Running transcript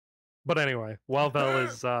But anyway, while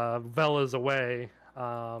Vel is away,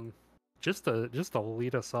 just to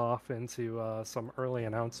lead us off into some early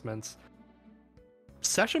announcements.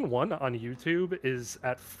 Session 1 on YouTube is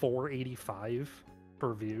at 485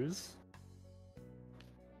 per views.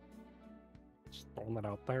 Just throwing that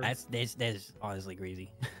out there. That's honestly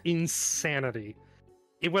crazy. Insanity.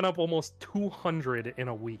 It went up almost 200 in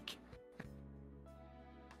a week.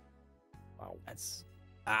 Wow, that's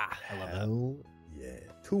I love that. Hell yeah,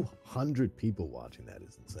 200 people watching that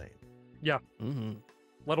is insane. Yeah. Mm-hmm.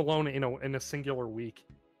 Let alone in a singular week.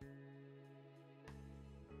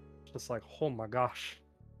 Just like, oh my gosh.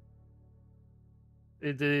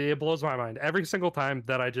 It blows my mind. Every single time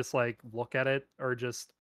that I just like look at it or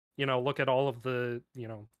just, look at all of the,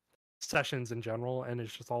 sessions in general, and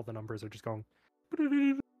it's just all the numbers are just going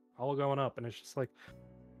all going up, and it's just like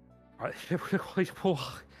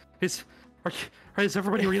is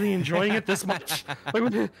everybody really enjoying it this much?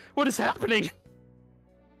 Like, what is happening?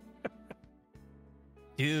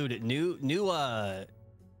 Dude, new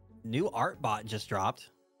art bot just dropped.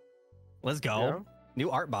 Let's go. Yeah. New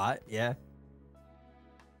art bot, yeah.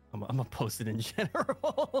 I'm gonna post it in general.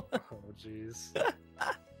 Oh jeez.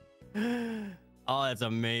 Oh, that's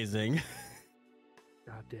amazing.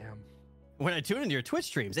 God damn. When I tune into your Twitch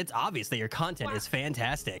streams, it's obvious that your content is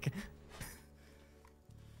fantastic.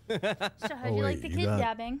 So how do you like the kid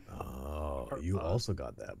dabbing? Oh, you also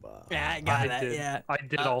got that bot. Yeah, I got that. Did. Yeah, I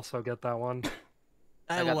did also get that one.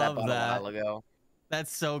 I got love that. that. A while ago.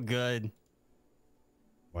 That's so good.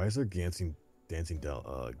 Why is there dancing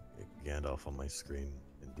Gandalf on my screen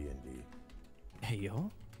in D&D? Hey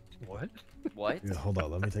yo, What? What? Yeah, hold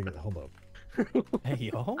on, let me take it. Hold up. hey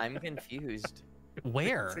yo. I'm confused.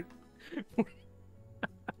 Where?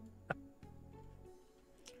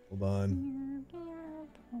 Hold on.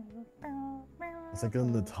 It's like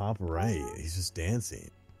on the top right. He's just dancing.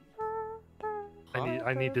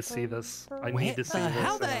 I need to see this. I Where need to see the this.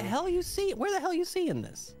 hell the hell you see? Where the hell you seeing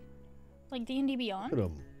this? Like D&D Look Beyond? at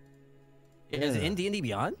him. Is it Yeah. in D&D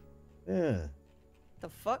Beyond? Yeah. The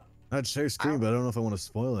fuck? I'd share screen, but I don't know if I want to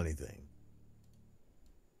spoil anything.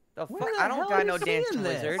 The Where fuck? the I don't hell got are no you dancing seeing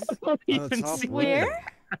this? wizard. I don't On the even top see right. Where?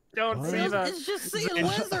 Don't What? see that. It's just seeing Zane-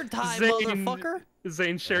 wizard time, Zane- motherfucker.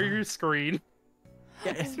 Zane, share your screen.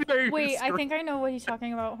 Yeah, Share your Wait, I screen. think I know what he's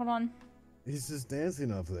talking about. Hold on. He's just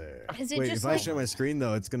dancing up there. Is it Wait, just if I like- share my screen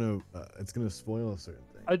though, it's gonna spoil a certain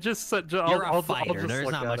thing. I just said You're I'll a fighter. just There's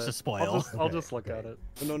look not at much it. to spoil. I'll Okay, just look okay. at it.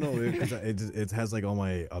 No, it has like all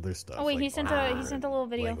my other stuff. Oh wait, like he sent all a different little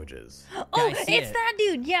video. Languages. Oh, I see it's it. that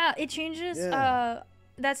dude. Yeah, it changes. Yeah.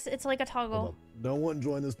 It's like a Hold toggle. up. No one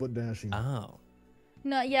join this but dashing. Oh.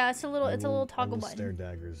 No, yeah, it's a little I will toggle Stare button.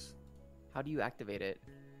 daggers. How do you activate it?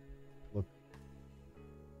 Look,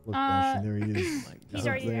 dashing. There he is. my He's God.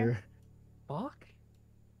 already there. Fuck.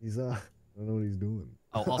 He's I don't know what he's doing.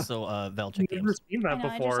 Oh, also, Vel, check I've never games. seen I that know, I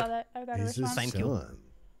just before. saw that. I got a He's just response. Thank you. chilling.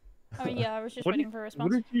 Oh yeah, I was just What waiting for a What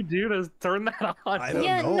response. did you do to turn that on? I don't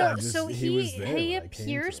Yeah, know, no. I just- So he he was there when I came to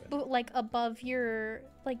appears, it. but like above your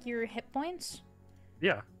hit points.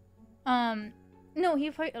 Yeah. No,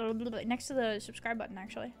 he put a little bit next to the subscribe button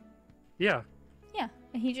actually. Yeah. Yeah,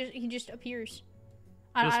 and he just appears. Just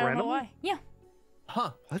I don't know randomly? why. Yeah,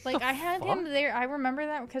 Huh. What like the I had fuck? him there. I remember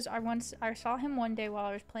that because I saw him one day while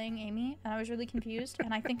I was playing Amy, and I was really confused.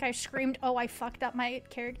 And I think I screamed, "Oh, I fucked up my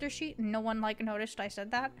character sheet!" And no one like noticed I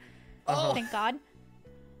said that. Oh. Thank God.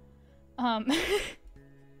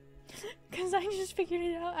 Because I just figured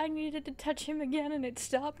it out. I needed to touch him again, and it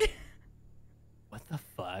stopped. What the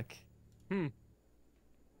fuck? Hmm.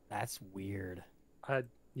 That's weird.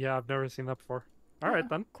 Yeah, I've never seen that before. All right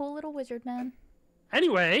then. Cool little wizard man.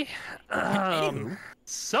 Anyway, Anywho.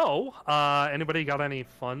 so anybody got any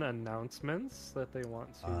fun announcements that they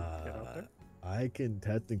want to get out there? I can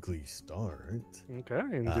technically start. Okay,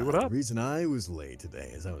 and do it The up. reason I was late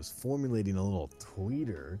today is I was formulating a little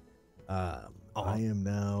tweeter. I am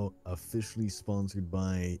now officially sponsored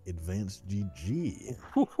by Advanced GG.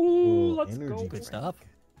 Woohoo, Little let's energy go. Good drink. stuff.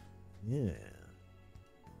 Yeah.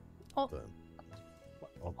 Oh. So-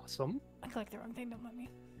 Awesome. I clicked the wrong thing. Don't mind me.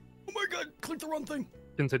 Oh my god, click the wrong thing.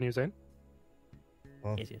 Continue, Zane.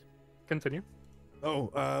 Yes, yes. Continue.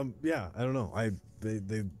 Yeah, I don't know.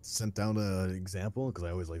 They sent down an example because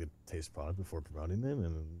I always like to taste product before promoting them,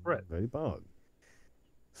 and Right. very bug.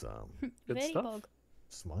 So Good Very stuff. bug.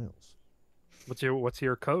 smiles. What's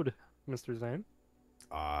your code, Mr. Zane?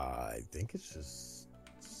 I think it's just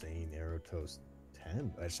Zane Aerotoast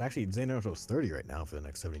 10. It's actually Zane Aerotoast 30 right now for the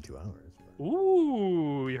next 72 hours. But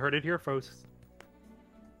Ooh, you heard it here first.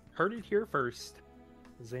 Heard it here first.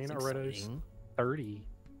 Zane That's Aretos exciting. 30.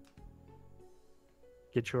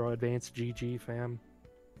 Get your advanced GG, fam.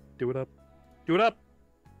 Do it up. Do it up.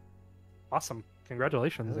 Awesome.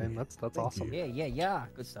 Congratulations, Hell Zane. yeah. That's Thank awesome. you. Yeah.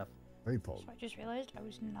 Good stuff. Very pulled. So I just realized I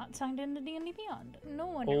was not signed into D&D Beyond. No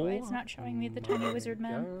wonder why it's not showing me the tiny my wizard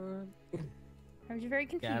man. God. I was very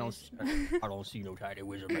Yeah, confused. I don't see no tiny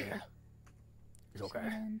wizard man. It's okay.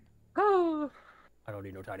 Oh. I don't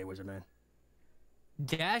need no tiny wizard man.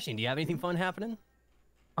 Dashing, do you have anything fun happening?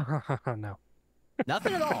 No.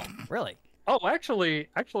 Nothing at all. Really? Oh, actually,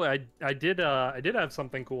 I did have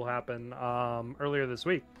something cool happen earlier this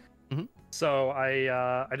week. Mhm. So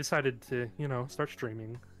I decided to start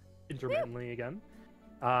streaming intermittently again,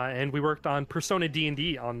 and we worked on Persona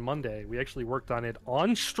D&D on Monday. We actually worked on it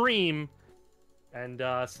on stream, and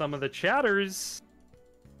some of the chatters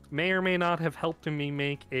may or may not have helped me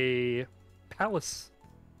make a palace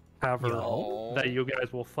tavern Yo. that you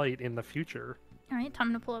guys will fight in the future. All right,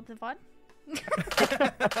 time to pull up the VOD.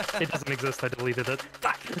 It doesn't exist. I deleted it.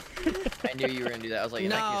 I knew you were gonna do that. I was like,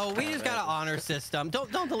 No, we just got an honor system.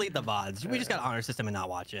 Don't delete the VODs. We just got an honor system and not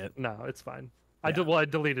watch it. No, it's fine. Yeah. I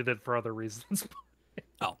deleted it for other reasons.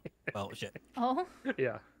 Oh, well, shit. Oh,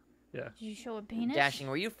 Yeah. did you show a penis? Dashing,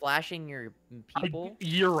 were you flashing your people?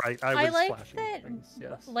 You're right. I I was like flashing that, things.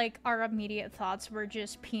 Yes. like, our immediate thoughts were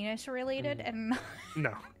just penis related and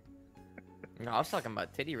No. No, I was talking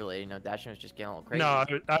about titty related. Dashing was just getting a little crazy. No,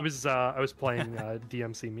 I was playing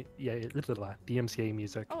DMCA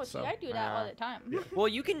music. oh, so. see, I do that all the time. Yeah. Well,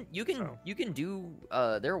 you can So. do.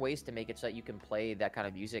 There are ways to make it so that you can play that kind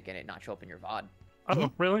of music and it not show up in your VOD.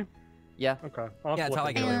 Oh, really? Yeah. Okay. I'll have Yeah, to it's how look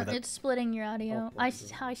I get into away it. with it. It's splitting your audio. Oh,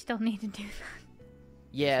 I still need to do that.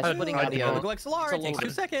 Yeah, I- splitting I- audio. Look like Solar. It's a It takes little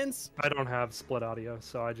 2 seconds. I don't have split audio,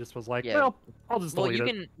 so I just was like, Yeah. well, I'll just Well,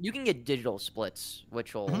 delete you can get digital splits,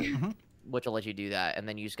 which will Mhm. let you do that, and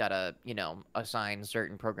then you just gotta assign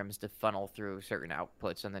certain programs to funnel through certain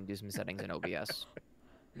outputs, and then do some settings in OBS.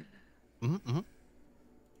 Mhm.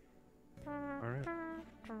 All right.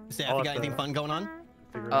 Say, I'll have you got have anything to- fun going on?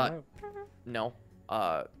 Figure it Uh, out. No,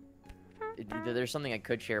 there's something I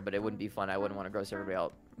could share, but it wouldn't be fun. I wouldn't want to gross everybody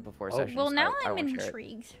out before Oh. sessions. Well, so now I I'm won't share it.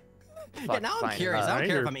 intrigued. Yeah, Fuck, now I'm fine. curious. I don't Alright,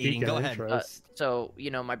 care if you're I'm eating. piquing Go ahead. interest. So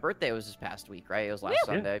my birthday was this past week, right? It was last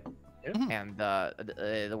Yeah. Sunday, Yeah. and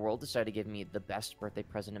the world decided to give me the best birthday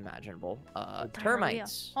present imaginable: Diarrhea.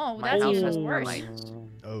 termites. Oh, My that's house even has worse. termites.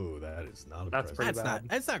 Oh, that is not a That's present. pretty That's bad.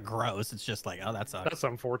 not. It's not gross. It's just like, oh, that sucks. That's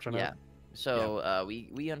unfortunate. Yeah. So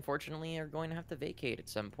we unfortunately are going to have to vacate at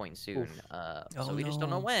some point soon. Oof. Oh, So we just don't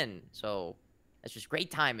know no. when. So that's just great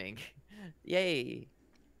timing. Yay!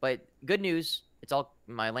 But good news, it's all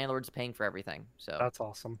my landlord's paying for everything. So That's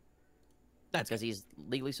awesome. That's because good. he's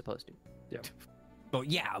legally supposed to. Well,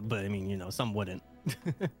 yeah, but I mean, some wouldn't.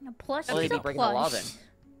 A plus Well, is they'd a be breaking the law plus.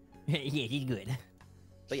 Yeah, he's good.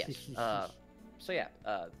 But yes. So yeah.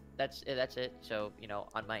 That's it. So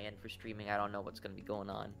on my end for streaming, I don't know what's gonna be going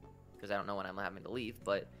on because I don't know when I'm having to leave.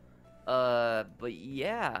 But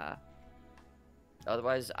yeah.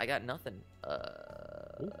 Otherwise, I got nothing.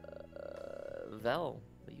 Vel,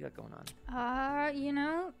 what you got going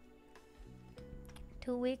on?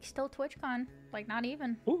 2 weeks till TwitchCon. Like, not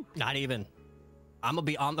even. Not even. I'm gonna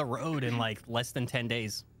be on the road in like less than 10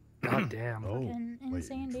 days. God damn. Oh, Fucking wait,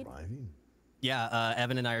 insane, dude. driving? Yeah,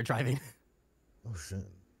 Evan and I are driving. Oh shit.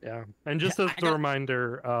 Yeah. And just Yeah, as I a got-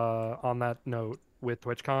 reminder, on that note with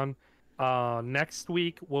TwitchCon, next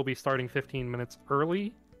week we'll be starting 15 minutes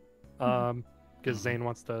early, because Zane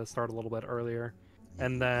wants to start a little bit earlier,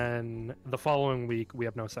 and then the following week we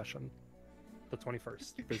have no session. The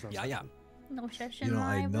 21st. There's no Yeah, session. No session You know,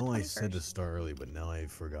 I live the know I said to 21st. start early, but now I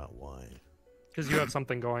forgot why. Because you have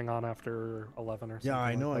something going on after 11 or something. Yeah,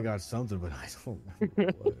 I know like I that. got something, but I don't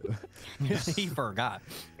remember what. He forgot.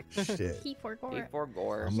 Shit. He forgot. Before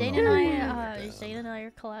gore. I'm Zane gonna and write I, it down. Zane and I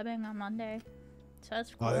are collabing on Monday, so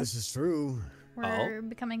that's cool. Oh, this is true. We're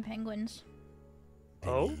becoming penguins.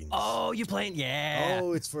 Oh? Penguins. Oh, you playing? Yeah.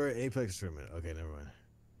 Oh, it's for Apex tournament. Okay, never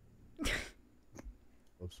mind.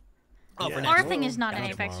 Oops. Oh, for Yeah. next Our week. thing is not Yeah, an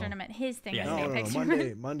Apex tomorrow. tournament. His thing Yeah, is No, an no, Apex no.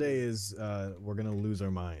 tournament. Monday is we're gonna lose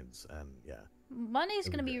our minds, and yeah. Monday's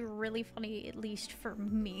That'd gonna be be great. really funny, at least for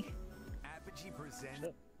me. Apogee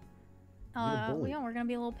present. bully. Yeah, we're gonna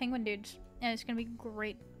be little penguin dudes, and it's gonna be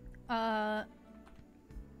great. I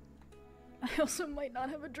also might not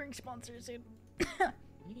have a drink sponsor soon.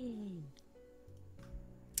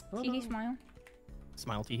 Tee smile.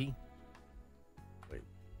 Smile tee.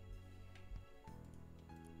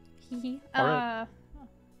 Hee. Alright.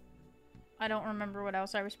 I don't remember what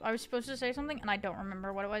else I was supposed to say something, and I don't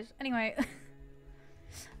remember what it was. Anyway,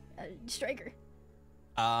 Striker.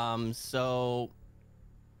 So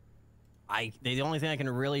the only thing I can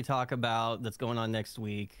really talk about that's going on next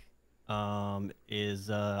week is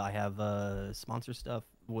I have sponsor stuff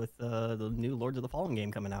with the new Lords of the Fallen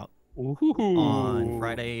game coming out Ooh. on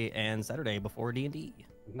Friday and Saturday before D&D.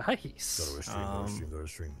 Nice. Go to a stream. Go to a stream. Go to a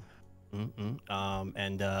stream.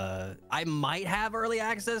 And I might have early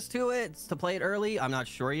access to it to play it early. I'm not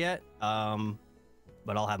sure yet.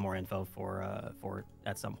 But I'll have more info for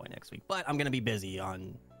at some point next week. But I'm gonna be busy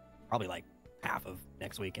on probably like half of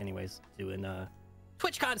next week, anyways, doing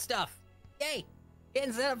TwitchCon stuff. Yay!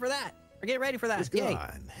 Getting set up for that. We're getting ready for that. It's Yay!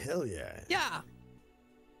 gone. Hell yeah. Yeah.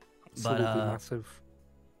 Absolutely massive.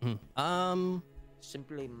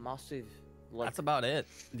 Simply massive. Like, That's about it.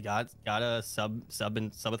 Got a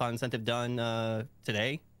subathon incentive done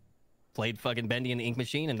today. Played fucking Bendy and the Ink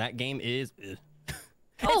Machine, and that game is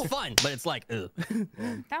it's fun, but it's like Now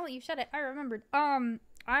that you said it, I remembered.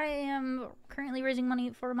 I am currently raising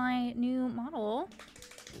money for my new model.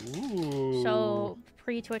 Ooh. So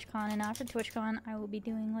pre-TwitchCon and after TwitchCon, I will be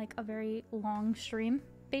doing like a very long stream.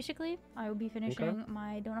 Basically, I will be finishing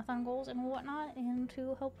my donathon goals and whatnot, and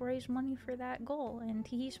to help raise money for that goal. And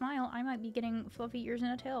teehee smile, I might be getting fluffy ears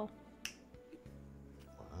and a tail.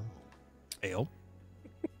 Wow. Ayo.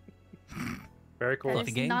 Very cool.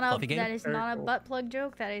 Fluffy game, Not fluffy a, game. That is Very not cool. a butt plug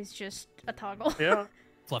joke. That is just a toggle. Yeah.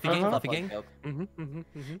 Fluffy game, fluffy fuck game. joke.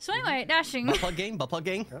 So anyway, dashing. Butt plug game, butt plug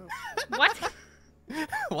game. What?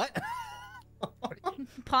 What?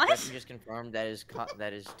 Pause? Justin just confirmed that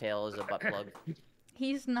his tail is a butt plug.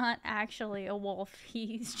 He's not actually a wolf.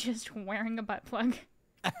 He's just wearing a butt plug.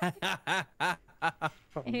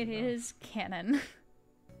 It is canon.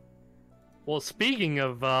 Well, speaking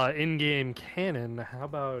of in-game canon, how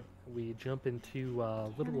about we jump into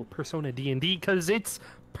little Persona D&D, because it's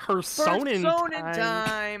Persona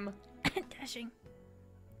time. Dashing.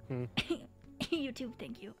 Hmm. YouTube,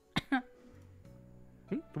 thank you.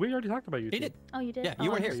 We already talked about YouTube. He did. Oh, you did? Yeah, Oh, you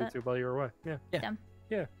I weren't missed here. that. YouTube while you were away. Yeah. Damn.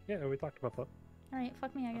 Yeah, we talked about that. Alright,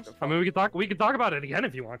 fuck me, I guess. I mean, we could talk about it again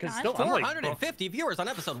if you want, because God. still, I'm like 450 viewers on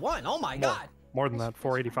episode 1. Oh my god. more than that,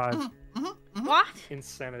 485. What?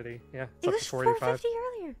 Insanity. Yeah, it's It up was to 485. 450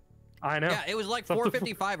 earlier. I know. Yeah, it was like It's up to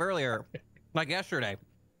 455 earlier, like yesterday.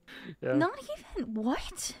 Yeah. Not even.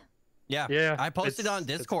 What? Yeah. Yeah, I posted on it's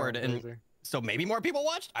Discord, kinda and crazy. so maybe more people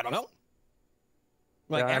watched. I don't know.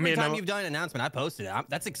 Like Yeah, I every mean, time I'm- you've done an announcement, I posted it.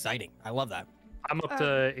 That's exciting. I love that. I'm up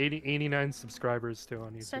to 89 subscribers too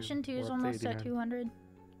on YouTube. Session 2 We're is up to almost at 89. 200.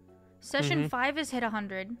 Session Mhm. 5 has hit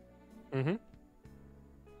 100. Mm-hmm.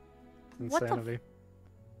 What the Insanity.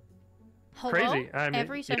 Hello? Crazy. I mean,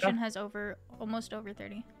 Every session yeah. has almost over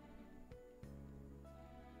 30.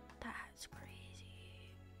 That's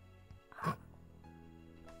crazy.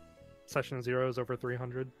 Session 0 is over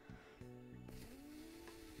 300.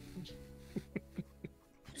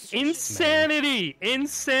 Insanity!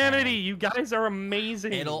 Insanity! You guys are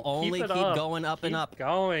amazing. It'll only it keep up. going up and Keep up.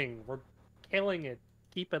 going. We're killing it.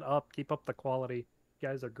 Keep it up. Keep up the quality. You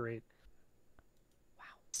guys are great. Wow.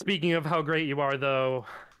 Speaking of how great you are, though,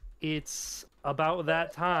 it's about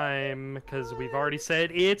that time, because we've already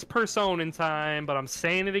said it's Persona time, but I'm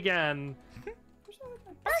saying it again.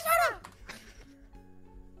 Persona!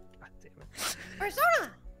 God damn it.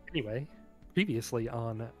 Anyway, previously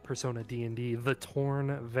on Persona D&D, The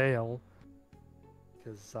Torn Veil,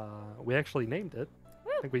 because we actually named it.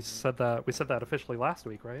 I think we said that officially last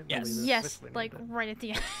week, right? Yes. That we Yes, officially like named it. right at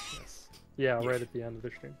the end. Yes. Yeah, right at the end of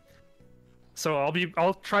the stream. So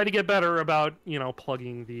I'll try to get better about,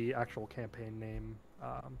 plugging the actual campaign name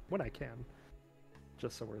when I can,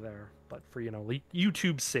 just so we're there. But for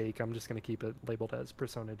YouTube's sake, I'm just gonna keep it labeled as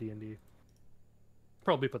Persona D&D.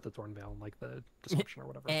 Probably put the Torn Veil in like the description or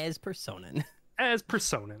whatever. As Personan. As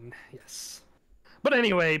Personan, yes. But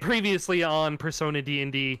anyway, previously on Persona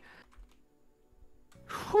D&D,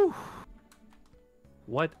 whew,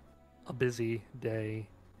 what a busy day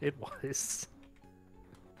it was.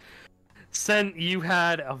 Sen, you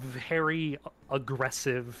had a very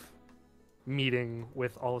aggressive meeting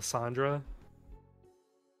with Alessandra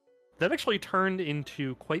that actually turned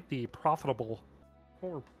into quite the profitable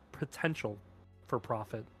or potential for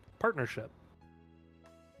profit partnership.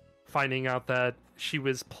 Finding out that she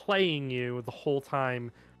was playing you the whole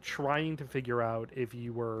time, trying to figure out if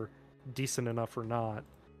you were decent enough or not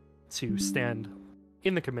to stand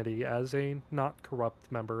in the committee as a not corrupt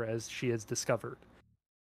member, as she has discovered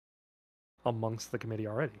amongst the committee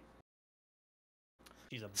already.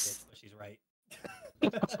 She's a bitch, but she's right.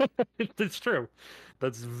 It's true.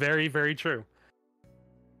 That's very, very true.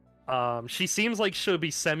 She seems like she'll be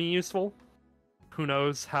semi-useful. Who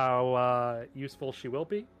knows how useful she will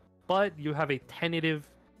be? But you have a tentative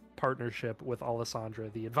partnership with Alessandra,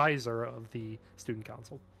 the advisor of the student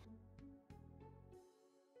council.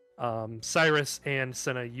 Cyrus and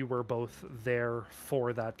Cinna, you were both there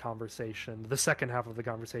for that conversation, the second half of the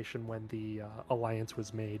conversation when the alliance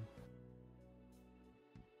was made.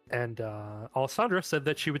 And Alessandra said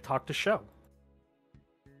that she would talk to Sho.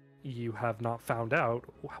 You have not found out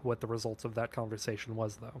what the results of that conversation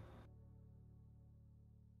was, though.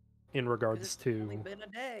 In regards to... It's only been a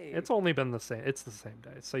day. It's only been the same. It's the same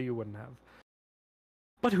day, so you wouldn't have.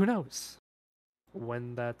 But who knows?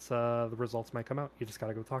 When the results might come out. You just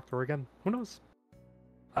gotta go talk to her again. Who knows?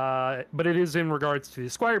 But it is in regards to the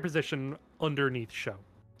squire position underneath Sho,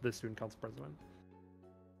 the student council president.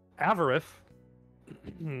 Avarith,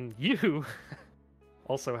 you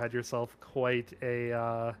also had yourself quite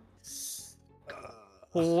an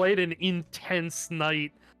intense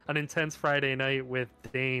night, an intense Friday night with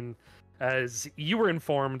Dane, as you were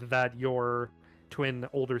informed that your twin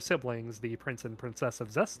older siblings, the Prince and Princess of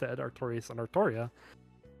Zested, Artorias and Artoria,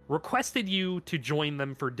 requested you to join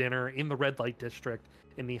them for dinner in the Red Light District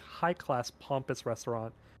in the high-class, pompous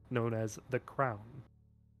restaurant known as The Crown.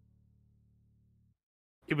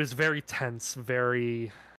 It was very tense,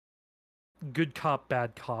 very good cop,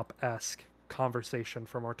 bad cop-esque conversation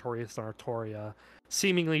from Artorias and Artoria,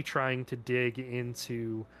 seemingly trying to dig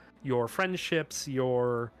into your friendships,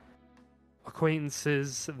 your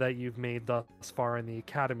acquaintances that you've made thus far in the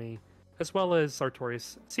academy, as well as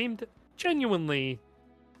Artorias seemed genuinely,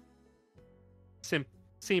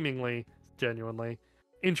 seemingly genuinely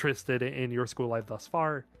interested in your school life thus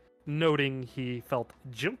far, noting he felt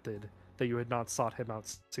jilted that you had not sought him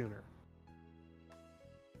out sooner.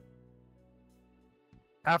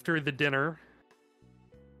 After the dinner,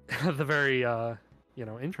 the very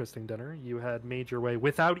interesting dinner, you had made your way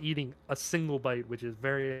without eating a single bite, which is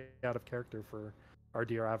very out of character for our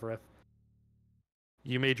dear Avarith.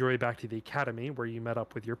 You made your way back to the academy where you met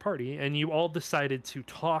up with your party, and you all decided to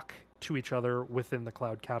talk to each other within the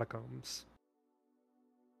Cloud Catacombs,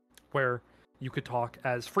 where you could talk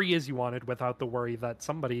as free as you wanted without the worry that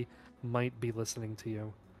somebody might be listening to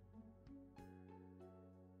you.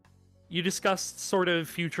 You discussed sort of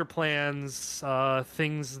future plans,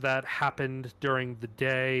 things that happened during the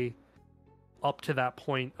day up to that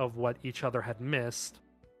point of what each other had missed.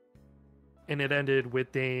 And it ended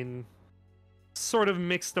with Dane sort of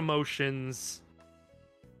mixed emotions,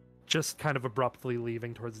 just kind of abruptly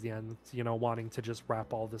leaving towards the end, wanting to just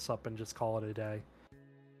wrap all this up and just call it a day.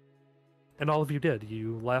 And all of you did.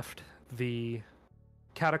 You left the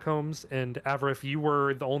catacombs, and Avarith, you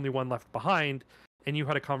were the only one left behind, and you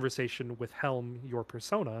had a conversation with Helm, your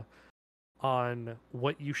persona, on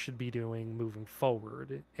what you should be doing moving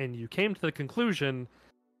forward. And you came to the conclusion,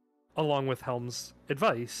 along with Helm's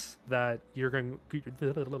advice, that you're going...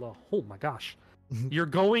 Oh my gosh. You're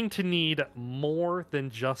going to need more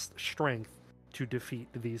than just strength to defeat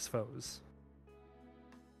these foes.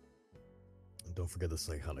 And don't forget the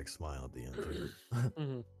psychotic smile at the end.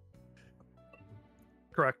 Mm-hmm.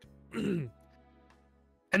 Correct.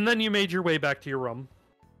 And then you made your way back to your room,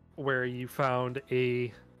 where you found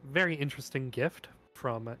a very interesting gift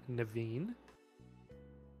from Naveen.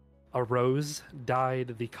 A rose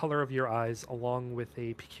dyed the color of your eyes, along with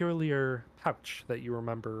a peculiar pouch that you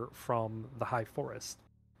remember from the High Forest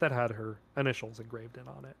that had her initials engraved in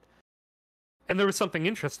on it. And there was something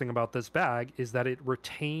interesting about this bag, is that it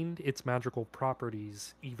retained its magical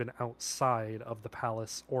properties even outside of the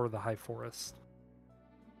palace or the High Forest.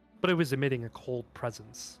 But it was emitting a cold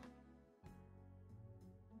presence.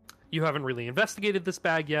 You haven't really investigated this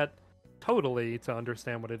bag yet, totally, to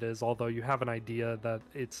understand what it is, although you have an idea that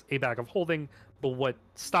it's a bag of holding, but what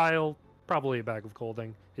style, probably a bag of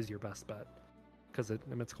holding, is your best bet. Because it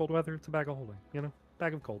emits cold weather, it's a bag of holding,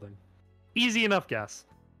 bag of holding. Easy enough guess,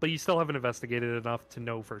 but you still haven't investigated enough to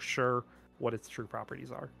know for sure what its true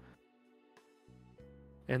properties are.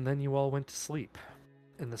 And then you all went to sleep.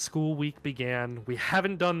 And the school week began. We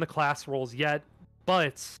haven't done the class rolls yet,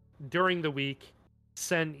 but during the week,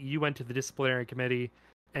 you went to the disciplinary committee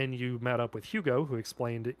and you met up with Hugo, who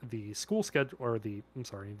explained the school schedule, or the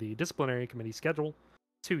disciplinary committee schedule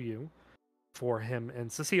to you for him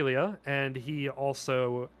and Cecilia, and he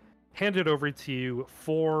also handed over to you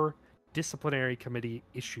 4 disciplinary committee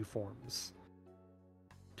issue forms,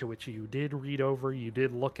 to which you did read over, you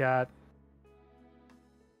did look at.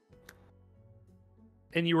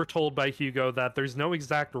 And you were told by Hugo that there's no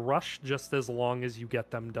exact rush, just as long as you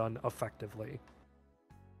get them done effectively.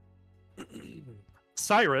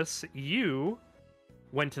 Cyrus, you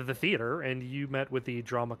went to the theater and you met with the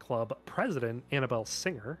drama club president, Annabelle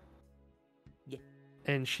Singer. Yeah.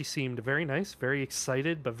 And she seemed very nice, very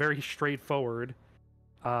excited, but very straightforward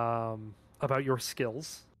about your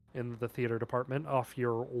skills in the theater department off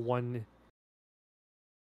your one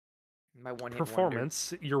My one hit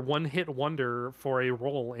performance, your one-hit wonder for a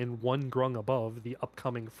role in One Grung Above, the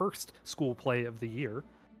upcoming first school play of the year.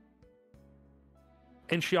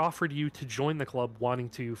 And she offered you to join the club, wanting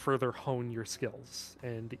to further hone your skills,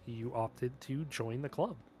 and you opted to join the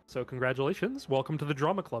club. So congratulations, welcome to the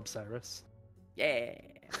drama club, Cyrus. Yeah.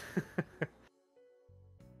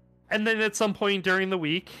 And then at some point during the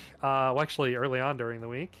week, well, actually early on during the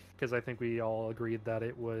week, because I think we all agreed that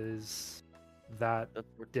it was that The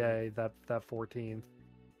 14th. day, that 14th,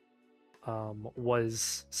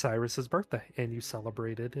 was Cyrus's birthday, and you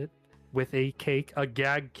celebrated it with a cake, a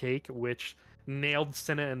gag cake, which nailed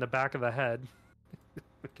Cinna in the back of the head.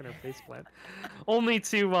 Look at her face plant. only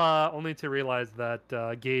to realize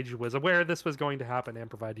that Gage was aware this was going to happen and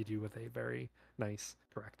provided you with a very nice,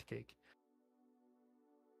 correct cake.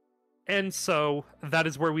 And so that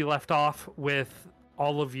is where we left off, with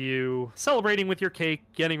all of you celebrating with your cake,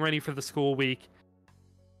 getting ready for the school week.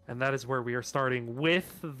 And that is where we are starting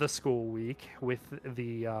with the school week, with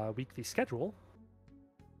the weekly schedule,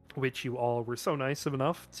 which you all were so nice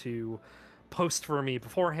enough to post for me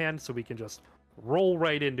beforehand, so we can just roll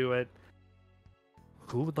right into it.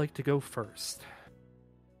 Who would like to go first?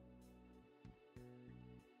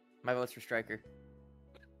 My vote's for Striker.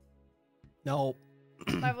 No.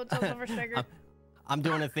 My vote's also for Striker. I'm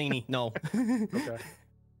doing a thingy. No. Okay.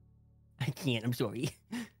 I can't. I'm sorry.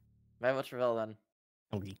 My vote's for Vel then.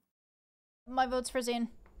 Okay. My vote's for Zane.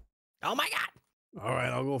 Oh my god. All right,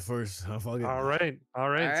 I'll go first. All right. All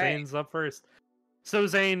right. Zane's up first. So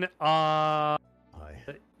Zane, Hi.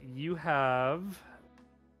 you have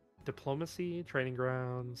diplomacy, training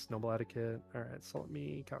grounds, noble etiquette. All right, so let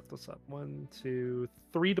me count this up. 1, 2,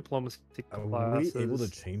 3 diplomacy Are classes. we able to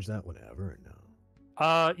change that whenever or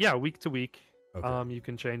no? Yeah, week to week. Okay. You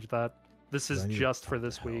can change that. This 'Cause is I need to just for talk to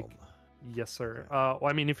this week. Helm. Yes, sir. Okay. Well,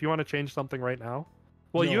 I mean, if you want to change something right now,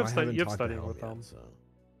 well, No, you I have haven't you have talked to studying Helm with yet, them. so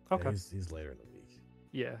Okay. yeah, he's later in the week.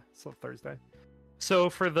 Yeah, so Thursday. So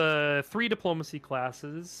for the 3 diplomacy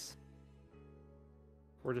classes,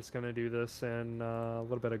 we're just gonna do this in a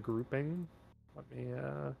little bit of grouping. Let me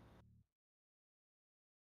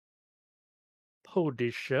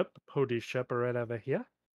Pody ship right over here.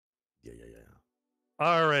 Yeah.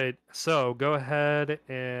 All right, so go ahead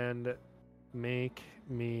and make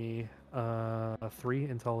me 3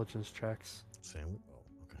 intelligence checks. Sandwich.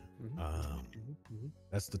 Oh, okay. Mhm.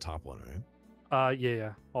 That's the top one, right?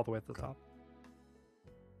 Yeah, all the way at the Okay. top.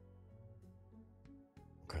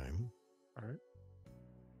 Okay. All right.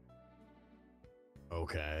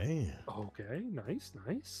 Okay. Okay, nice.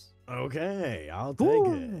 Okay, I'll take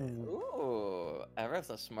it. Ooh, Everett's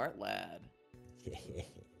a smart lad.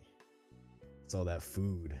 It's all that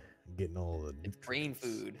food, getting all the It's brain nutrients.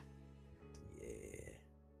 food. Yeah.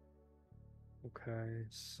 Okay,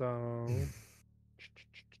 so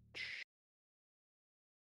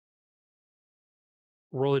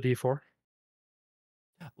roll a d4.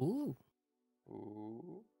 Ooh.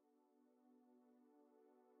 Ooh.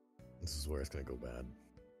 This is where it's gonna go bad.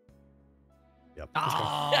 Yep.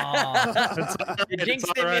 Oh. You jinxed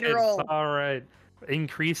it alright, mid-roll. it's all right.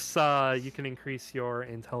 Increase. You can increase your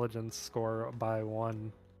intelligence score by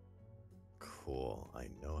 1. Cool. I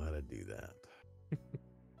know how to do that.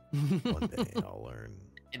 One day I'll learn.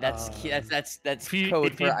 That's Um, that's if you- code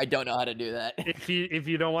if for you- I don't know how to do that. If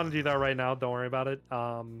you don't want to do that right now, don't worry about it.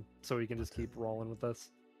 So we can just keep rolling with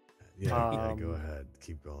this. Yeah, go Um, ahead.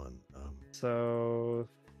 Keep going. So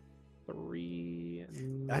 3.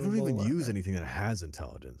 I don't even noble- use anything that has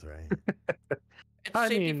intelligence, right? It's I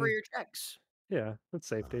safety for mean- your checks. Yeah, that's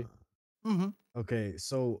safety. Mm-hmm. Okay,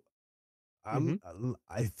 so Mm-hmm.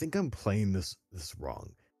 I think I'm playing this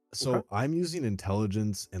wrong. So Okay. I'm using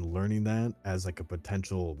intelligence and learning that as like a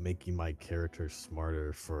potential making my character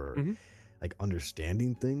smarter for Mhm. like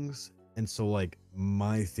understanding things. And so like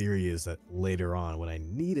my theory is that later on when I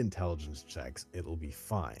need intelligence checks, it'll be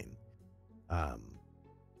fine.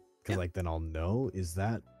 Because like then I'll know, is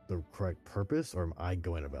that the correct purpose or am I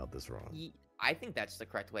going about this wrong? I think that's the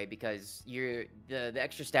correct way because the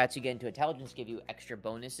extra stats you get into intelligence give you extra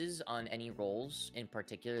bonuses on any rolls in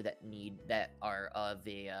particular that are of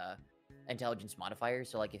the intelligence modifier.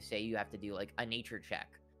 So like if say you have to do like a nature check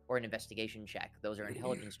or an investigation check, those are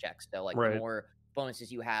intelligence checks. So like Right. the more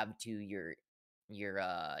bonuses you have to your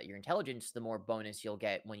intelligence, the more bonus you'll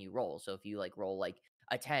get when you roll. So if you like roll like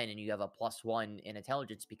a 10 and you have a +1 in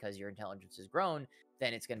intelligence because your intelligence has grown,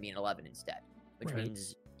 then it's going to be an 11 instead, which Right.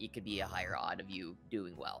 means it could be a higher odd of you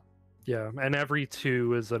doing well. Yeah, and every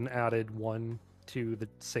 2 is an added 1 to the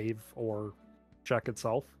save or check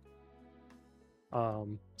itself.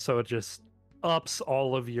 So it just ups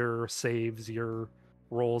all of your saves, your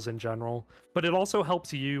roles in general, but it also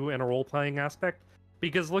helps you in a role-playing aspect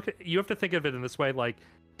because you have to think of it in this way, like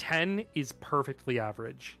 10 is perfectly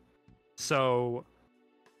average. So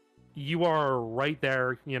you are right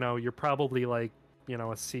there, you're probably like,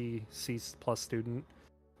 a C plus student,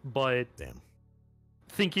 but Damn.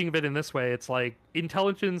 thinking of it in this way, it's like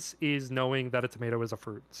intelligence is knowing that a tomato is a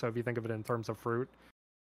fruit. So if you think of it in terms of fruit,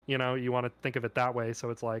 you want to think of it that way. So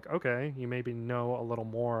it's like, okay, you maybe know a little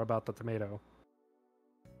more about the tomato.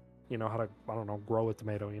 You know how to, I don't know, grow a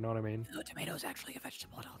tomato. You know what I mean? No, tomato is actually a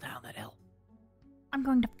vegetable and all down that hill. I'm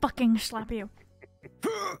going to fucking slap you.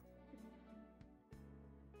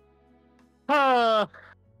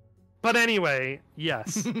 But anyway,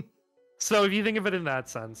 yes. So if you think of it in that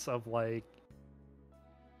sense of like,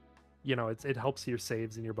 it helps your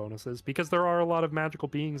saves and your bonuses because there are a lot of magical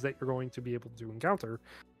beings that you're going to be able to encounter,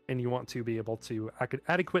 and you want to be able to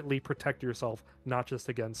adequately protect yourself, not just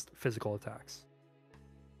against physical attacks.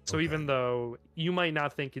 So even though you might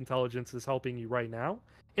not think intelligence is helping you right now,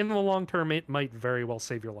 in the long term, it might very well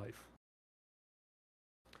save your life.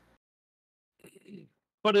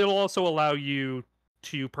 But it'll also allow you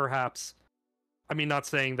to perhaps, I mean, not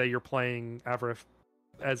saying that you're playing Avrith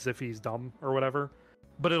as if he's dumb or whatever,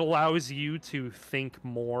 but it allows you to think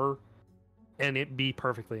more and it be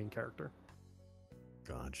perfectly in character.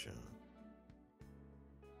 Gotcha.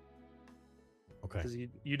 Okay. Because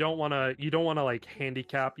you don't want to like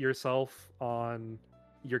handicap yourself on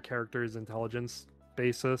your character's intelligence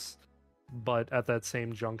basis, but at that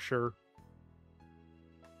same juncture,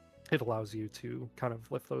 it allows you to kind of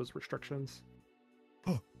lift those restrictions.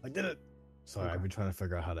 Oh, I did it. Sorry, I've been trying to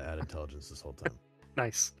figure out how to add intelligence this whole time.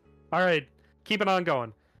 Nice. All right, keep it on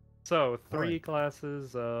going. So 3 right.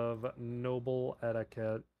 classes of noble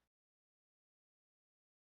etiquette.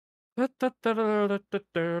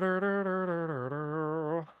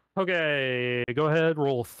 Okay, go ahead,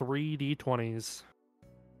 roll 3d20s.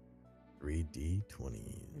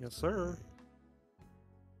 3d20. Yes, sir. Right.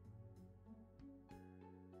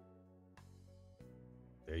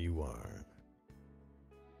 There you are.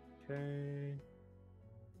 Okay.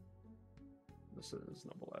 This is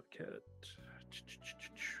noble etiquette.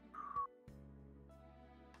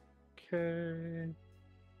 Okay.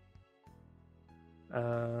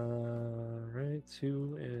 Right,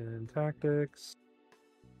 2 in tactics.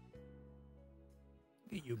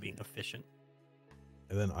 You being efficient.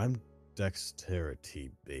 And then I'm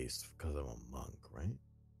dexterity based because I'm a monk,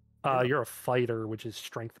 right? You're a fighter, which is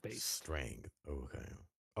strength based. Strength. Okay.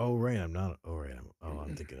 Oh, right. I'm not. Oh, right.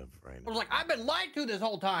 I'm thinking of right I was now. like, I've been lied to this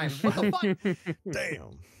whole time. What the fuck?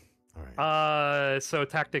 Damn. All right. So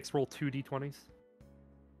tactics, roll 2d20s.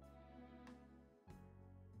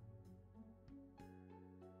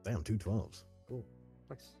 Damn, 2 12s. Cool.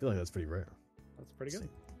 Nice. I feel like that's pretty rare. That's pretty good.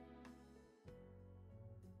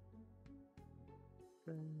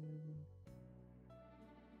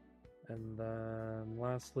 And then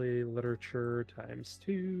lastly, literature times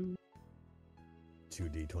 2.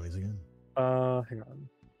 2d20s again. Hang on.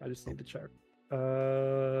 I just need to check.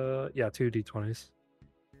 Yeah, 2d20s.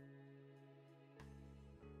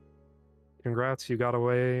 Congrats, you got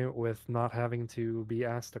away with not having to be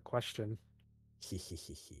asked a question.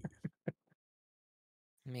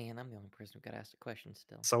 Man, I'm the only person who got asked a question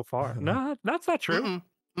still. So far. No, that's not true. Mm-mm.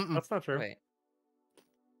 Mm-mm. That's not true. Wait.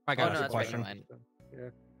 I got no, a that's right, question, never mind. Yeah.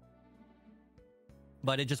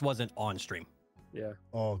 but it just wasn't on stream. Yeah.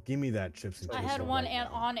 Oh, give me that chips and I queso had one right and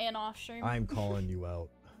now. on and off stream. I'm calling you out.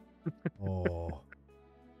 Oh,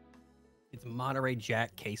 It's Monterey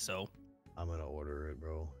Jack queso. I'm gonna order it,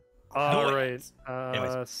 bro. All Do right. it.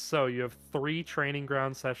 Anyways. So you have 3 training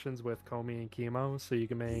ground sessions with Comey and Chemo, so you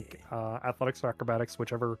can make athletics or acrobatics,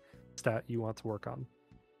 whichever stat you want to work on.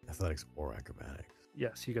 Athletics or acrobatics.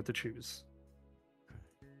 Yes, you get to choose.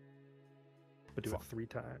 But do Fuck. it 3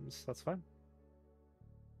 times. That's fine.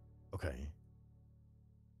 Okay.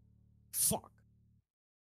 Fuck.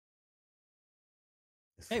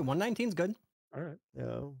 Hey, 119's good. All right.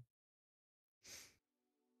 Yeah.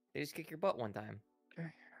 They just kick your butt one time.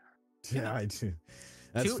 Yeah, I do.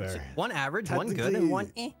 That's Two- fair. One average, one good, and one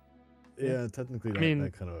Technically- Yeah, technically,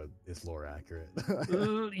 that kind of is lore accurate.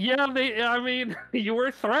 Yeah, I mean, you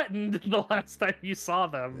were threatened the last time you saw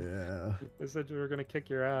them. Yeah. They said you were gonna kick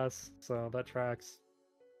your ass, so that tracks.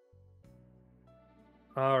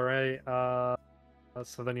 All right.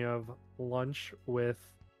 So then you have lunch with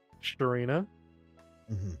Sharina.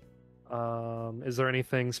 hmm Is there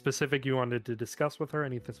anything specific you wanted to discuss with her?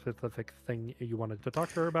 Any specific thing you wanted to talk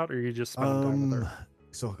to her about, or you just spending time with her?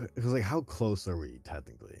 So it was like, how close are we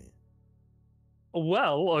technically?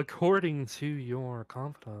 Well, according to your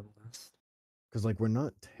confidant list, Because like we're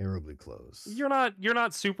not terribly close. You're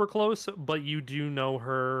not super close, but you do know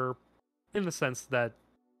her in the sense that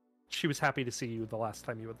she was happy to see you the last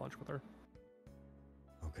time you had lunch with her.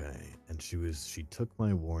 Okay, and she took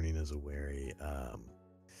my warning as a wary.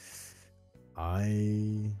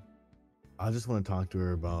 I just want to talk to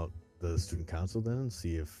her about the student council then,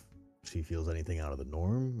 see if she feels anything out of the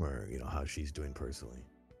norm, or how she's doing personally.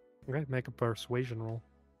 Okay, make a persuasion roll.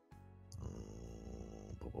 Bum,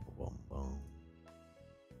 bum, bum, bum.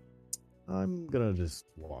 I'm gonna just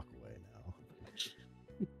walk away now.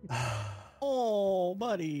 Oh,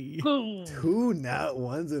 buddy. 2 nat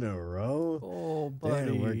ones in a row. Oh,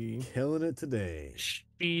 Man, we're buddy. killing it today.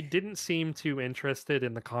 She didn't seem too interested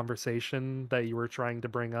in the conversation that you were trying to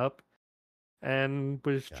bring up, and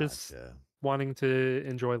was just Gotcha. wanting to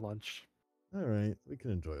enjoy lunch. All right, we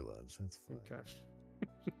can enjoy lunch. That's fine. Okay.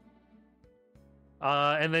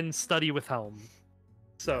 And then study with Helm.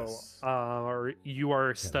 So, Yes. you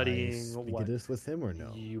are Can studying I speak what? of this with him or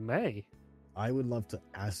no? You may. I would love to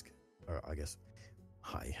ask, or I guess,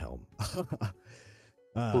 hi Helm.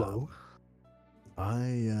 Hello.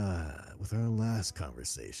 With our last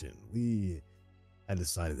conversation, we had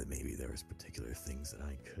decided that maybe there was particular things that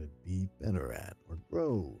I could be better at or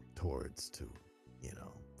grow towards to,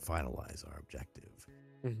 finalize our objective.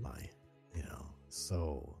 Mhm.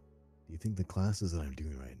 So do you think the classes that I'm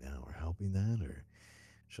doing right now are helping that, or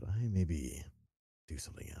should I maybe do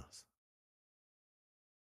something else?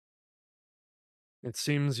 It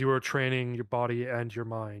seems you are training your body and your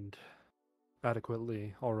mind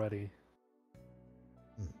adequately already.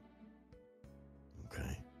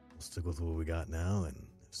 Okay, we'll stick with what we got now, and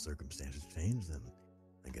if circumstances change, then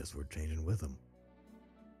I guess we're changing with them.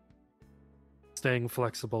 Staying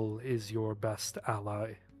flexible is your best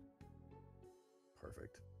ally.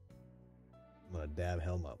 Perfect. I'm gonna dab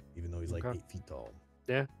Helm up, even though he's like Okay. 8 feet tall.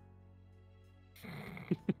 Yeah.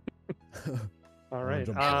 All I'll right.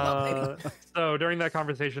 jump So during that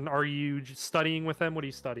conversation, are you just studying with them? What are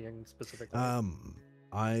you studying specifically?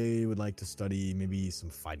 I would like to study maybe some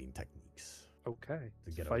fighting techniques Okay.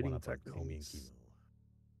 to get a Fighting one-up on Komi and techniques. Kimo.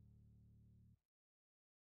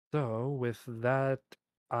 So with that,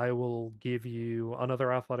 I will give you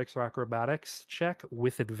another athletics or acrobatics check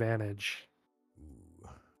with advantage. Ooh.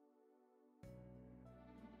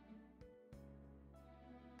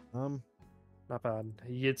 Not bad.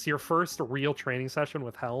 It's your first real training session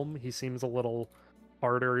with Helm. He seems a little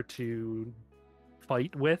harder to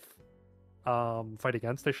fight with, fight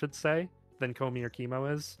against, I should say, than Komi or Kimo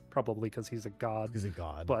is. Probably because he's a god. He's a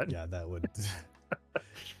god. But yeah, that would.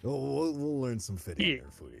 we'll learn some fitting there,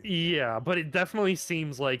 Foodie. Yeah, but it definitely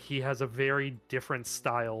seems like he has a very different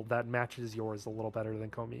style that matches yours a little better than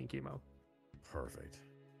Komi and Kimo. Perfect.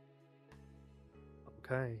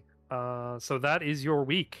 Okay. So that is your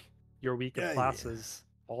week. Your week of Yeah. classes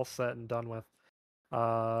all set and done with.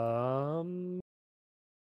 I'm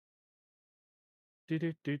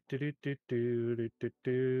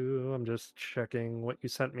just checking what you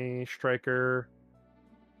sent me, Striker.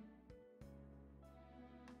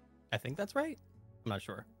 I think that's right. I'm not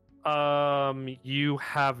sure. You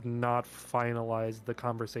have not finalized the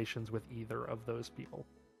conversations with either of those people.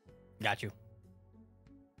 Got you.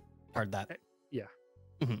 Heard that. Yeah.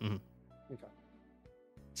 Mm-hmm. Okay.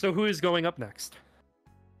 So who is going up next?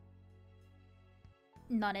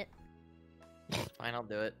 Not it. Fine, I'll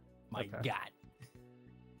do it. My Okay. God.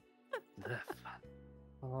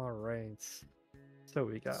 All right. So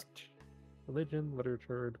we got religion,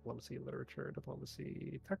 literature, diplomacy,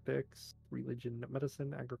 tactics, religion,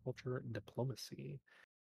 medicine, agriculture, diplomacy.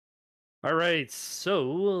 All right.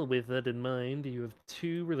 So with that in mind, you have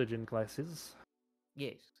 2 religion classes.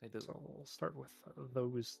 Yes, I do. So we'll start with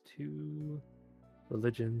those 2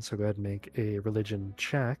 religions. So go ahead and make a religion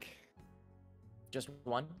check. Just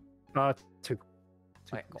one? 2. 2,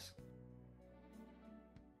 Alright, cool. please.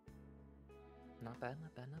 Not bad,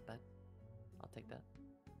 not bad, not bad. I'll take that.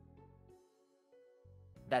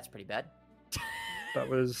 That's pretty bad. That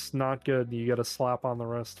was not good. You got a slap on the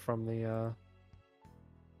wrist from the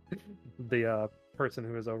person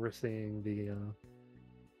who is overseeing the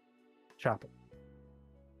chapel.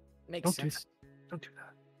 Makes Don't do sense. that. Don't do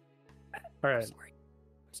that. All right. Sorry.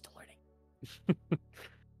 I'm still learning.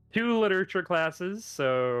 2 literature classes.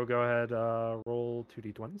 So go ahead, roll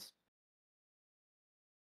 2d20s.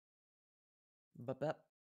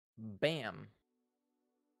 Bam.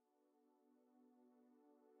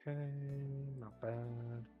 Okay, not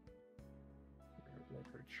bad.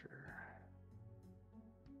 Literature.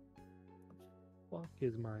 What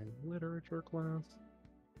is my literature class?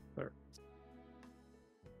 There.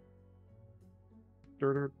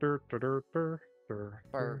 Burr,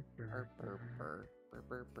 Burr, burr, burr, burr, burr, burr. burr,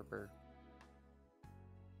 burr, burr, burr.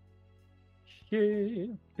 Okay,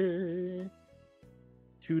 okay.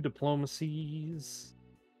 2 diplomacies.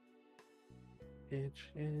 Which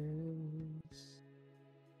is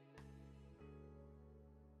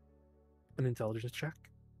an intelligence check.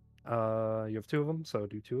 You have 2 of them, so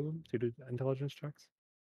do 2 of them. 2 intelligence checks.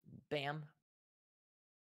 Bam.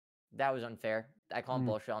 That was unfair. I call him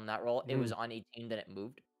bullshit on that roll. It was on 18, then it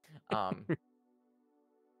moved.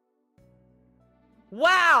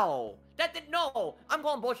 Wow! That did no. I'm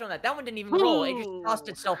calling bullshit on that. That one didn't even roll. It just tossed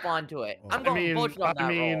itself onto it. I'm calling bullshit on that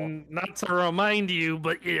roll. Not to remind you,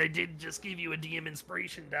 but I did just give you a DM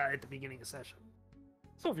inspiration die at the beginning of session.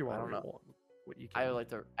 So if you want to roll what you can.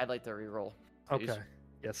 I'd like to re-roll. Please. Okay.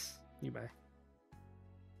 Yes, you may.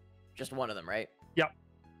 Just one of them, right? Yep.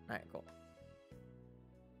 All right, cool.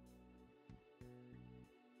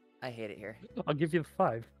 I hate it here. I'll give you the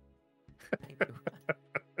 5. Thank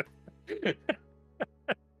you.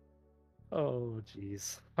 Oh,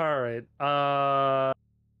 jeez. All right.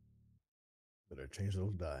 Better change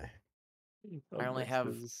those die. I only have.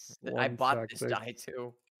 is I one bought this tactic. die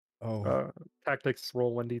too. Oh, Tactics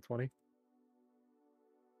roll 1d20.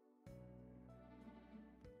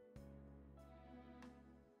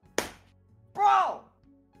 Bro!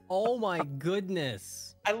 Oh my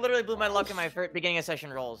goodness. I literally blew my luck in my beginning of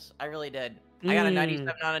session rolls. I really did. I got a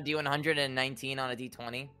 97 on a D100 and a 19 on a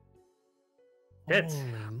D20. Hits. Holy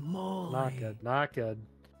moly. Not good. Not good.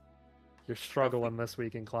 You're struggling this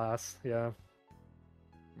week in class. Yeah.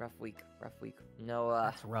 Rough week. Rough week. No.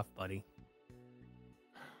 That's rough, buddy.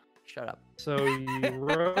 Shut up. So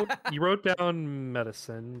you wrote down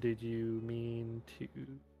medicine. Did you mean to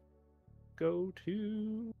go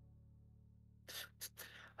to?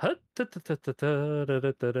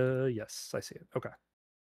 Yes, I see it. Okay.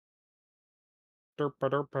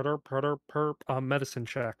 Medicine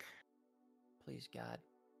check. Please, God.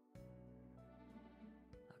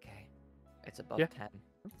 Okay. It's above Yeah. 10.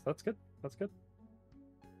 That's good. That's good.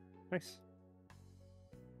 Nice.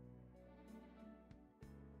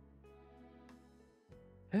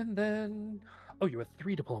 And then, oh, you had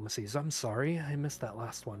 3 diplomacies. I'm sorry, I missed that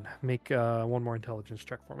last one. Make one more intelligence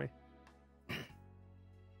check for me.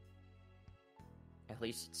 At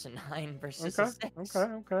least it's a 9 versus Okay. a 6.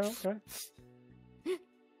 Okay.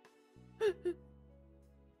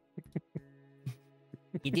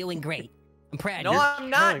 You're doing great. I'm proud No, of you. I'm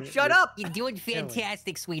not. killing it. Shut You're- up. You're doing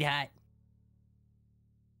fantastic, sweetheart.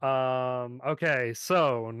 Okay,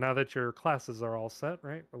 so now that your classes are all set,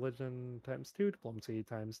 right? Religion times 2, diplomacy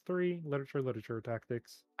times 3, literature,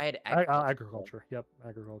 tactics. I had Agriculture. Yep,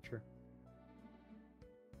 agriculture.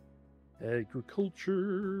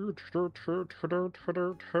 Agriculture.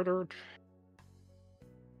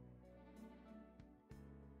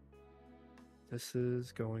 This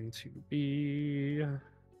is going to be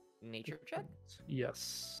Nature check?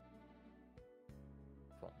 yes.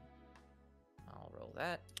 Cool. I'll roll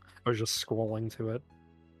that. I was just scrolling to it.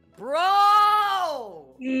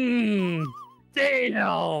 Bro!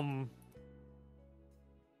 Damn.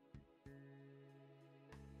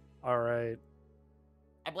 All right.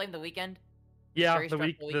 I blame the weekend. Yeah, Very the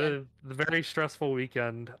stressful weekend. the very stressful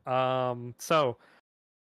weekend. So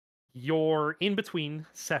you're in between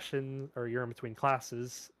sessions, or you're in between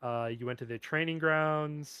classes. You went to the training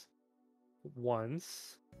grounds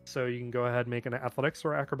once, so you can go ahead and make an athletics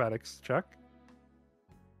or acrobatics check.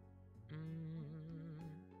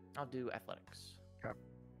 I'll do athletics.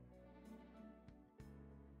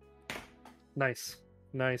 Nice,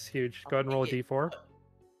 huge. Go ahead and roll a take it. d4.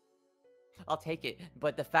 I'll take it.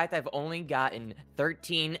 But the fact I've only gotten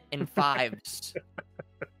 13 and 5s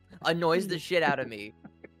annoys the shit out of me.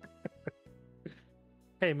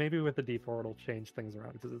 Hey, maybe with the d4 it'll change things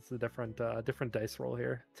around because it's a different dice roll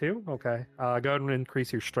here. 2? Okay. Go ahead and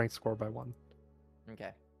increase your strength score by 1.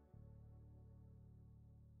 Okay.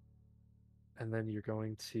 And then you're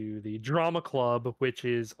going to the drama club, which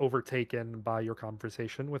is overtaken by your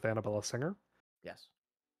conversation with Annabella Singer. Yes.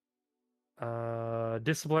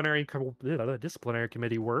 Disciplinary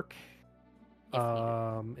committee work,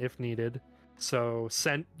 if needed. So,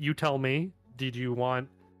 you tell me, did you want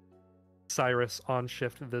Cyrus on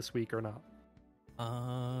shift this week or not?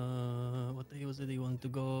 What day was it you wanted to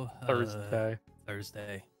go? Thursday.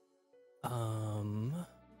 Thursday.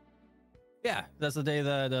 Yeah, that's the day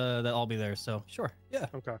that I'll be there. So sure, yeah.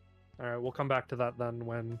 Okay. All right, we'll come back to that then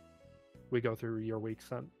when we go through your week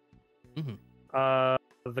then.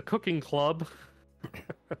 The cooking club.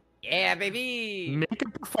 Yeah, baby. Make a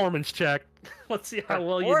performance check. Let's see how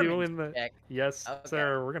well you do in the. Check. Yes, Okay.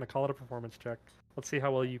 sir. We're gonna call it a performance check. Let's see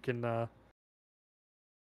how well you can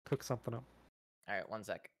cook something up. All right, one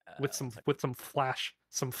sec. with some flash,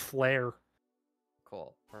 some flair.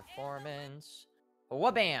 Cool performance.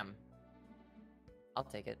 Wha-bam! I'll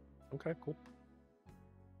take it. Okay, cool.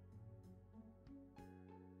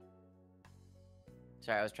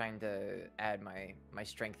 Sorry, I was trying to add my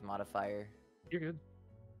strength modifier. You're good.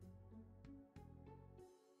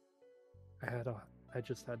 I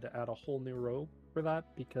just had to add a whole new row for that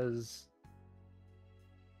because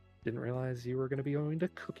didn't realize you were going to be going to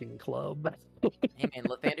cooking club. Hey man,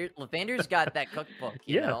 Lathander's got that cookbook,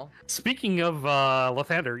 you know? Speaking of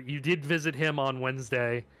Lathander, you did visit him on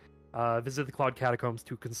Wednesday. Visit the Cloud Catacombs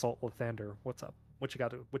to consult Lathander. What's up? What you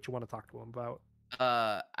want to talk to him about?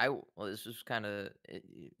 Well, this was kind of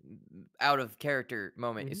out of character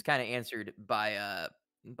moment. Mhm. It's kind of answered by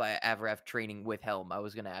Avaref training with Helm. I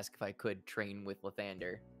was gonna ask if I could train with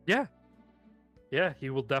Lathander. Yeah,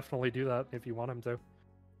 he will definitely do that if you want him to.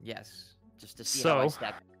 Yes, just to see how I So-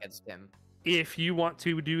 stack up against him. If you want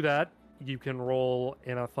to do that, you can roll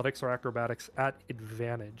in athletics or acrobatics at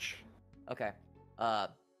advantage. Okay.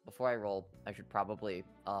 Before I roll, I should probably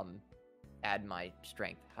add my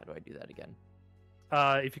strength. How do I do that again?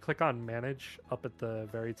 If you click on manage up at the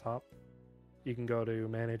very top, you can go to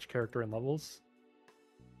manage character and levels.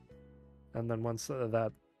 And then once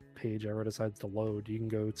that page ever decides to load, you can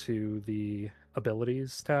go to the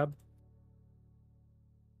abilities tab.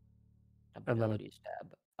 And then Abilities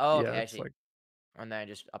tab. Oh, okay, yeah, I it's see. like, And then I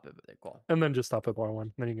just up it there. Cool. and then just up at bar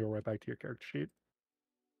one. Then you can go right back to your character sheet.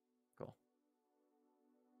 Cool.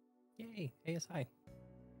 Yay, ASI.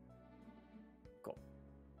 Cool.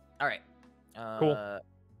 All right.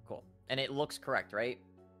 Cool. And it looks correct, right?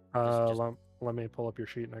 Just- Let me pull up your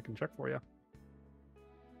sheet and I can check for you.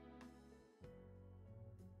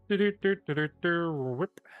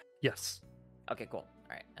 Whip. Yes. Okay, cool. All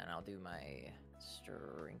right, and I'll do my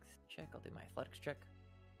strength check. I'll do my athletics check.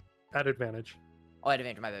 At advantage. Oh, I had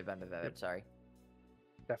advantage. My bad. Yep. Sorry.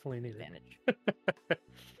 Definitely need it. Advantage.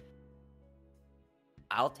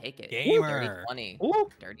 I'll take it. Gamer. Dirty 20. Ooh.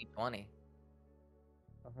 Dirty 20.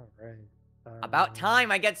 All right. About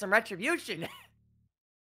time I get some retribution.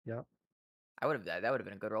 Yep. That would have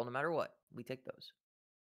been a good roll no matter what. We take those.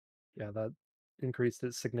 Yeah, that increased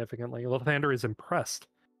it significantly. Lathander is impressed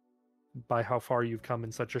by how far you've come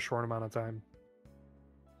in such a short amount of time.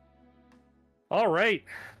 All right.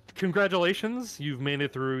 Congratulations. You've made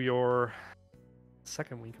it through your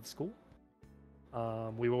second week of school.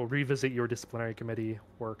 We will revisit your disciplinary committee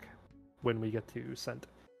work when we get to Sent.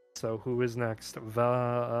 So who is next?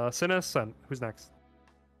 Sinna, Sent. Who's next?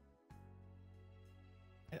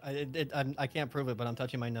 I can't prove it, but I'm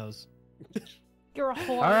touching my nose. You're a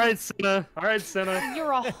whore. All right, Sinna.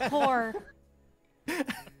 You're a whore.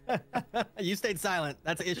 You stayed silent.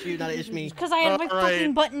 That's an issue, not an issue me. Because I had my All right.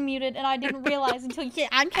 fucking button muted and I didn't realize until you said,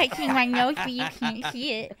 I'm touching my nose, but you can't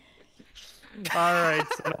see it. All right,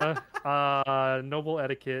 Sinna. Noble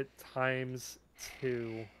etiquette times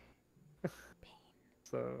 2.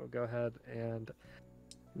 So go ahead and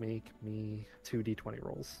make me 2 d20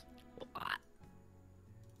 rolls.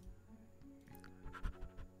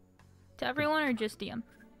 To everyone or just DM?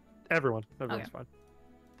 Everyone's fine.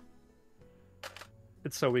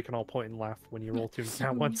 It's so we can all point and laugh when you roll 2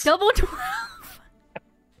 at once. Double 12!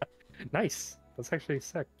 Nice. That's actually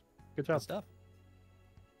sick. Good job. Good stuff.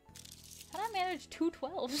 How did I manage 2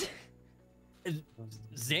 12s?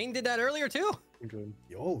 Zane did that earlier too. Good.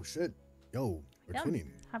 Yo, shit. Yo, we're Yeah. twinning.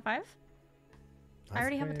 High five? I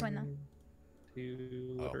already have a twin though.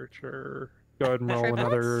 To Oh. literature. Go ahead and roll Triplets?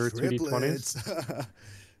 another 2 d20s. Triplets.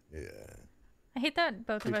 Yeah. I hate that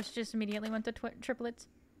both of us just immediately went to triplets.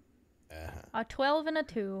 Uh-huh. A 12 and a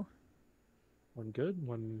 2. One good,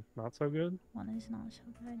 one not so good. One is not so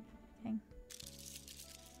good. Dang.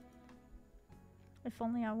 If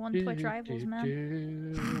only I won Twitch Rivals,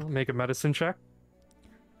 man. Make a medicine check.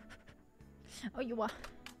 Oh, you are.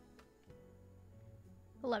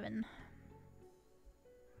 11.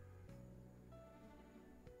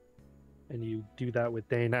 And you do that with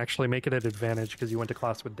Dane. Actually, make it an advantage because you went to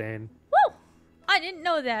class with Dane. Woo! I didn't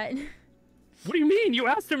know that. What do you mean? You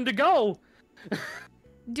asked him to go!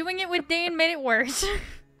 Doing it with Dane made it worse.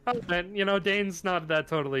 Oh, man, you know, Dane's not that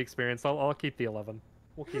totally experienced. I'll keep the 11.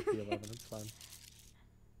 We'll keep the 11. It's fine.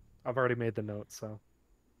 I've already made the note, so.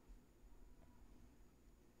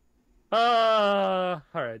 All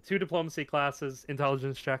right. 2 diplomacy classes.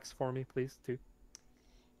 Intelligence checks for me, please. 2.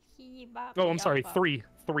 Oh, I'm sorry. 3.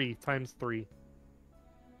 3 times 3.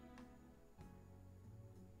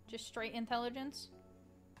 Just straight intelligence?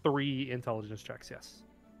 3 intelligence checks, yes.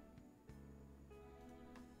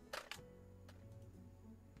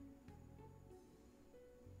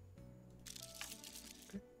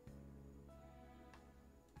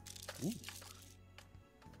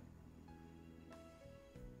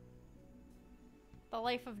 The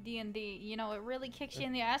life of D&D. You know, it really kicks you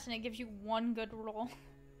in the ass and it gives you one good roll.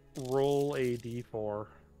 Roll a d4.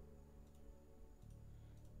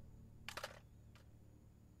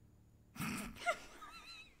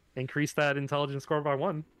 Increase that intelligence score by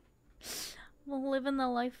 1. Well, living the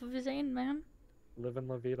life of Zane, man. Living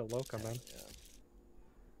La Vida Loca, man.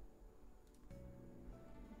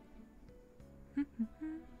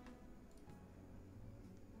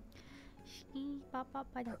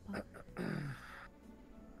 And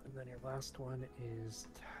then your last one is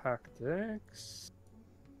tactics.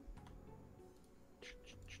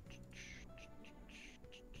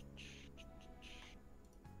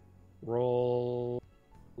 Roll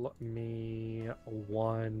me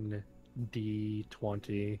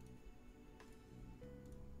 1d20.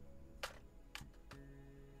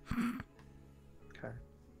 Okay.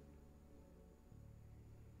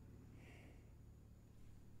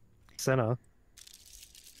 Senna,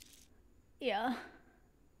 Yeah.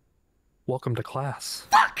 welcome to class.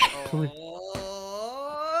 Fuck! Can we- Can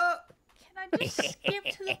I just skip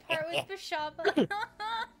to the part with Bishaba?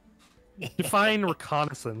 Define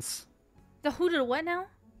reconnaissance. The who to the what now?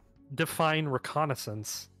 Define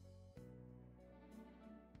reconnaissance.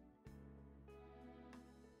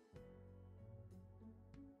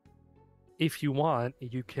 If you want,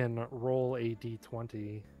 you can roll a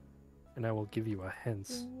d20, and I will give you a hint.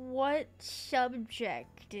 What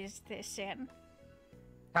subject is this in?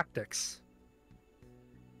 Tactics.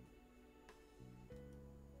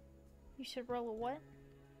 You should roll a what?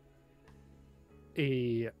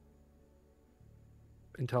 A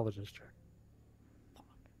intelligence check. Fuck.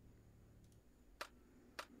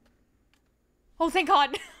 Oh, thank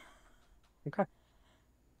God! Okay.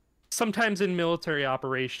 Sometimes in military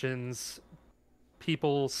operations,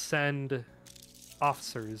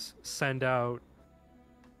 officers send out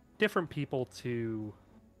different people to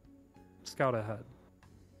scout ahead.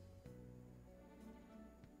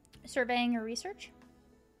 Surveying or research?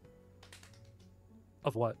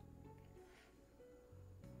 Of what?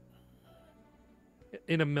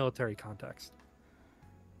 In a military context.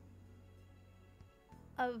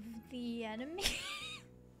 Of the enemy?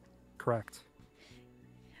 Correct.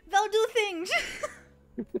 They'll do things!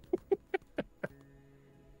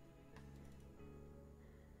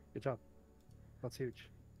 Good job. That's huge.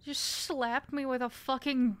 Just slapped me with a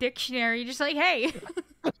fucking dictionary, just like, hey!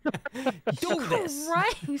 Do this.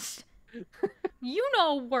 Christ! You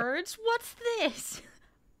know words, what's this?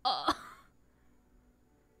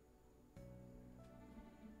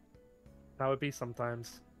 That would be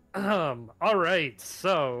sometimes. Alright,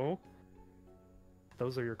 so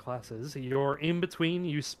those are your classes. You're in between.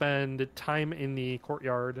 You spend time in the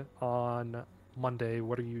courtyard on Monday.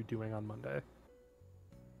 What are you doing on Monday?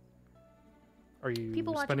 Are you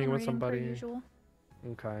People watching spending and with reading per somebody? usual.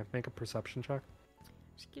 Okay, make a perception check.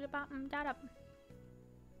 Skeet about that up.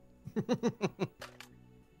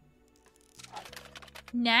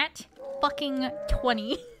 Nat fucking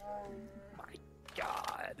 20. My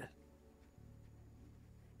God.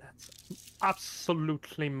 That's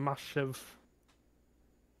absolutely massive.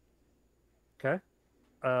 Okay.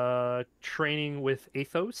 Training with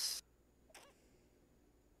Athos.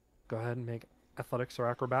 Go ahead and make athletics or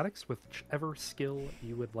acrobatics, whichever skill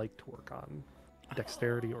you would like to work on.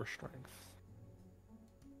 Dexterity or strength.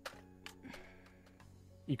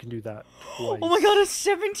 You can do that twice. Oh my god, a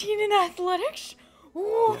 17 in athletics?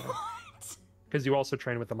 What? Because you also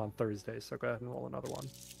train with them on Thursdays, so go ahead and roll another one.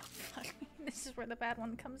 This is where the bad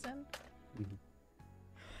one comes in. Mhm.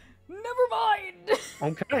 Never mind!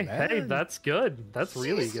 Okay, hey, that's good. That's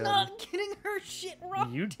really She's good. not getting her shit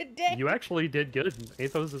wrong today. You actually did good.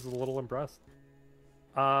 Athos is a little impressed.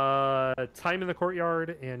 Time in the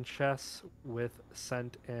courtyard and chess with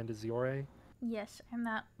Scent and Ziore. Yes, and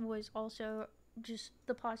that was also just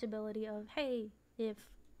the possibility of, hey, if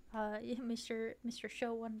Mr.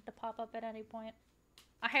 Show wanted to pop up at any point.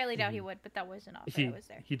 I highly doubt he would, but that was an option. I was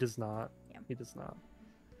there. He does not. Yeah. He does not.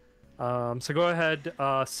 So go ahead.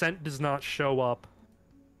 Scent does not show up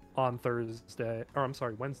on Thursday, or I'm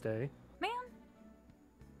sorry, Wednesday. Man,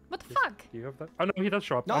 what the fuck? Do you have that? Oh no, he does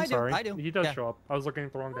show up. No, I'm I do. sorry. I do. He does Yeah. show up. I was looking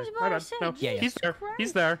at the wrong I day. was My about bad. to say, No, Yeah, yeah. he's there. Jesus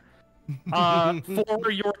He's Christ. there. For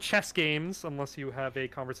your chess games, unless you have a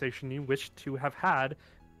conversation you wish to have had,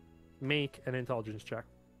 make an intelligence check.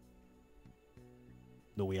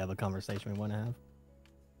 Do we have a conversation we want to have?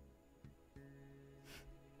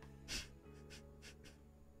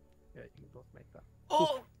 Yeah, you can both make that.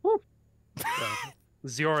 Oh! Yeah.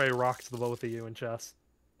 Ziore rocks the both of you in chess.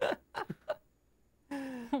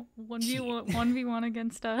 1v1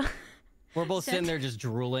 against We're both sitting there just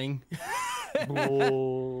drooling. And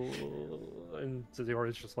Zazora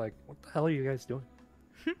is just like, what the hell are you guys doing?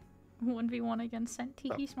 1v1 against Sent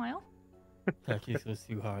Tiki Smile. Takis was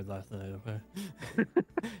too hard last night, okay?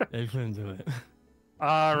 They couldn't do it.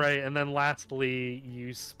 All right, and then lastly,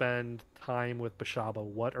 you spend time with Bashaba.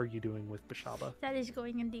 What are you doing with Bashaba? That is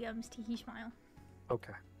going in DM's Tiki Smile.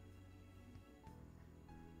 Okay.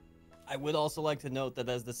 I would also like to note that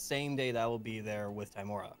that's the same day that I will be there with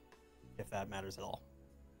Timora, if that matters at all.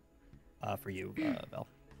 For you, Vel.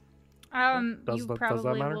 You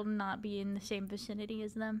probably will not be in the same vicinity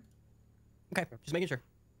as them. Okay, just making sure.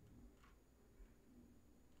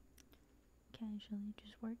 Casually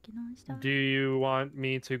just working on stuff. Do you want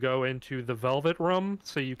me to go into the Velvet Room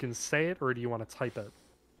so you can say it, or do you want to type it?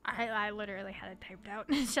 I literally had it typed out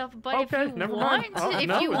and stuff, but Okay, if you never want,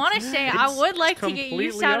 mind. if you want to say, I would like to get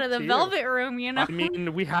use completely out up of the to you. Velvet Room, you know? I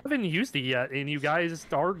mean, we haven't used it yet, and you guys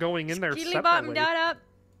are going in there Skilly bottom separately. dot up.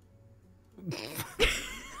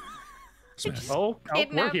 Oh, we're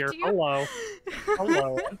Kidnapped here. you? Hello.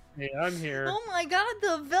 Hello. Hey, I'm here. Oh my god,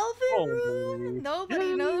 the Velvet Room!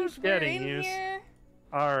 Nobody knows we're getting in used. here.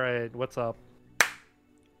 All right, what's up?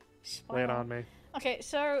 Lay it Wow. on me. Okay,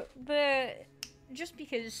 so just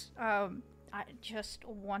because I just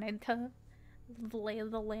wanted to lay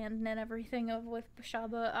the land and everything of with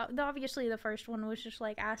Bashaba. Obviously, the first one was just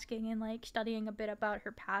like asking and like studying a bit about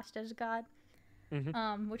her past as god,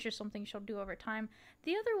 which is something she'll do over time.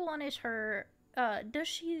 The other one is her. Does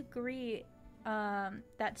she agree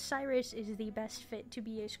that Cyrus is the best fit to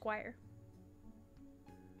be a squire?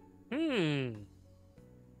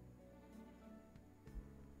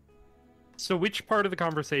 So which part of the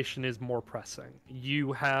conversation is more pressing?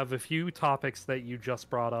 You have a few topics that you just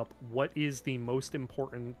brought up. What is the most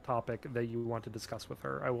important topic that you want to discuss with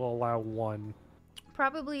her? I will allow one.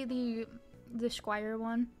 Probably the squire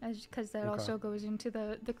one, because that Okay. also goes into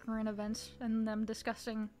the current events and them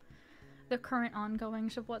discussing the current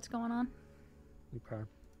ongoings of what's going on. Okay.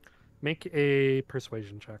 Make a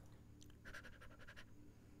persuasion check.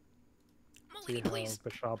 See how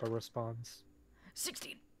Bashaba responds.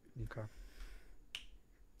 16. Okay.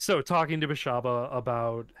 So, talking to Bashaba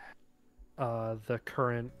about the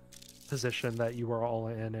current position that you are all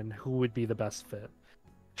in and who would be the best fit.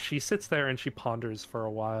 She sits there and she ponders for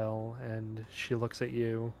a while, and she looks at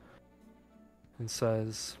you and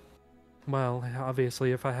says, well,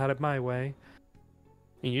 obviously, if I had it my way,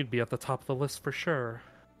 you'd be at the top of the list for sure.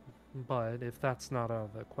 But if that's not out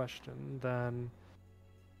of the question, then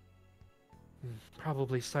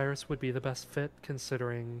probably Cyrus would be the best fit,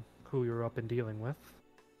 considering who you're up and dealing with.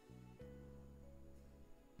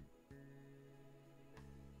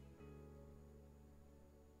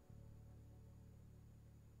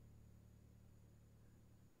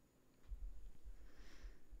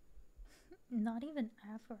 Not even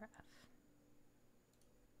Avaraf.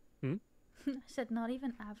 I said not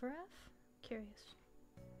even Avaraf? Curious.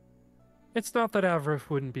 It's not that Avrith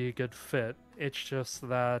wouldn't be a good fit, it's just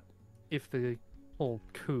that if the whole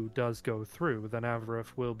coup does go through, then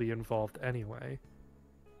Avrith will be involved anyway.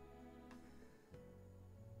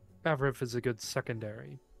 Avrith is a good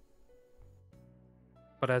secondary.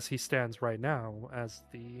 But as he stands right now, as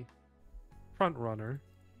the front runner,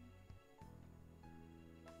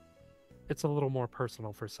 it's a little more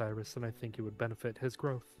personal for Cyrus, and I think it would benefit his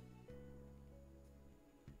growth.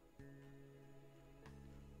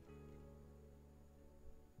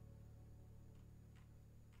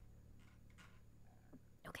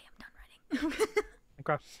 Okay, I'm done writing.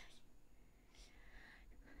 Okay.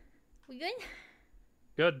 We good?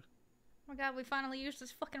 Good. Oh my god, we finally used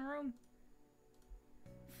this fucking room.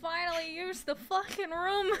 Finally used the fucking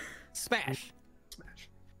room. Smash. Smash.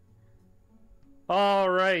 All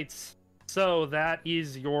right. So that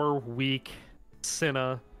is your week,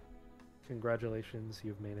 Cinna. Congratulations,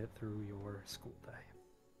 you've made it through your school day.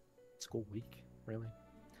 School week, really?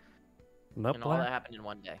 Nope. And all that happened in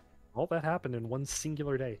one day. All that happened in one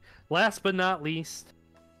singular day. Last but not least,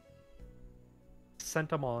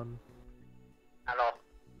 Sentamon. Hello.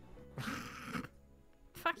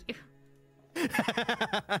 Fuck you.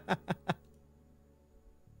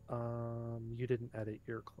 You didn't edit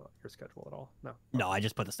your schedule at all. No. No, I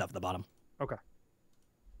just put the stuff at the bottom. Okay.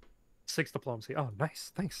 6 diplomacy. Oh,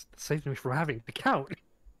 nice. Thanks. That saved me from having to count.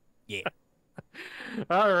 Yeah.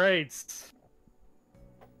 All right.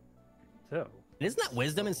 So. Isn't that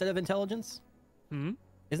wisdom instead of intelligence? Hmm?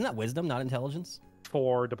 Isn't that wisdom, not intelligence?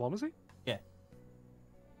 For diplomacy? Yeah.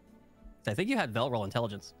 I think you had Vel roll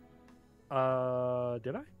intelligence. Did I?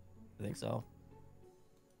 I think so.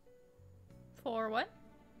 For what?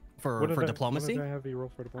 For diplomacy? What did I have you roll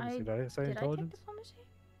for diplomacy? Did I say Did I take intelligence? diplomacy?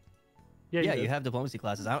 Yeah, Yeah, you you did. have diplomacy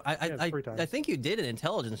classes. Yeah, it's 3 times. I think you did an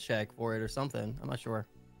intelligence check for it or something. I'm not sure.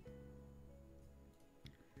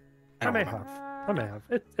 I don't may remember. have. I may have.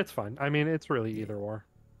 It's fine. I mean, it's really either or.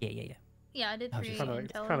 Yeah. Yeah, I did I was 3 just-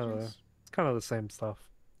 intelligence. It's kind of the same stuff.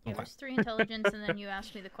 Yeah, Okay. there's 3 intelligence, and then you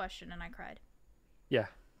asked me the question, and I cried. Yeah.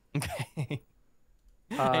 Okay.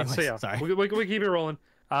 So Anyways, yeah, sorry. we keep it rolling.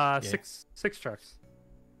 Yeah. Six checks.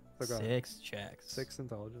 So go ahead. 6 checks. 6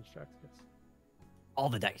 intelligence checks. Yes. All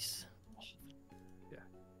the dice. Yeah.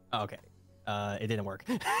 Oh, okay. It didn't work.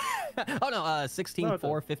 Oh no, 16, No, it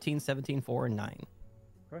 4, 15, 17, 4, and 9.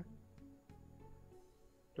 Okay.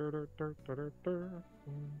 Dur, dur, dur, dur, dur, dur.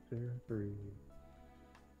 1, 2, 3.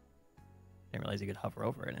 Didn't realize you could hover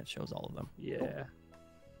over it and it shows all of them. Yeah.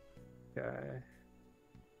 Okay.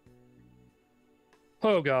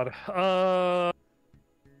 Oh god.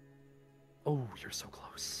 Oh, you're so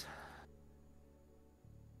close.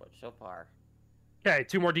 But so far. Okay,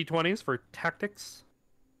 2 more d20s for tactics.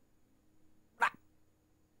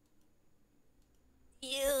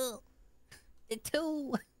 Ew. It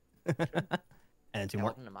too. And 2 more.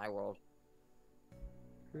 Welcome to my world.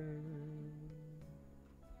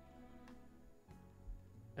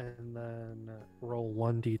 And then roll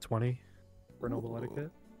 1 d20 for noble Ooh.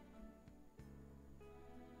 etiquette.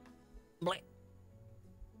 Bleh.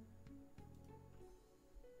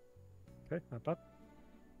 Okay, not bad.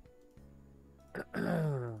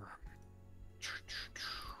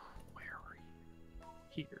 Where are you?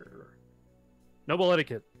 Here. Noble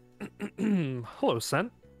etiquette. Hello,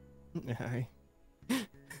 Sent. Hi.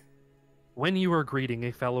 When you are greeting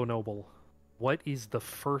a fellow noble, what is the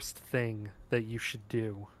first thing that you should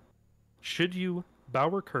do? Should you bow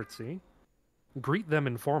or curtsy, greet them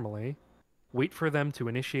informally, wait for them to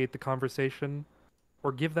initiate the conversation,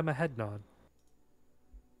 or give them a head nod?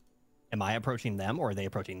 Am I approaching them or are they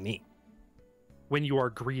approaching me? When you are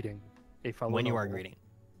greeting a fellow When you are noble. greeting.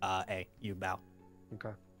 A, you bow.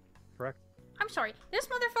 Okay. Correct. I'm sorry, this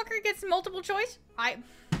motherfucker gets multiple choice?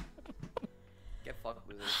 Get fucked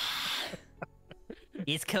with it.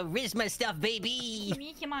 It's charisma stuff, baby.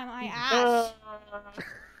 Me to my ass.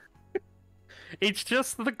 It's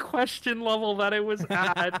just the question level that it was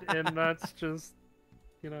at, and that's just,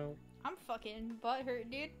 I'm fucking butthurt,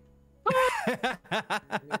 dude.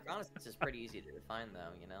 Reconnaissance is pretty easy to define,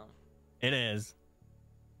 though, you know? It is.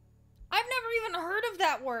 I've never even heard of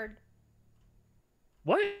that word.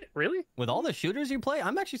 What? Really? With all the shooters you play,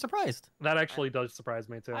 I'm actually surprised. That actually does surprise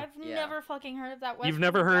me too. I've Yeah. never fucking heard of that word. You've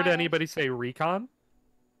never heard anybody say recon?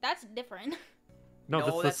 That's different. No,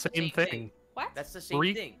 No, that's the same thing. What? That's the same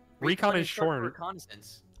Re- thing. recon is short for short.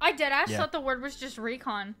 reconnaissance. I deadass Yeah. thought the word was just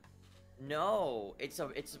recon. No, it's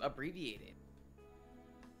abbreviated.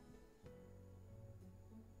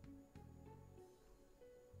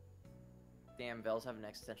 Damn, Vel's having an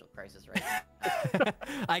existential crisis right now.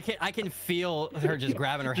 I can feel her just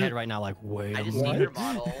grabbing her head right now, like, wait I a just see minute. your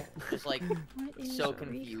model, just like What is So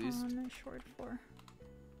confused. recon short for?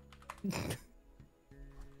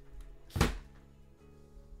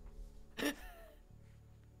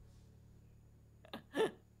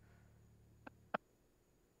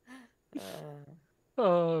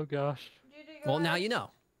 Oh gosh. Well, now you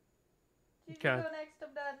know. Okay. next,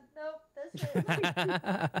 I'm done. Nope,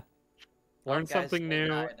 that's it. Learn guys, something they new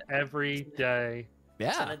died. every day.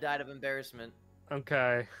 Yeah. Senna died of embarrassment.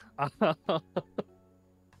 Okay.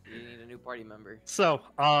 You need a new party member. So,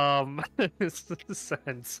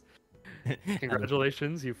 sense.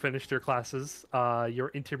 Congratulations, you finished your classes. Your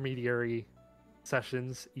intermediary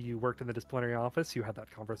sessions, you worked in the disciplinary office. You had that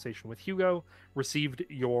conversation with Hugo, received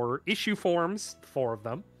your issue forms, 4 of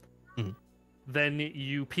them. Mhm. Then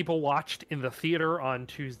you people watched in the theater on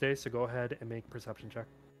Tuesday. So go ahead and make a perception check.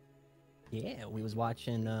 Yeah, we was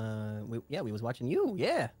watching. We was watching you.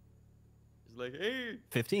 Yeah. He's like, hey.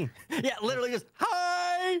 15. Yeah, literally just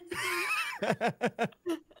hi.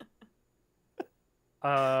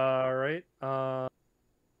 All right.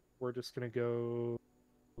 We're just gonna go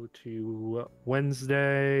to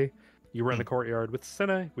Wednesday. You were in the courtyard with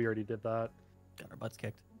Senna. We already did that. Got our butts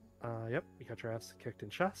kicked. Yep, you got your ass kicked in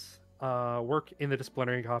chess. Work in the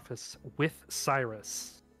disciplinary office with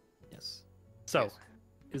Cyrus. Yes. So, Yes.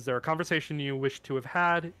 is there a conversation you wish to have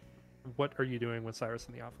had? What are you doing with Cyrus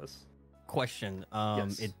in the office? Question.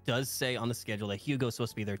 Yes. It does say on the schedule that Hugo's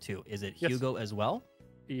supposed to be there too. Is it Yes. Hugo as well?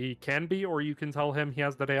 He can be, or you can tell him he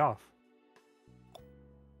has the day off.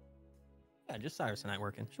 Yeah, just Cyrus and I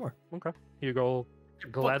working. Sure. Okay. Hugo will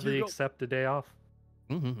gladly Hugo. accept a day off.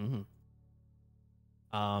 Mm-hmm.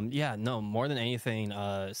 Yeah, no, more than anything,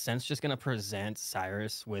 Sen's just gonna present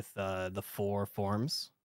Cyrus with the 4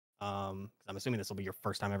 forms. I'm assuming this will be your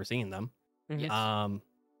first time ever seeing them. Mhm. Yes.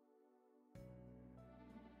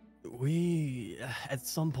 We at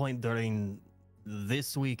some point during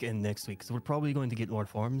this week and next week, so we're probably going to get more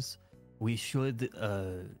forms. We should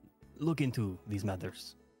look into these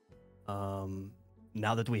matters.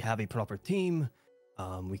 Now that we have a proper team,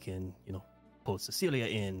 we can, pull Cecilia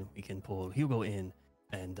in, we can pull Hugo in,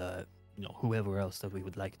 and whoever else that we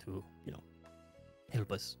would like to,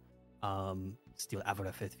 help us. Steal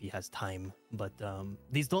Avaraf if he has time, but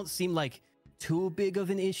these don't seem like too big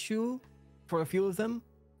of an issue for a few of them.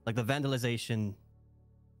 Like the vandalization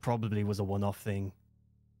probably was a one-off thing.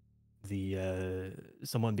 The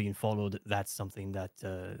someone being followed, that's something that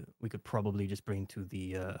we could probably just bring to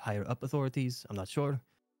the higher up authorities. I'm not sure.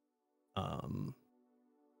 But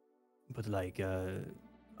like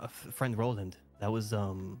friend Roland, that was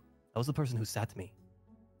the person who sat me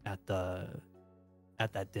at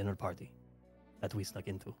that dinner party that we snuck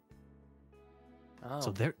into. Oh.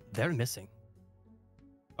 So they're missing,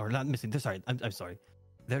 or not missing. They're sorry. I'm sorry.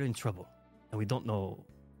 They're in trouble, and we don't know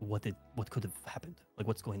what could have happened. Like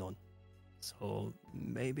what's going on. So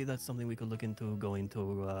maybe that's something we could look into, going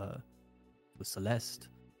to Celeste,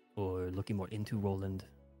 or looking more into Roland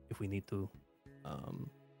if we need to.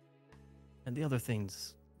 And the other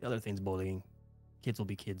things, bullying. Kids will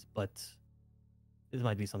be kids, but this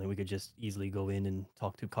might be something we could just easily go in and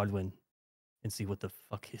talk to Cardwin and see what the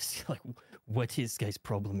fuck is, like, what his guy's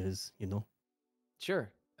problem is,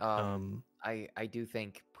 Sure. I do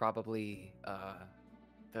think probably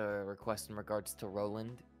the request in regards to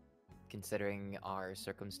Roland, considering our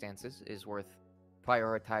circumstances, is worth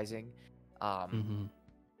prioritizing.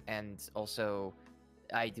 And also,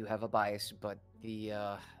 I do have a bias, but the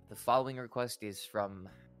following request is from,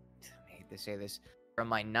 I hate to say this, from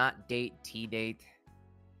my not date T-date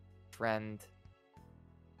friend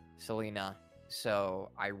Selena. So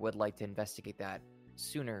I would like to investigate that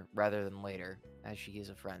sooner rather than later, as she is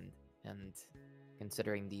a friend, and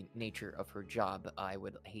considering the nature of her job, I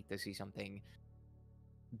would hate to see something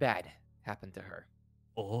bad happen to her.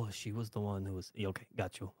 Oh, she was the one who was okay.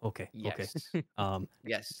 Got you. Okay. Yes. Okay.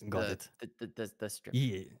 Yes. Got it. The strip.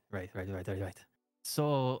 Yeah. Right.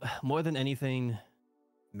 So more than anything,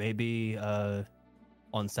 maybe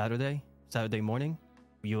on Saturday morning,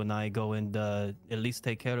 you and I go and at least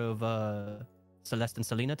take care of Celeste and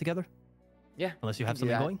Selena together. Yeah. Unless you we have can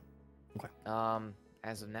do something that. going. Okay.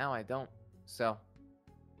 As of now, I don't. So.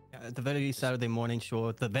 At the very least, Saturday morning,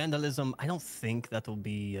 sure. The vandalism, I don't think that'll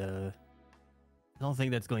be. I don't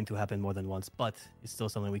think that's going to happen more than once, but it's still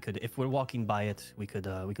something we could. If we're walking by it, we could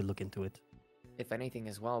look into it. If anything,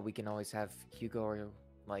 as well, we can always have Hugo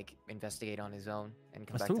investigate on his own and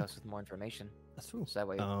come That's back true. to us with more information. That's true. So that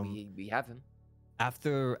way we have him.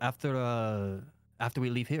 After we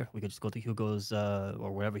leave here, we could just go to Hugo's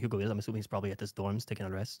or wherever Hugo is. I'm assuming he's probably at his dorms taking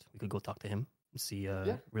a rest. We could go talk to him and see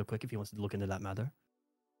real quick if he wants to look into that matter.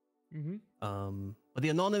 But the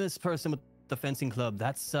anonymous person with the fencing club,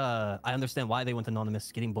 that's I understand why they went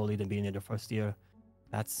anonymous, getting bullied and being in their first year.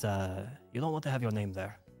 That's you don't want to have your name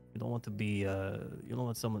there. You don't want to be you don't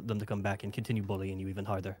want them to come back and continue bullying you even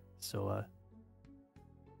harder. So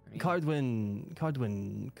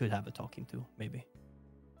Cardwin could have a talking to, maybe.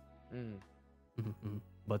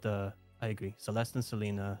 But I agree. Celeste and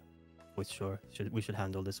Selena, we should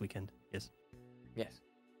handle this weekend. Yes. Yes.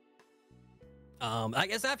 I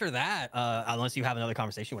guess after that, unless you have another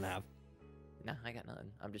conversation you want to have. No, I got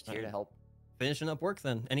nothing. I'm just here to help. Finishing up work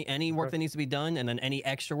then. Any work that needs to be done, and then any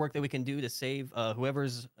extra work that we can do to save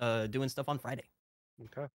whoever's doing stuff on Friday.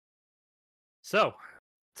 Okay. So,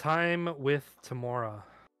 time with Tamora.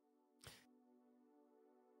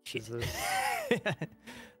 Shit.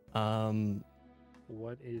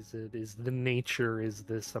 What is it? Is the nature? Is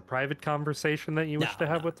this a private conversation that you wish to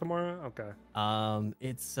have with Tamora? Okay.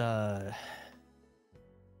 It's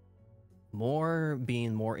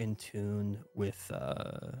being more in tune with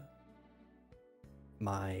the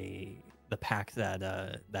pact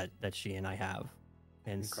that she and I have,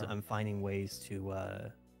 and so I'm finding ways to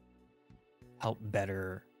help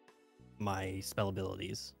better my spell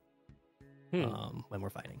abilities when we're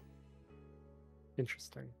fighting.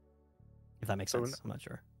 Interesting. If that makes sense, I'm not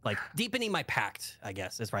sure. Like deepening my pact, I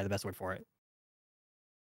guess, is probably the best word for it.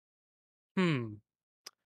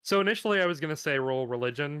 So initially I was going to say roll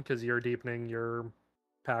religion because you're deepening your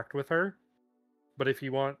pact with her. But if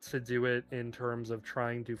you want to do it in terms of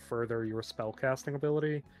trying to further your spellcasting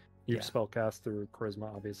ability, you spellcast through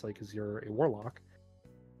charisma, obviously, because you're a warlock.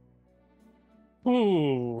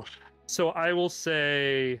 Ooh. So I will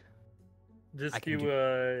say just do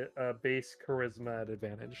a base charisma at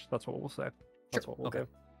advantage. That's what we'll say. That's what we'll do.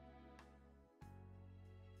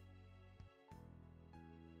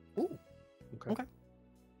 Ooh. Okay.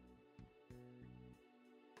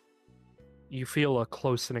 you feel a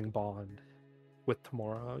closening bond with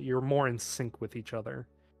Tamora. You're more in sync with each other.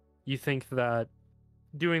 You think that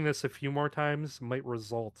doing this a few more times might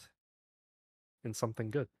result in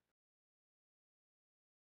something good.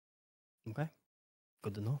 Okay.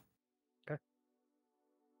 Good to know. Okay.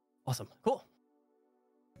 Awesome. Cool.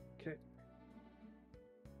 Okay.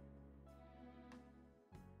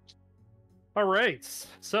 All right.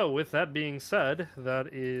 So, with that being said,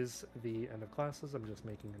 that is the end of classes. I'm just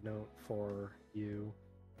making a note for you.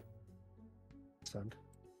 Send.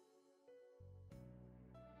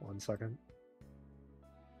 1 second.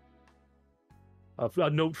 A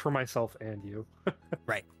note for myself and you.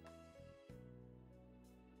 Right.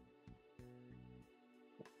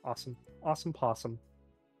 Awesome. Awesome possum.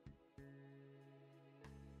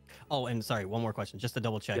 Oh, and sorry, one more question, just to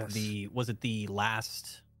double check. Yes. Was it the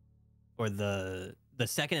last or the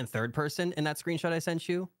second and third person in that screenshot I sent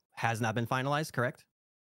you has not been finalized, correct?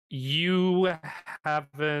 You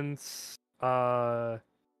haven't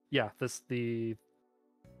yeah, the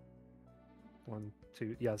 1,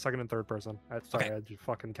 2, yeah, second and third person. Sorry, Okay. I just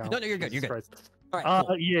fucking count. No, you're good. Jesus You're good. Christ. All right.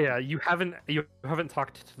 Cool. Yeah, you haven't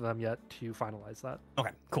talked to them yet to finalize that.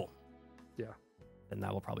 Okay. Cool. Yeah. Then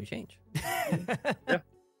that will probably change.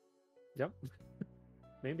 Yep.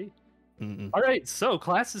 Maybe. Mm-mm. All right, so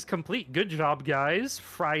class is complete. Good job, guys.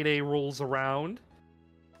 Friday rolls around,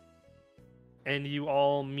 and you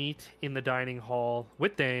all meet in the dining hall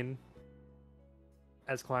with Dane.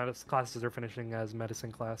 As classes are finishing, as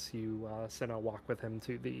medicine class, you send a walk with him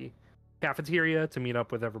to the cafeteria to meet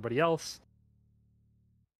up with everybody else.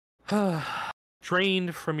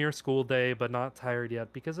 Drained from your school day, but not tired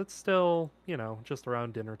yet because it's still, just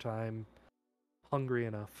around dinner time. Hungry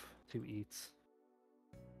enough to eat.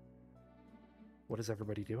 What is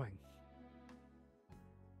everybody doing?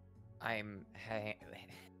 I'm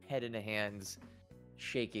head in the hands,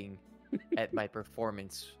 shaking at my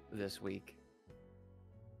performance this week.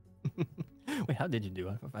 Wait, how did you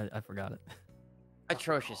do? I forgot it.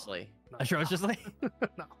 Atrociously. Atrociously?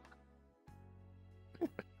 No.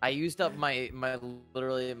 I used up my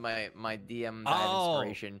DM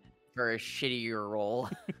inspiration for a shittier role.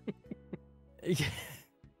 It's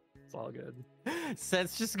all good.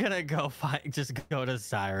 Seth's just gonna go to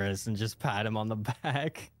Cyrus and just pat him on the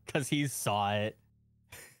back because he saw it.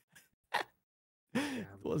 It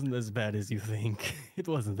wasn't as bad as you think. It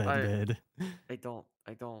wasn't that bad. I don't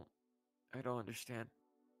understand.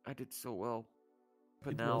 I did so well,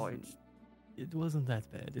 but It now wasn't- It wasn't that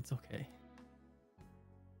bad. It's okay.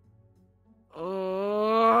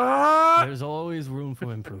 it's. There's always room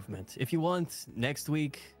for improvement. If you want, next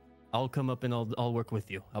week I'll come up and I'll work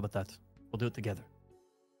with you. How about that? We'll do it together.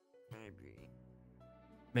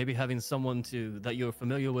 Maybe having someone that you're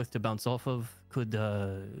familiar with to bounce off of could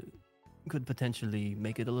potentially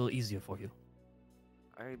make it a little easier for you.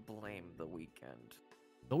 I blame the weekend.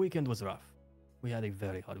 The weekend was rough. We had a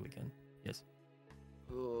very hard weekend. Yes.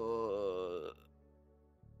 It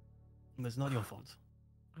was not your fault.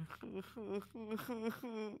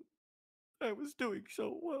 I was doing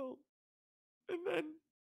so well, and then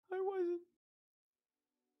I wasn't.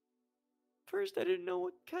 First, I didn't know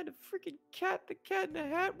what kind of freaking cat the Cat in the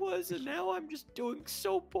Hat was, and now I'm just doing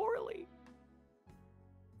so poorly.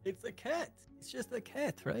 It's a cat. It's just a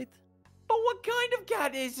cat, right? But what kind of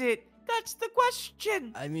cat is it? That's the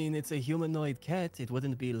question. I mean, it's a humanoid cat. It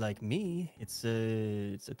wouldn't be like me. It's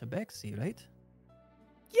a tabaxi, right?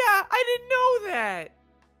 Yeah, I didn't know that.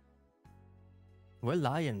 We're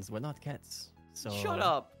lions. We're not cats. So Shut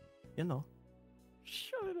up. You know.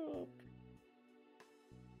 Shut up.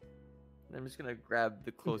 I'm just gonna grab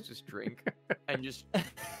the closest drink and just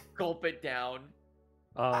gulp it down.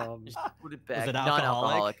 Just put it back. it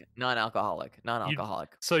alcoholic?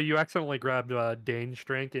 Non-alcoholic. So you accidentally grabbed Dane's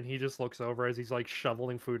drink, and he just looks over as he's like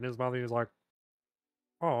shoveling food in his mouth, and he's like,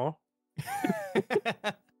 "Oh."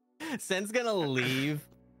 Sen's gonna leave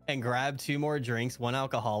and grab 2 more drinks, 1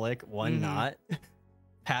 alcoholic, 1 not.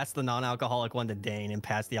 Pass the non-alcoholic one to Dane and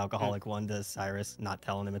pass the alcoholic one to Cyrus, not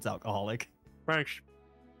telling him it's alcoholic. Thanks.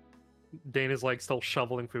 Dane is like still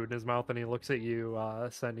shoveling food in his mouth, and he looks at you,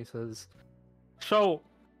 Sen, and he says, "So,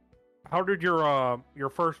 how did your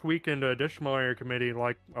first week into disciplinary committee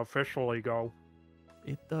like officially go?"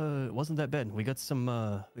 It wasn't that bad. We got some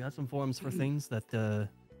forms for things that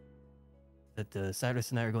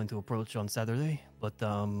Cyrus and I are going to approach on Saturday, but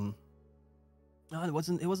no, it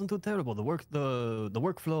wasn't too terrible. The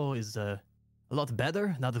workflow is a lot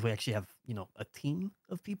better now that we actually have a team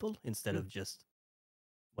of people instead of just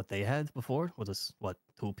what they had before, was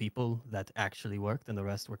 2 people that actually worked, and the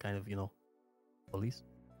rest were kind of, police.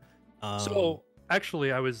 So,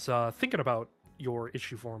 actually, I was thinking about your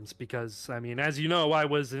issue forms because, I mean, as you know, I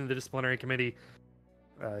was in the disciplinary committee,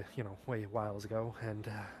 way whiles ago, and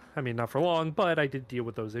I mean, not for long, but I did deal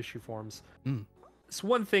with those issue forms. Mm. So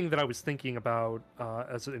one thing that I was thinking about,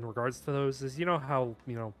 as in regards to those, is how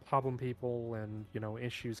problem people and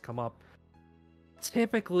issues come up.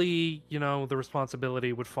 Typically, the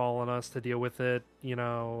responsibility would fall on us to deal with it,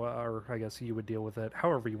 or I guess you would deal with it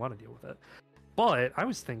however you want to deal with it. But I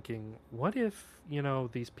was thinking, what if,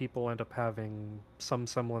 these people end up having some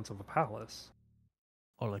semblance of a palace?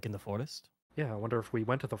 Or like in the forest? Yeah, I wonder if we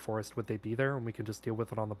went to the forest, would they be there and we could just deal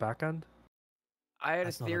with it on the back end? I had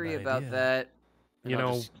That's a not a theory bad about idea. that. and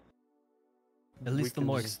I'll just- At we least the can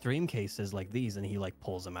more just- extreme cases like these, and he like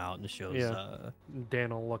pulls them out and shows. Yeah.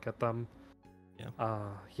 Dan will look at them.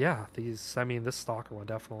 Yeah. These, I mean, this stalker one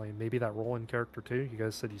definitely. Maybe that Roland character too. You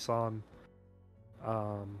guys said you saw him.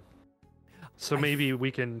 So maybe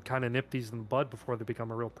we can kind of nip these in the bud before they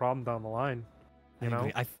become a real problem down the line. I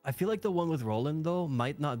agree. I feel like the one with Roland though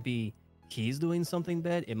might not be he's doing something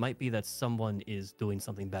bad. It might be that someone is doing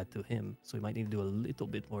something bad to him. So we might need to do a little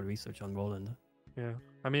bit more research on Roland. Yeah,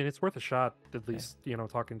 I mean, it's worth a shot. At least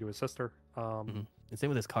talking to his sister. And same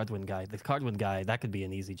with this Cardwin guy. The Cardwin guy, that could be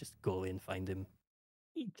an easy just go in, find him.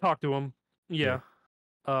 Talk to him. Yeah.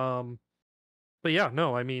 But yeah,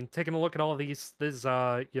 no, I mean, taking a look at all of these, this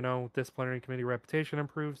disciplinary committee reputation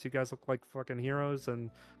improves. You guys look like fucking heroes, and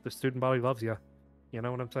the student body loves you. You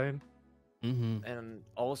know what I'm saying? Mm-hmm. And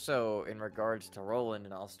also in regards to Roland,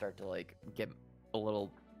 and I'll start to like get a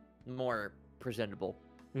little more presentable.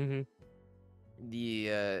 Mm-hmm.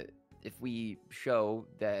 If we show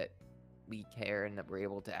that we care and that we're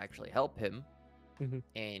able to actually help him,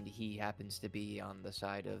 and he happens to be on the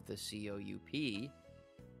side of the COUP,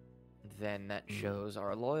 then that shows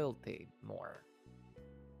our loyalty more.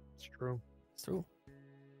 It's true. It's true.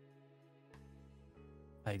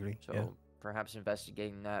 I agree. So perhaps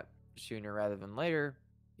investigating that sooner rather than later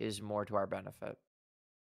is more to our benefit.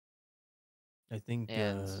 I think.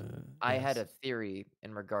 And I had a yes. theory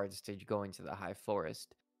in regards to going to the High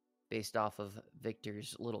Forest based off of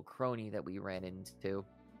Victor's little crony that we ran into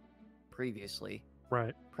previously,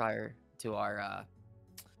 Right. prior to our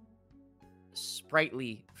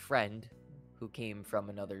sprightly friend who came from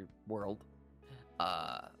another world.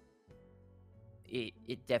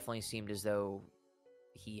 It definitely seemed as though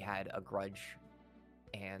he had a grudge,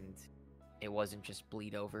 and it wasn't just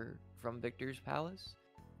bleed over from Victor's palace.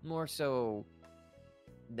 More so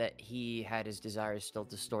that he had his desires still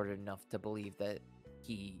distorted enough to believe that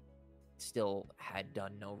he still had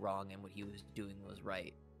done no wrong and what he was doing was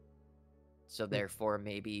right. So therefore,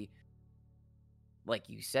 maybe, like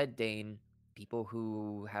you said, Dane, people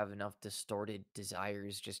who have enough distorted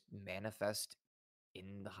desires just manifest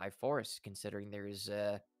in the High Forest, considering there's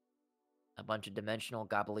a bunch of dimensional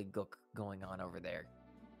gobbledygook going on over there.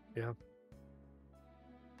 Yeah.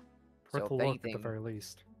 So Worth a if look anything, at the very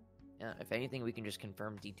least. yeah, if anything, we can just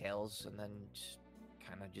confirm details and then just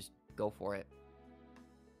kind of just go for it.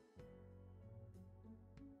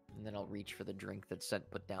 And then I'll reach for the drink that Sent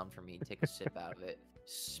put down for me, take a sip out of it,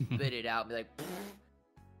 spit it out, and be like,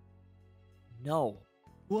 no.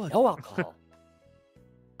 What? No alcohol.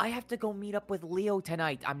 I have to go meet up with Leo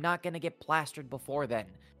tonight. I'm not going to get plastered before then.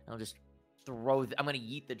 I'll just I'm going to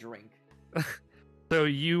yeet the drink. So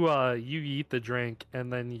you eat the drink,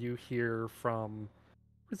 and then you hear from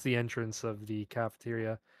what's the entrance of the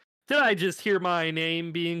cafeteria? Did I just hear my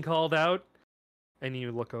name being called out? And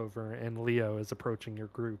you look over, and Leo is approaching your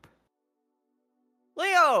group.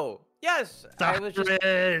 Leo! Yes! I was just...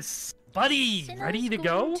 Doctorus! Buddy, Cinna's ready to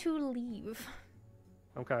going go? to leave.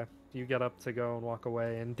 Okay, you get up to go and walk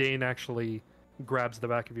away, and Dane actually grabs the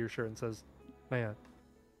back of your shirt and says, "Man,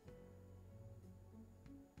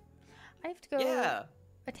 I have to go Yeah.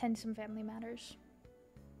 attend some family matters.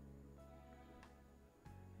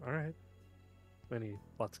 all right." Then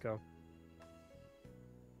let's go.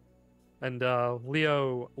 And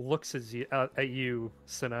Leo looks at you,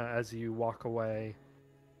 Cinna, as you walk away,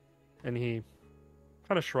 and he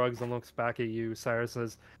kind of shrugs and looks back at you. Cyrus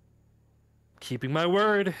says, "Keeping my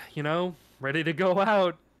word, ready to go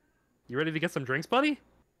out. You ready to get some drinks, buddy?"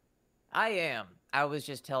 I am. I was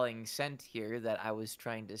just telling Sent here that I was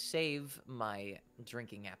trying to save my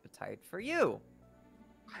drinking appetite for you.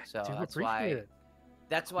 So Do that's appreciate why it.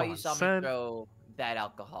 that's why Come you on, saw Sent. me throw that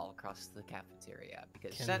alcohol across the cafeteria,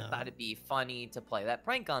 because Can, Sent thought it'd be funny to play that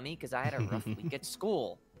prank on me because I had a rough week at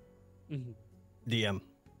school. Mhm. DM.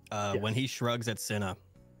 When Yes. he shrugs at Cinna,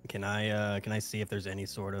 can I see if there's any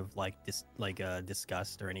sort of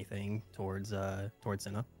disgust or anything towards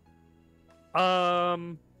Cinna?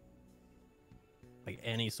 Um, Like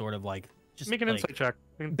any sort of like Just Make an like, insight check.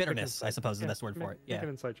 bitterness, I suppose, is the best word for it. Make Yeah. an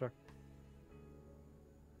insight check.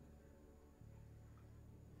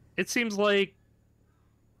 It seems like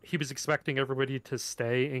he was expecting everybody to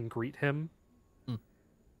stay and greet him,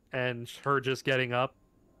 and her just getting up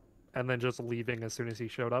and then just leaving as soon as he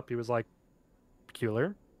showed up. He was like,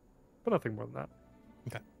 peculiar, but nothing more than that.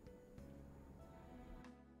 Okay.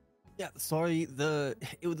 Yeah, sorry.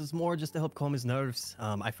 It was more just to help calm his nerves.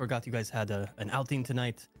 I forgot you guys had an outing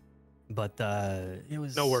tonight, but it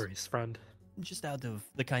was No worries, friend. just out of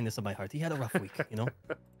the kindness of my heart. He had a rough week, you know.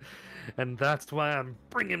 And that's why I'm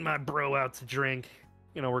bringing my bro out to drink.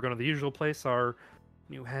 You know, we're going to the usual place, our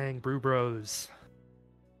New Hang Brew Bros.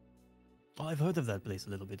 Oh, I've heard of that place a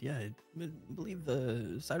little bit. Yeah, I believe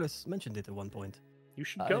Cyrus mentioned it at one point. You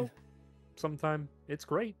should go sometime. It's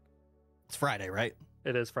great. It's Friday, right?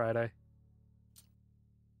 It is Friday.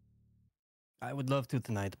 I would love to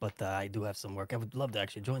tonight, but I do have some work. I would love to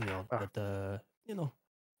actually join you all, but you know,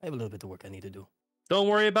 I have a little bit of work I need to do. Don't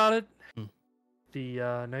worry about it.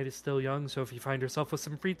 The night is still young, so if you find yourself with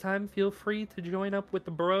some free time, feel free to join up with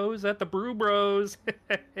the bros at the Brew Bros.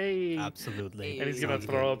 Hey. Absolutely. And he's gonna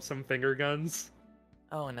throw up some finger guns.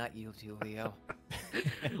 Oh, not you too, Leo.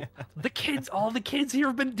 All the kids here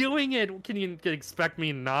have been doing it. Can you expect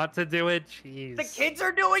me not to do it? Jeez. The kids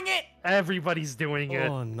are doing it! Everybody's doing it.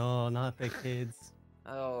 Oh no, not the kids.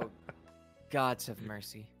 Oh, gods have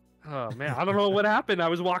mercy. Oh man, I don't know what happened. I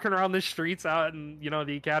was walking around the streets out in,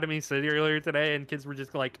 the Academy City earlier today, and kids were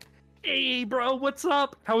just like, "Hey, bro, what's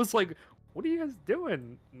up?" I was like, "What are you guys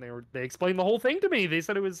doing?" And they explained the whole thing to me. They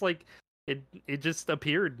said it was like it just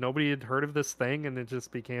appeared. Nobody had heard of this thing, and it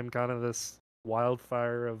just became kind of this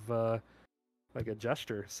wildfire of like a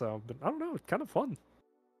gesture. So, but I don't know, it's kind of fun.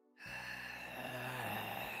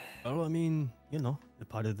 Oh, I mean,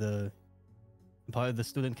 part of the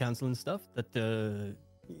student council and stuff that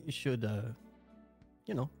you should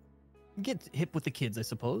get hip with the kids, I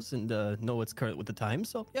suppose, and know what's current with the times.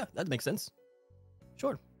 So yeah, that makes sense.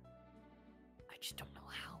 Sure. I just don't know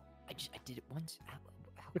how. I did it once. How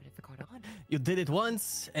could it have caught on? You did it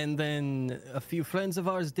once, and then a few friends of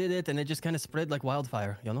ours did it, and it just kind of spread like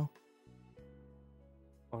wildfire.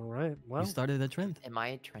 All right, well, You started a trend. Am I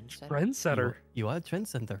a trendsetter? trendsetter. You are a trend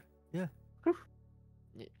center. Yeah,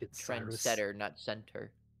 It's Cyrus. Trendsetter, not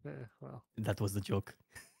center. Well, that was the joke.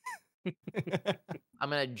 I'm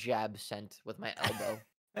gonna jab scent with my elbow.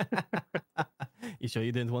 You sure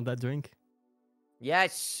you didn't want that drink?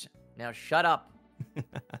 Yes. Now shut up.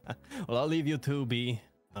 Well, I'll leave you two be.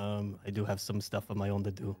 I do have some stuff of my own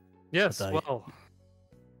to do. yes. But Well,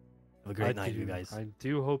 have a great night, you guys. I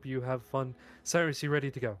do hope you have fun. Cyrus, you ready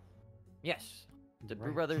to go? Yes. The Brew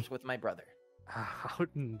Right. Brothers with my brother. Out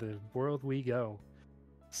in the world we go.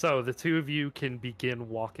 So the two of you can begin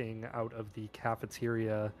walking out of the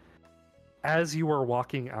cafeteria. As you are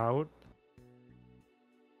walking out,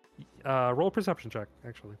 roll a perception check,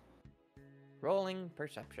 actually. Rolling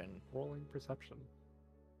perception. Rolling perception.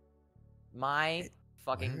 My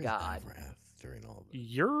fucking Where is god. Avrath during all this?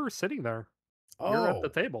 You're sitting there. You're at the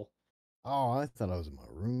table. Oh, I thought I was in my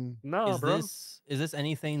room. No, bro. Is this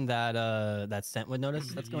anything that that Scent would notice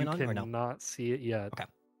that's going on, You or no? cannot see it yet. Okay.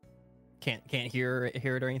 Can't hear it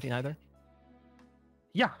or anything either.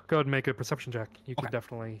 Yeah, go ahead and make a perception check. You can Okay.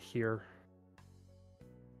 definitely hear.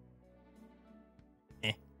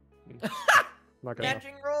 Eh. Not gonna.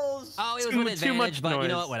 Catching rolls. Oh, it was Too- with too much advantage, but you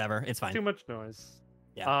know noise. what? Whatever. It's fine. Too much noise.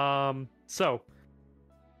 Yeah. So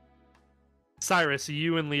Cyrus,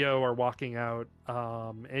 you and Leo are walking out,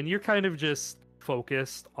 and you're kind of just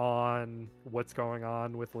focused on what's going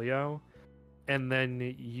on with Leo, and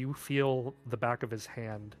then you feel the back of his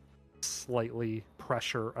hand slightly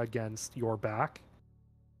pressure against your back,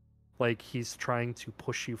 like he's trying to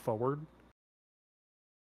push you forward.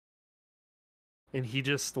 And he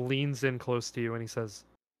just leans in close to you and he says,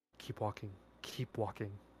 "Keep walking, keep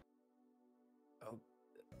walking."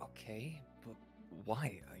 Okay, but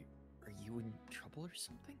why? Are you in trouble or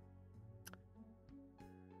something?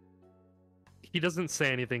 He doesn't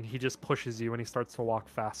say anything. He just pushes you and he starts to walk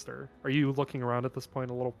faster. Are you looking around at this point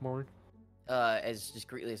a little more? As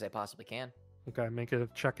discreetly as I possibly can. Okay, make a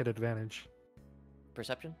check at advantage.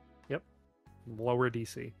 Perception? Lower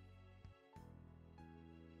DC.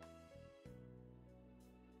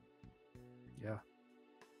 Yeah.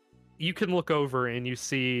 You can look over and you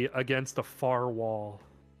see against a far wall,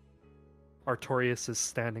 Artorias is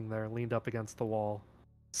standing there, leaned up against the wall,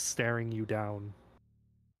 staring you down.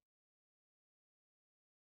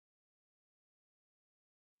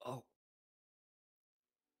 Oh.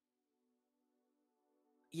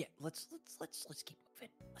 Yeah, let's keep moving.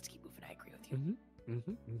 Let's keep moving. I agree with you. Mm-hmm.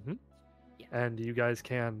 Mm-hmm. Mm-hmm. Yeah. And you guys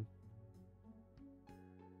can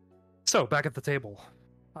So back at the table,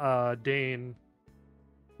 Dane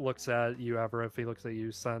looks at you, Everett. He looks at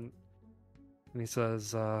you, Sent, and he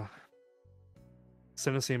says,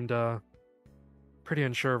 Cinna seemed pretty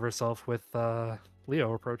unsure of herself with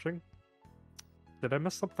Leo approaching. Did I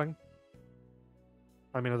miss something?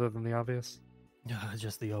 I mean, other than the obvious.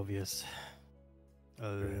 Just the obvious.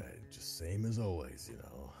 Just same as always, you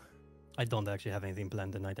know. I don't actually have anything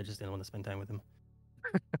planned tonight. I just didn't want to spend time with him.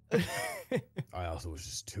 I also was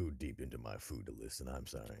just too deep into my food to listen. I'm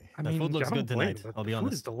sorry. I The mean, food looks I don't good blame tonight, you. I'll be The food is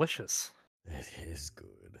honest. delicious. It is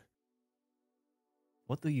good.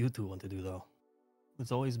 What do you two want to do, though?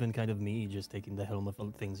 It's always been kind of me just taking the helm of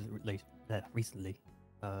things recently.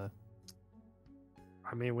 I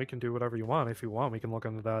mean, we can do whatever you want. If you want, we can look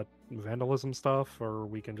into that vandalism stuff, or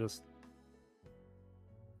we can just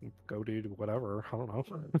go do whatever. I don't know.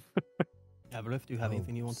 Avrif, do you have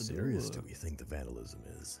anything you want to do? Serious do we think the vandalism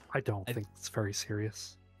is? I don't think it's very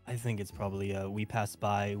serious. I think it's probably we pass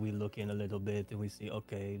by, we look in a little bit, and we see,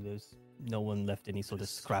 okay, there's no one left any sort of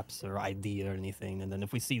scraps or ID or anything. And then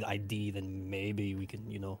if we see the ID, then maybe we can,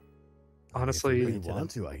 Honestly, if we really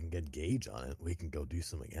want to, I can get Gage on it. We can go do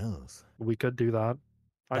something else. we could do that.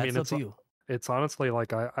 I That's mean, up it's to you. it's honestly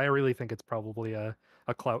like I really think it's probably a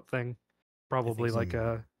clout thing. Probably so. like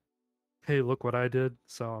a, hey, look what I did.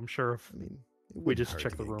 So I'm sure if I mean, it we wouldn't just hurt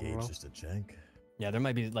check to the get room Gage well. just to check. Yeah, there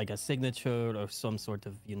might be like a signature or some sort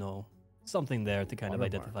of, something there to kind of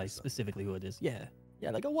Watermark identify or something. specifically who it is. Yeah,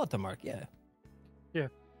 like a watermark. Yeah. Yeah.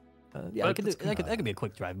 Yeah, But that could be a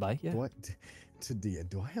quick drive-by. Yeah. What?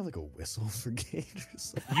 Do I have like a whistle for Gage or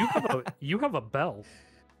something? You have a bell.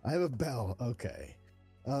 I have a bell. Okay.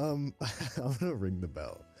 I'm gonna ring the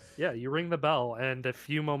bell. Yeah, you ring the bell, and a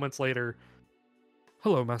few moments later,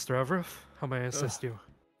 hello, Master Avrif. How may I assist you?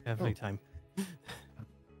 Every time.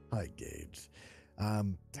 Hi, Gage.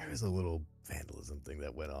 There is a little vandalism thing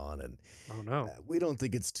that went on, and Oh no, we don't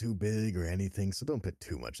think it's too big or anything, so don't put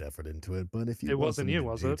too much effort into it. But if you It want wasn't something you, to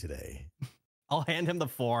was do it? today, I'll hand him the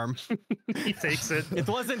form. he takes it. It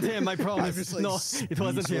wasn't him, I I'm promise. just like No, it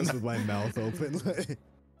wasn't him. speechless with my mouth open.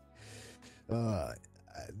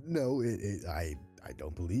 No, I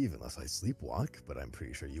don't believe unless I sleepwalk, but I'm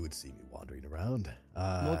pretty sure you would see me wandering around. But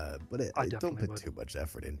I don't definitely put would. too much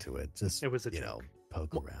effort into it. Just It was a you joke. know,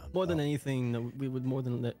 poke around. More than Oh, anything, we would more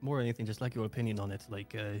than anything just like your opinion on it.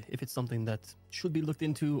 Like if it's something that should be looked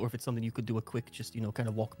into, or if it's something you could do a quick, just kind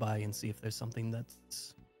of walk by and see if there's something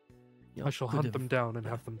that's. I shall could hunt have- them down and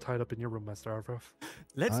have them tied up in your room, Master Avrif.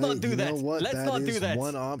 Let's not do you that. know what? Let's not do is that.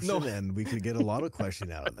 one option, No. and we could get a lot of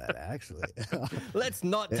question out of that. Actually, Let's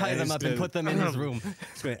not Yeah, tie them up and instead- put them in his room.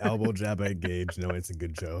 just gonna elbow jab at Gage. No, it's a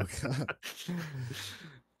good joke.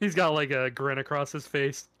 He's got like a grin across his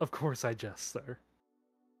face. Of course I jest, sir.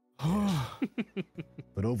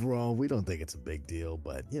 But overall, we don't think it's a big deal.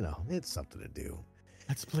 But it's something to do.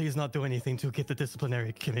 Let's please not do anything to get the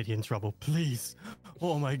disciplinary committee in trouble, please.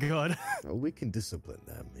 Oh my god. Well, we can discipline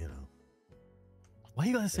them. Why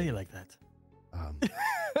you gotta say it like that?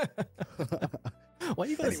 Why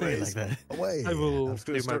you gotta say it like Anyways, that? Away. I will I'm just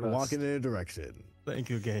gonna do my start best. walking in a direction Thank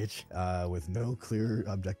you, Gage. with no clear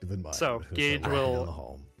objective in mind. So, I'm just gonna Gage start walking will- down the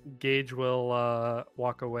hall. Gage will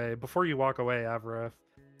walk away. Before you walk away, Avrif,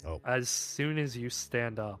 Oh. as soon as you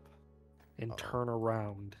stand up and Uh-oh. turn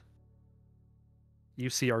around, you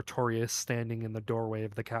see Artorius standing in the doorway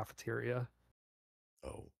of the cafeteria.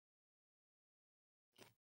 Oh.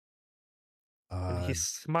 And he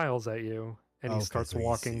smiles at you, and he okay, starts so he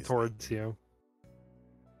walking sees me. towards you.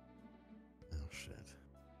 Oh shit.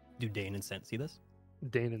 Do Dane and Sent see this?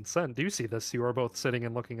 Dane and Sen, do you see this? You are both sitting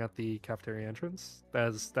and looking at the cafeteria entrance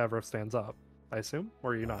as Avrif stands up, I assume?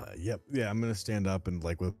 Or are you not? Yep. Yeah, I'm gonna stand up and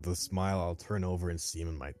with the smile, I'll turn over and see him,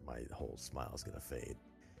 and my whole smile is gonna fade.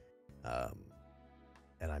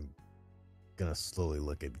 And I'm gonna slowly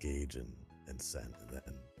look at Gage and Sen, and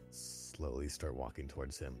then slowly start walking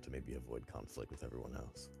towards him to maybe avoid conflict with everyone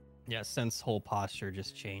else. Yeah, Sent's whole posture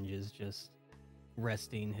just changes, just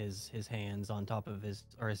resting his hands on top of his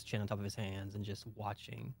chin on top of his hands and just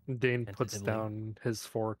watching. Dane puts tentatively. down his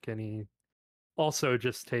fork, and he also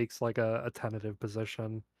just takes like a tentative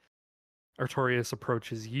position. Artorius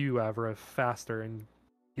approaches you, Avrif, faster, and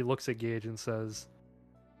he looks at Gage and says,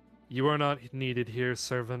 "You are not needed here,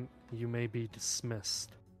 servant. You may be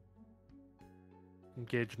dismissed." And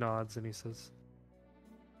Gage nods and he says,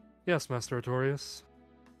 "Yes, Master Artorius.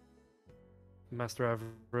 Master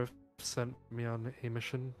Avrif sent me on a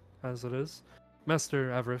mission, as it is.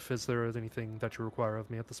 Master Avrif, is there anything that you require of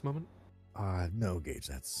me at this moment?" No, Gage,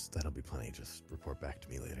 that'll be plenty. Just report back to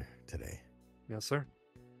me later today. "Yes, sir."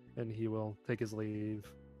 And he will take his leave.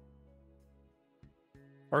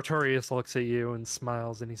 Artorias looks at you and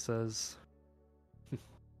smiles, and he says,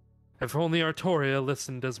 "If only Artoria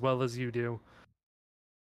listened as well as you do.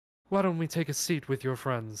 Why don't we take a seat with your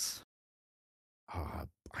friends?"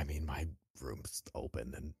 I mean, my room's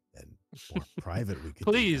open and more private. We could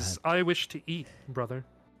Please, do that. I wish to eat, brother.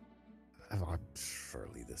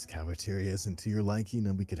 Surely this cafeteria isn't to your liking,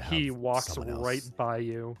 and we could have He walks someone right else. by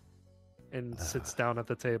you and sits down at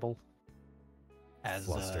the table. As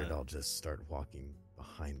Flustered, I'll just start walking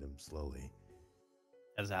behind him slowly.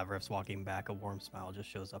 as Avrif's walking back, a warm smile just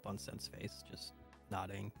shows up on Sen's face, just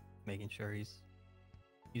nodding, making sure he's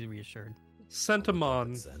reassured. Sent I'll him look up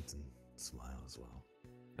on. at Sent and smile as well.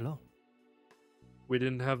 Hello. We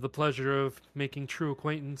didn't have the pleasure of making true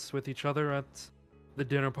acquaintance with each other at the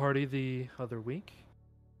dinner party the other week.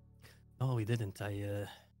 No, we didn't. I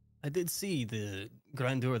did see the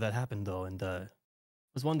grandeur that happened though, and it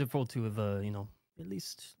was wonderful to have at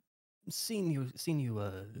least seen you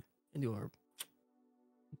in your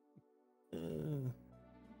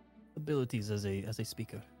abilities as a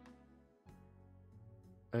speaker.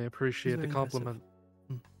 I appreciate the very impressive. compliment.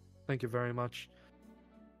 Mm. Thank you very much.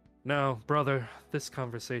 Now, brother, this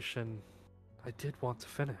conversation I did want to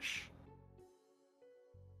finish.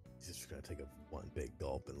 He's just gonna take one big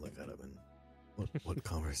gulp and look at him. And what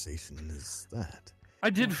conversation is that? I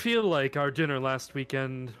did feel like our dinner last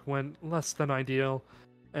weekend went less than ideal,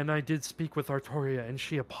 and I did speak with Artoria, and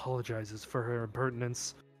she apologizes for her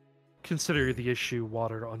impertinence. Consider the issue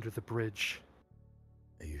water under the bridge.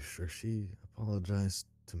 Are you sure she apologized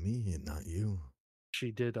to me and not you?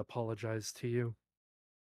 She did apologize to you.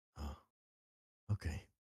 Oh, okay.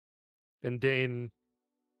 And Dane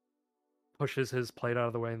pushes his plate out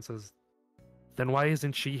of the way and says, "Then why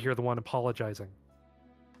isn't she here the one apologizing?"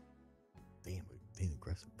 Damn, we're being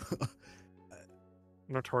aggressive.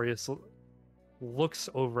 Notorious looks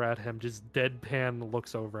over at him, just deadpan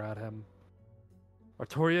looks over at him.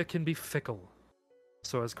 Artoria can be fickle.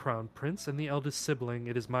 So as Crown Prince and the eldest sibling,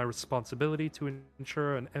 it is my responsibility to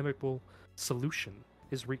ensure an amicable solution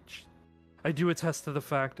is reached. I do attest to the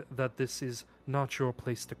fact that this is not your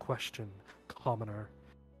place to question, commoner.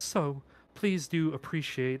 So, please do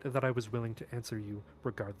appreciate that I was willing to answer you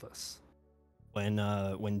regardless.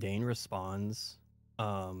 When Dane responds,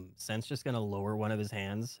 Sen's just gonna lower one of his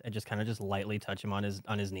hands and just kind of just lightly touch him on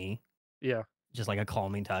his knee, Yeah. just like a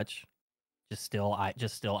calming touch. Just still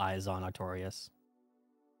eyes on Artorias.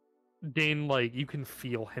 Dane, you can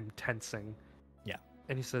feel him tensing. Yeah.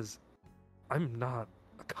 And he says, "I'm not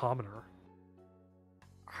a commoner.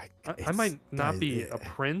 I It's- might not guys, be a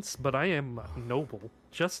prince, but I am noble,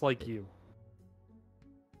 just like you."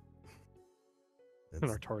 And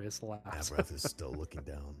it's- Artorias laughs. Abrath is still looking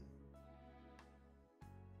down.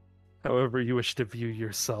 However you wish to view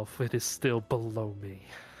yourself, it is still below me.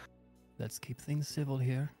 Let's keep things civil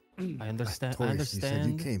here. I understand. Taurus, I you said you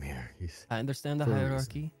understand. came here. I understand the for a reason.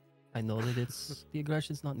 hierarchy. I know that it's the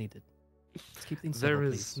aggression's not needed. Let's keep things There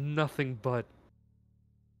civil, is please. nothing but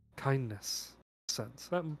kindness sense.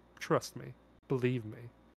 Trust me. Believe me.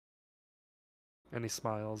 And he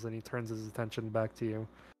smiles and he turns his attention back to you.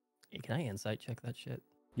 Hey, can I insight check that shit?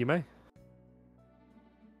 You may.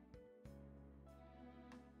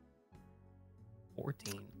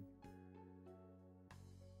 14.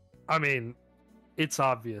 I mean, it's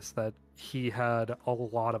obvious that he had a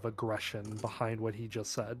lot of aggression behind what he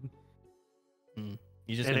just said. You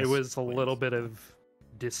just And it gonna was a squint. little bit of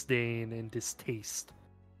disdain and distaste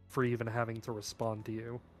for even having to respond to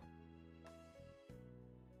you.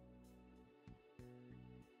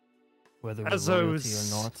 Whether As we're I royalty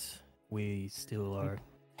was- or not, we still are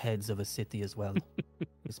heads of a city as well.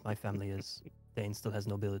 Yes, my family is. Dane still has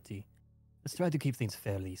nobility. Let's try to keep things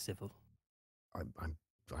fairly civil.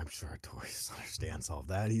 I'm sure Taurus understands all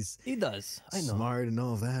that. He's He does. I know. smart and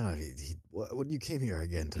all that. I mean, when you came here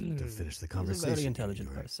again to finish the He's conversation, a very intelligent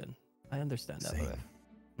you were person. I understand that. saying,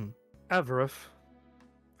 But Avarif,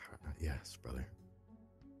 yes, brother.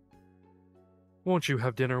 won't you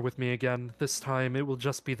have dinner with me again? This time it will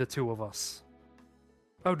just be the two of us.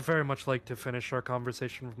 I would very much like to finish our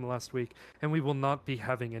conversation from last week, and we will not be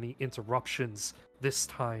having any interruptions this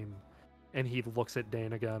time. And he looks at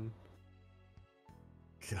Dane again.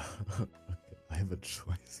 I have a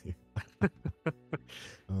choice here.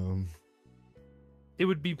 It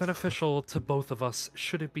would be beneficial to both of us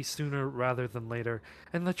should it be sooner rather than later,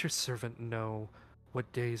 and let your servant know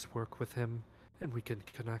what days work with him, and we can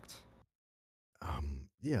connect.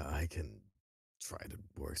 Yeah, I can try to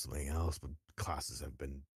work something else, but classes have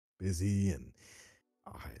been busy and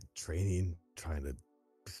training, trying to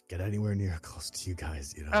get anywhere near close to you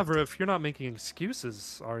guys. You know, Avarif, you're not making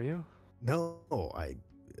excuses, are you? No, I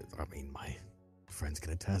mean my friends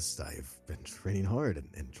can attest, I've been training hard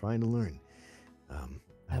and trying to learn.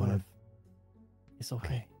 I want to. It's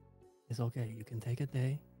okay. It's okay. You can take a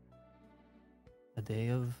day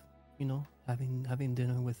of, having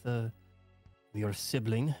dinner with your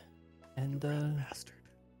sibling, and Bastard.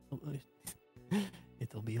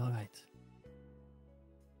 it'll be all right.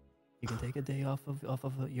 You can take a day off of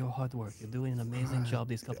your hard work. You're doing an amazing job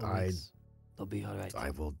these couple of weeks. It'll be all right. I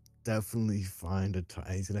will definitely find a time.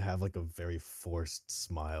 He's gonna have like a very forced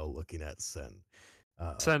smile looking at Sen.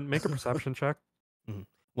 Sen, make a perception check.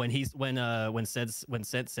 When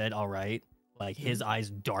Seth said all right, like his eyes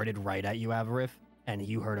darted right at you, Avarith, and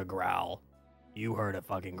you heard a growl. You heard a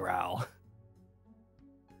fucking growl.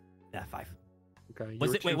 Yeah, 5. Okay.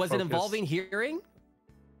 Was it involving hearing?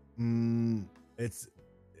 It's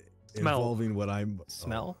Smell. involving what I'm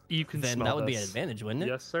Smell? You can Then smell that would be an this. advantage, wouldn't it?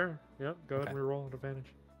 Yes, sir. Yep. Go ahead Okay. and reroll an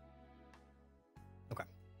advantage. Okay.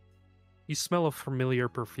 You smell a familiar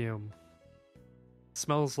perfume.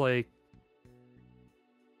 Smells like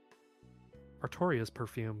Artoria's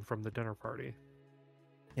perfume from the dinner party.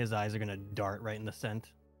 His eyes are gonna dart right in the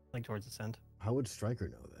scent, like towards the scent. How would Stryker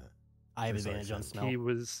know that? I have Or sorry, advantage on Sen. smell.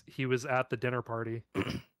 He was at the dinner party,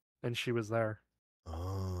 and she was there,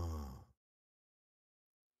 Oh.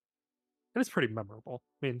 and it's pretty memorable.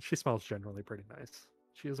 I mean, she smells generally pretty nice.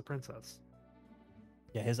 She is a princess.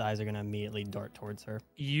 Yeah, his eyes are gonna immediately dart towards her.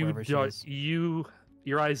 You Wherever she dart, is.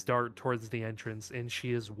 your eyes dart towards the entrance, and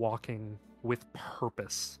she is walking with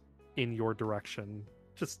purpose in your direction,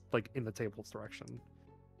 just like in the table's direction.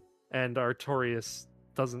 And Artorias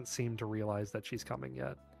doesn't seem to realize that she's coming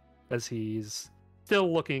yet, as he's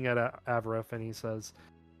still looking at Avarith, and he says,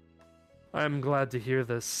 "I'm glad to hear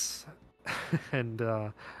this, and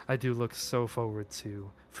I do look so forward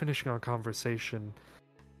to finishing our conversation.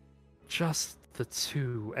 Just the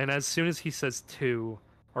two." And as soon as he says two,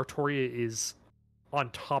 Artoria is on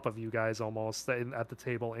top of you guys almost at the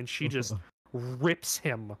table, and she just rips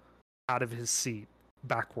him out of his seat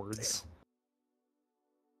backwards.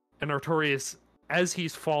 And Artorias, as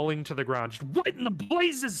he's falling to the ground, just, "What in the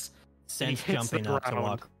blazes?" Sense hits the jumping up to ground.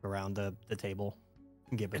 walk around the table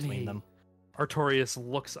and get And between he- them. Artorias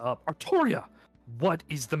looks up. "Artoria, what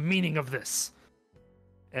is the meaning of this?"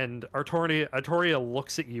 And Artoria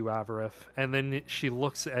looks at you, Avarith, and then she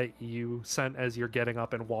looks at you, Sent, as you're getting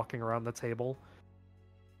up and walking around the table.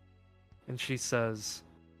 And she says,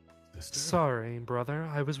 Sister? "Sorry, brother.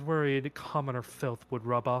 I was worried commoner filth would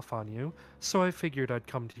rub off on you, so I figured I'd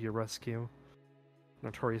come to your rescue."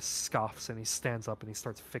 Artorias scoffs, and he stands up and he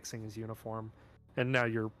starts fixing his uniform. And now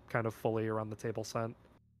you're kind of fully around the table, Sent.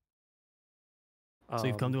 So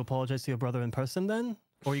you've come to apologize to your brother in person then?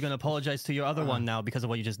 Or are you going to apologize to your other one now because of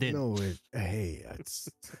what you just did? No, hey, it's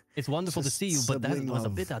It's wonderful to just see you, but that sibling was a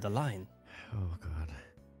love. bit out of line. oh god.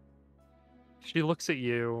 She looks at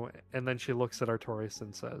you, and then she looks at Artorias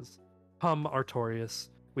and says, "Come, Artorias,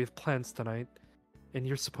 we have plans tonight, and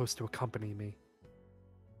you're supposed to accompany me."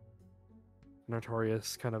 And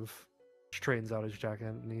Artorias kind of straightens out his jacket,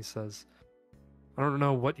 and he says, "I don't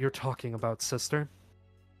know what you're talking about, sister.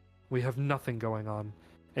 We have nothing going on."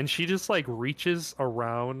 And she just, like, reaches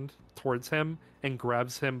around towards him and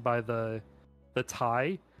grabs him by the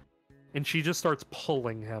tie, and she just starts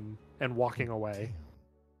pulling him and walking away. Damn.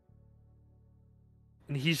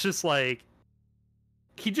 And he's just like,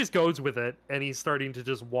 he just goes with it, and he's starting to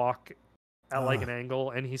just walk at like an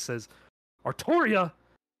angle, and he says, "Artoria,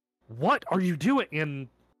 what are you doing?" And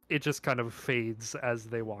it just kind of fades as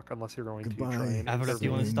they walk, unless you're going Goodbye. to try and Avarith, do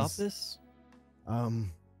you want to stop Siblings.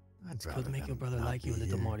 this? I'd Could rather make your them brother not like you a be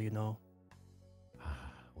little here. more, you know.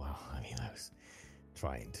 Well, I mean, I was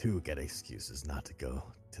trying to get excuses not to go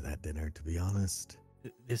to that dinner, to be honest.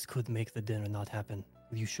 This could make the dinner not happen.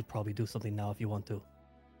 You should probably do something now if you want to.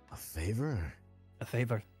 A favor? A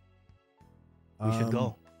favor. We should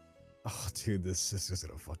go. Oh, dude, this sister's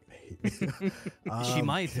gonna fucking hate me. She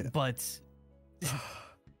might, but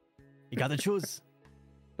you gotta choose.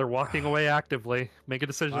 they're walking away actively. Make a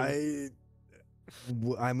decision.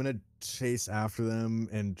 I'm gonna chase after them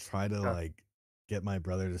and try to Okay. like get my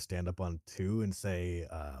brother to stand up on two and say,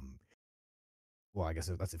 well, I guess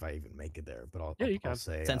that's if I even make it there, but Yeah, you I'll can.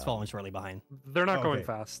 say, Sense following shortly behind. They're not going okay.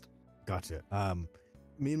 fast. Gotcha.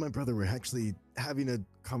 Me and my brother were actually having a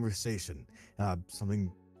conversation.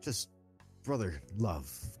 Something just brother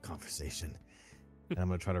love conversation. And I'm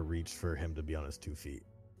gonna try to reach for him to be on his 2 feet.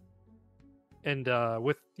 And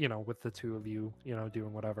with the two of you,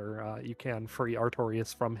 doing whatever, you can free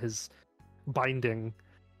Artorias from his binding,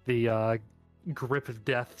 the grip of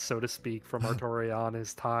death, so to speak, from Artoria on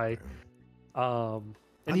his tie. And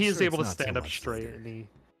I'm he is sure able to it's not so stand up much straight, later. and he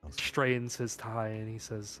I'll say. straightens his tie, and he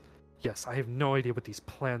says, Yes, I have no idea what these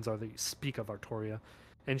plans are that you speak of, Artoria.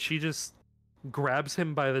 And she just grabs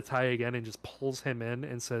him by the tie again and just pulls him in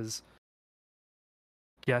and says,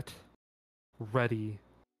 "Get ready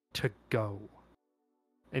to go."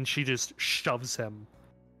 And she just shoves him.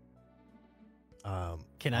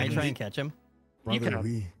 Can I try and catch him? Brother,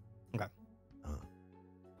 can. Okay.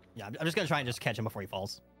 Yeah, I'm just gonna try and just catch him before he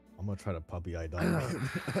falls. I'm gonna try to puppy eye dog.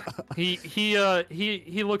 He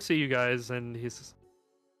looks at you guys and he says,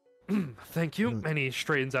 "Thank you." And he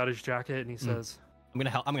straightens out his jacket and he says, I'm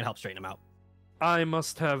gonna help straighten him out. "I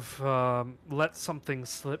must have let something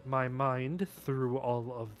slip my mind through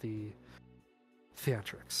all of the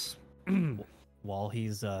theatrics." While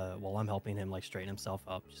I'm helping him like straighten himself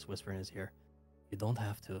up, just whisper in his ear, "You don't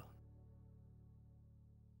have to.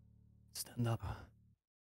 Stand up."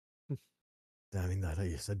 I mean, I thought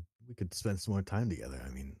you said we could spend some more time together. I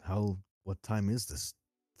mean, what time is this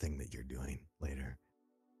thing that you're doing later?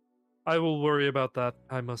 I will worry about that.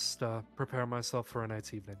 I must prepare myself for a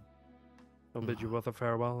night's evening. I'll bid you both a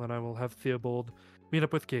farewell, and I will have Theobald meet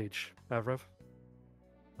up with Gage, Avrev.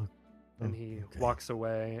 And he okay. walks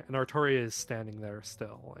away, and Artoria is standing there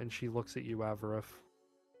still, and she looks at you, Avrev.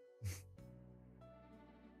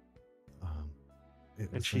 It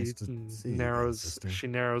And was she nice to see you again, narrows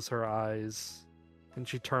sister. her eyes, and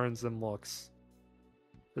she turns and looks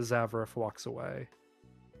as Avrev walks away.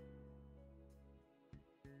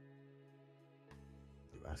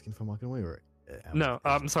 You asking if I'm walking away, or No,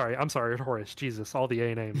 I'm sorry, Artorias. Jesus, all the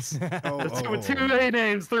A names. Oh, Two A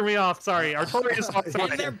names threw me off. Sorry, Artorias walks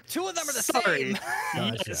And away. two of them are the Sorry.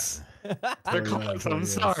 same. Yes. Gotcha. They're Artorias, close. I'm Artorias.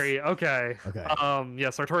 sorry. Okay. Okay.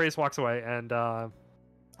 Yes, Artorias walks away, and I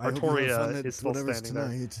hope you have Artoria fun at is still whatever's standing there.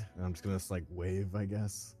 tonight. And I'm just gonna like wave, I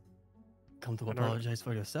guess. Come to And Ar- apologize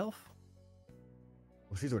for yourself.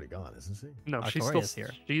 Well, she's already gone, isn't she? No, she's Artoria's still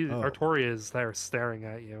here. Oh. Artoria is there staring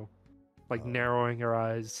at you, like Oh. narrowing her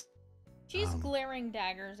eyes. She's Um, glaring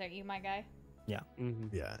daggers at you, my guy.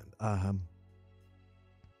 Mhm. Yeah.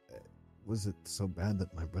 Was it so bad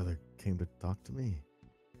that my brother came to talk to me?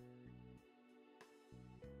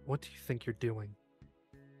 What do you think you're doing?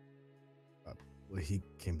 Well, he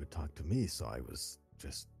came to talk to me, so I was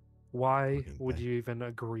just. Why Fucking would thing. you even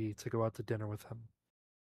agree to go out to dinner with him?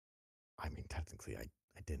 I mean, technically, I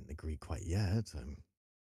didn't agree quite yet.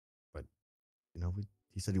 But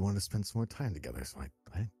he said he wanted to spend some more time together, so I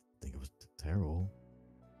didn't think it was terrible.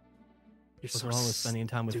 You're What's so wrong with spending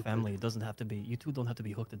time with stupid. family? It doesn't have to be. You two don't have to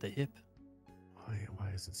be hooked at the hip. Why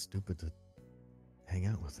is it stupid to hang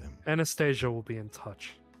out with him? Anastasia will be in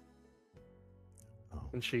touch. Oh,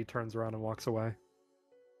 And she turns around and walks away.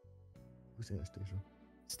 who's Anastasia?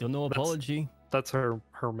 Still no That's- apology. That's her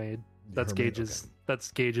maid. That's Her maid? Gage's. Okay.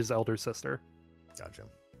 That's Gage's elder sister. Gotcha.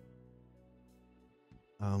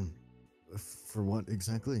 For what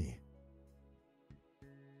exactly?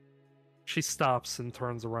 She stops and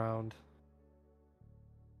turns around.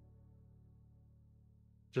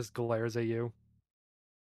 Just glares at you.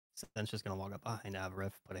 Sen's just gonna walk up behind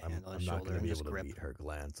Avrev, put a I'm hand on his not shoulder, going to and be just able to grip. meet her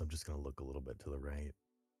glance. I'm just going to look a little bit to the right.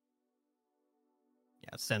 Yeah,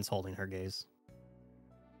 Sen's holding her gaze.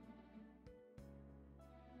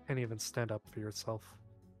 Can't even stand up for yourself.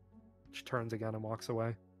 She turns again and walks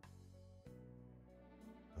away.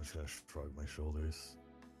 I'm just going to shrug my shoulders.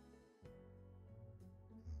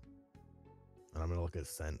 And I'm going to look at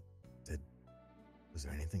Sen. Was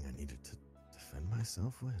there anything I needed to defend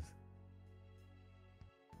myself with?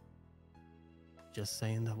 Just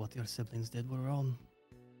saying that what your siblings did were wrong.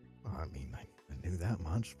 Well, I mean, I knew that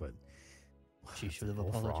much, but She if should they're have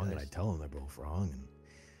both wrong, and I apologized. tell them they're both wrong,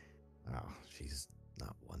 and she's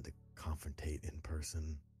not one to confrontate in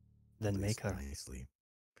person. Then at make least her. nicely.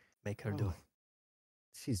 Make her do Well,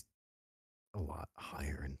 it. She's a lot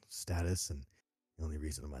higher in status, and the only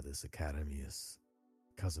reason I'm at this academy is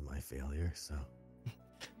because of my failure. So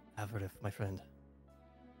Avrev, my friend.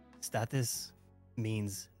 Status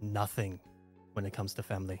means nothing when it comes to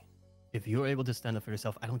family. If you're able to stand up for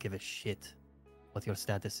yourself, I don't give a shit what your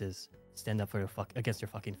status is. Stand up for against your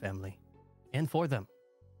fucking family. And for them.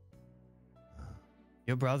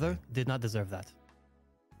 Your brother did not deserve that.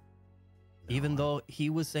 Even though he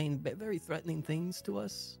was saying very threatening things to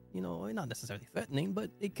us, not necessarily threatening,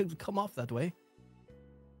 but it could come off that way.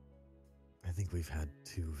 I think we've had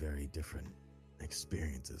two very different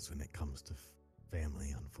experiences when it comes to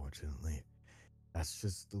family, unfortunately. That's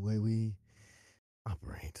just the way we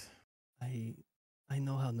operate. I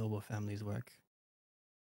know how noble families work.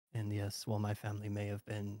 And yes, while my family may have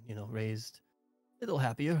been, raised a little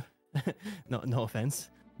happier, no offense,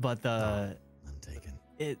 but None taken.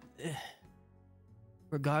 it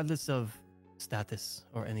regardless of status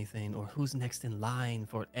or anything, or who's next in line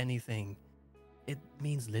for anything. It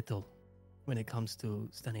means little when it comes to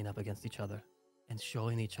standing up against each other and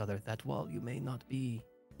showing each other that while you may not be,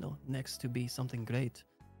 next to be something great,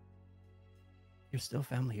 you're still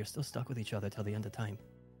family. You're still stuck with each other till the end of time.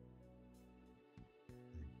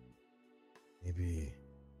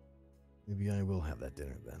 Maybe I will have that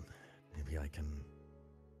dinner then. Maybe I can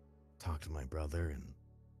talk to my brother and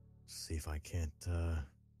see if I can't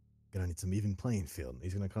get on some even playing field.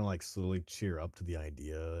 He's gonna kind of like slowly cheer up to the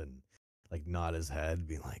idea and like nod his head,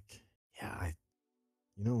 being like, "Yeah,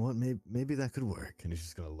 you know what? Maybe that could work." And he's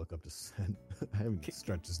just gonna look up to Sen. I haven't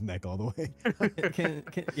stretched his neck all the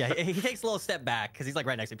way. Yeah, he takes a little step back because he's like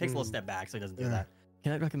right next to him. He takes a little step back so he doesn't do that.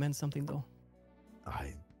 Can I recommend something though?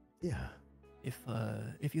 Yeah.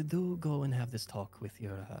 If you do go and have this talk with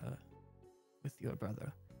your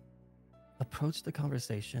brother, approach the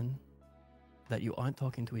conversation that you aren't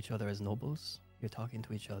talking to each other as nobles. You're talking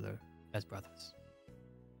to each other as brothers.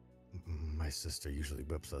 My sister usually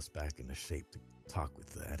whips us back into shape to talk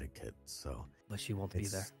with the etiquette, so. But she won't be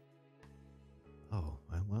there. Oh,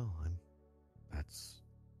 well, that's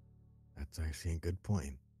actually a good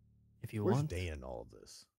point. If you Where's want, Dane in all of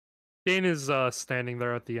this? Dane is standing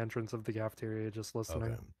there at the entrance of the cafeteria, just listening.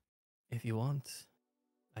 Okay. if you want,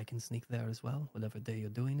 I can sneak there as well, whatever day you're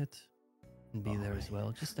doing it, and be there as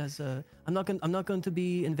well. Just as a, I'm not going to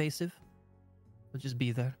be invasive. I'll just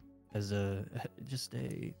be there as a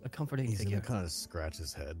comforting He's figure. gonna kind of scratch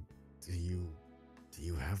his head. Do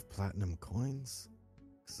you have platinum coins?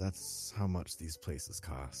 Because that's how much these places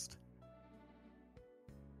cost.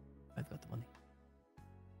 I've got the money.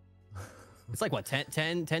 It's like what,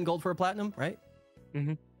 10 gold for a platinum, right?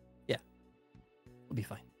 Mm-hmm. Yeah, we'll be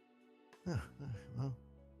fine. Well,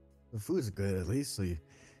 the food's good at least, so you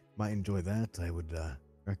might enjoy that. I would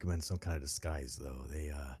recommend some kind of disguise, though.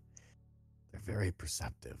 They're very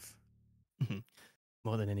perceptive.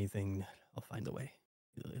 More than anything, I'll find a way.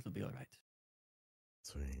 It'll be all right.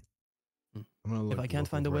 Sweet. Hmm. I'm gonna look. If I can't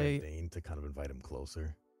find a over at way- Dane to kind of invite him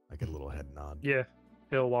closer. I get a little head nod. Yeah,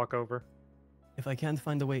 he'll walk over. If I can't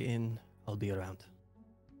find a way in, I'll be around.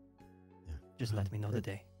 Yeah. Just let me know the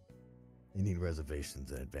day. You need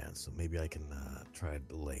reservations in advance, so maybe I can try to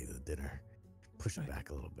delay the dinner, push it Right. back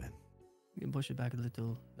a little bit. You can push it back a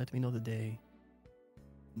little. Let me know the day.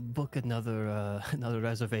 Book another another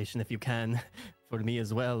reservation if you can, for me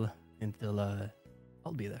as well. Until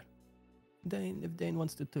I'll be there. Dane, if Dane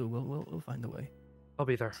wants to too, we'll find a way. I'll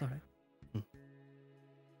be there. It's all right.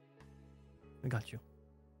 I got you.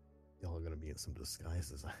 Y'all are gonna be in some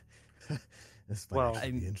disguises. This might Well,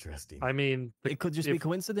 actually be interesting. I mean, It could just be if-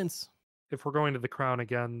 coincidence. if we're going to the Crown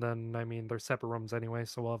again, then I mean, they're separate rooms anyway,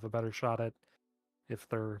 so we'll have a better shot at if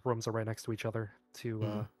their rooms are right next to each other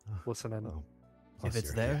to listen in. Well, If plus it's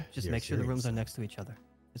your there, just your make sure the hearing rooms are set. next to each other.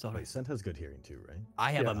 It's all Wait, right. Sent has good hearing too, right?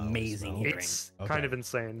 I have Yeah. amazing Oh, hearing. It's Okay. kind of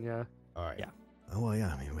insane, yeah. All right. Yeah. Oh, well,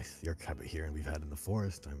 yeah. I mean, with your type of hearing we've had in the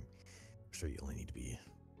forest, I'm sure you only need to be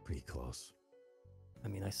pretty close. I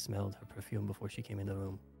mean, I smelled her perfume before she came in the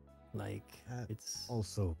room. Like, That it's...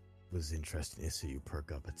 Also, was interesting to see you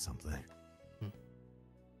perk up at something.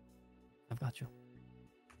 I've got you.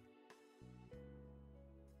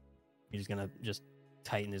 He's gonna just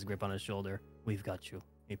tighten his grip on his shoulder. We've got you.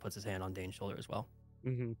 He puts his hand on Dane's shoulder as well.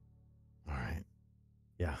 Mm-hmm. All right.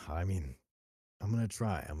 Yeah, I mean, I'm gonna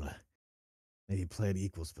try. I'm gonna maybe play it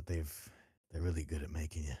equals, but they're really good at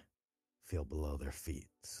making you feel below their feet.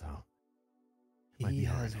 So might He be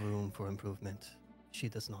has hard. room for improvement. She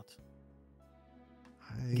does not.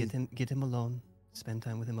 I, Get him alone. Spend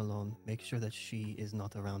time with him alone. Make sure that she is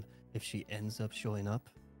not around. If she ends up showing up,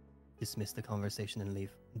 dismiss the conversation and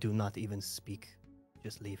leave. Do not even speak.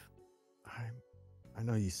 Just leave. I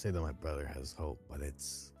know you say that my brother has hope, but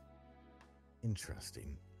it's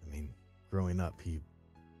interesting. I mean, growing up, he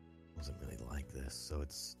wasn't really like this, so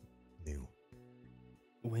it's new.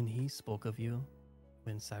 When he spoke of you,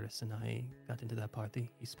 when Cyrus and I got into that party,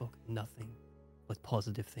 he spoke nothing but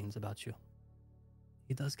positive things about you.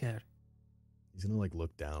 He does care. He's gonna like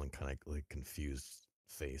look down and kind of like confused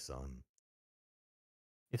face on.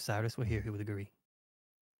 If Cyrus were here, he would agree.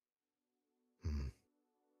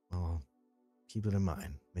 Well, keep it in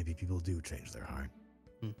mind. Maybe people do change their heart.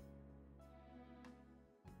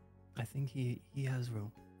 I think he has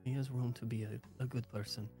room. He has room to be a good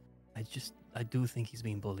person. I do think he's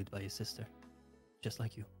being bullied by his sister. Just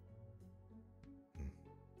like you.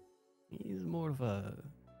 He's more of a...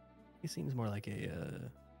 He seems more like a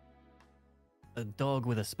dog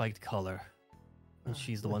with a spiked collar. And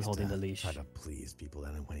she's the one Likes holding to the leash. Try to please people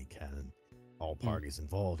then when he can, and all Hmm. parties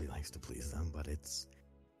involved, he likes to please them. But it's,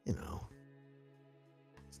 it's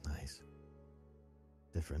nice.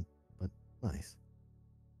 Different, but nice.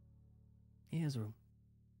 He has room.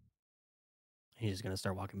 He's just gonna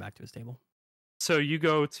start walking back to his table. So you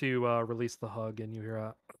go to release the hug, and you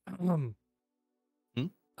hear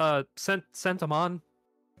sent him on.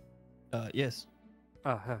 Yes.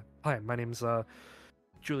 Hi, my name's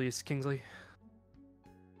Julius Kingsley.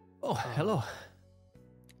 Oh, hello.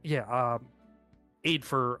 Yeah, aide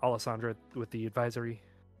for Alessandra with the advisory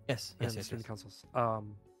Yes, and yes, yes, student yes. councils.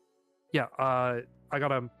 I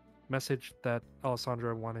got a message that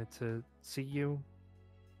Alessandra wanted to see you.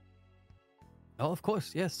 Oh, of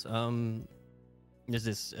course, yes. Is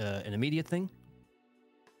this an immediate thing?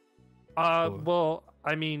 Or- Well,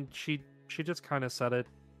 I mean, she just kind of said it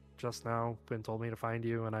just now and told me to find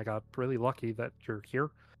you, and I got really lucky that you're here.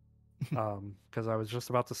 Because I was just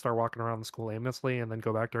about to start walking around the school aimlessly and then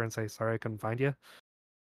go back to her and say, sorry, I couldn't find you.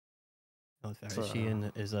 Oh, fair. So-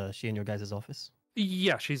 Is she in your guys' office?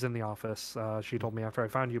 Yeah, she's in the office. She told me after I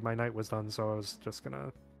found you, my night was done, so I was just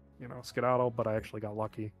gonna, skedaddle, but I actually got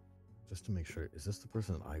lucky. Just to make sure, is this the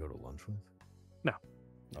person that I go to lunch with? No.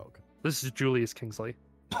 Oh, okay. This is Julius Kingsley.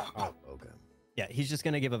 Oh, okay. Yeah, he's just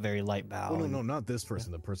gonna give a very light bow. Oh, no, and- no, not this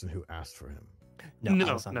person. The person who asked for him. No, No,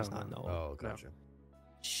 Alessandra's no, not. no. No. Oh, gotcha.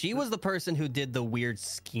 She was the person who did the weird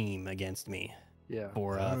scheme against me Yeah.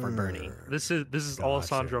 for Bernie. Err. This is Gotcha.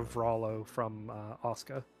 Alessandra Vralo from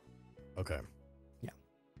Oscar. Okay.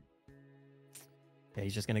 Yeah,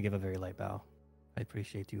 he's just gonna give a very light bow. I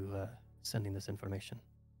appreciate you sending this information.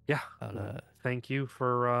 Yeah. I'll, Thank you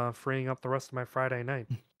for freeing up the rest of my Friday night.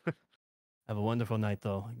 have a wonderful night,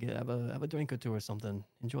 though. Have a drink or two or something.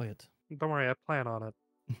 Enjoy it. Don't worry, I plan on it.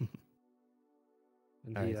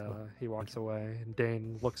 And Alright, so- he walks away. And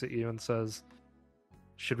Dane looks at you and says,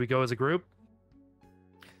 "Should we go as a group?"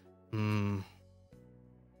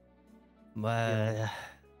 But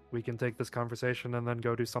We can take this conversation and then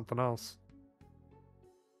go do something else.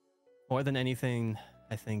 more than anything,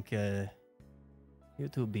 I think you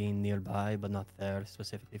two being nearby but not there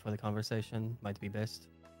specifically for the conversation might be best.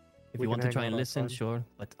 If We you can want to hang try out and listen, outside. sure.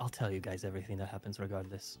 But I'll tell you guys everything that happens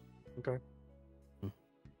regardless. Okay. Hmm.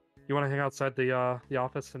 You want to hang outside the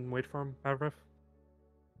office and wait for him, Avrif?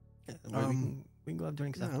 Yeah, or we can go have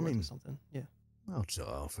drinks yeah, I afterwards or mean- something. Yeah. I'll chill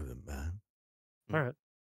out for them, man. Hmm. All right.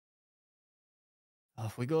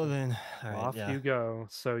 Off we go then. All right, Off yeah. you go.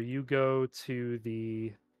 So you go to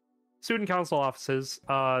the student council offices.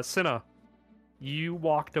 Cinna, you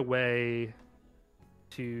walked away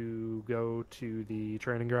to go to the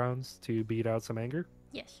training grounds to beat out some anger.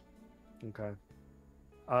 Yes. Okay.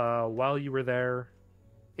 While you were there,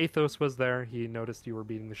 Athos was there. He noticed you were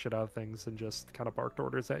beating the shit out of things and just kind of barked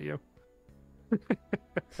orders at you.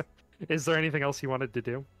 Is there anything else you wanted to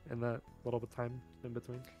do in that little bit of time in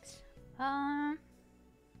between?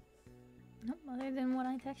 Nope, other than what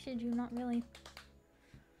I texted you, not really.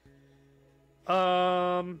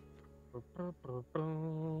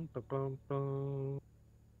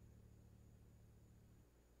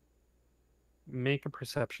 Make a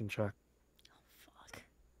perception check. Fuck.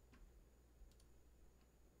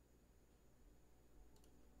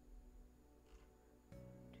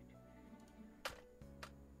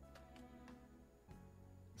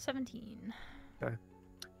 $17.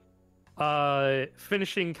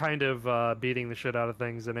 Finishing kind of beating the shit out of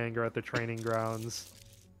things in anger at the training grounds.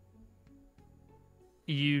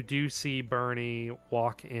 You do see Bernie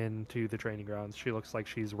walk into the training grounds. She looks like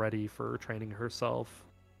she's ready for training herself.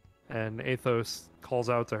 And Athos calls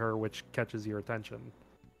out to her, which catches your attention.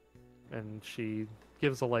 And she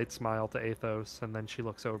gives a light smile to Athos, and then she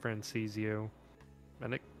looks over and sees you.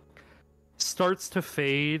 And it starts to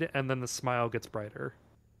fade, and then the smile gets brighter.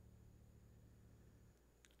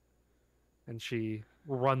 And she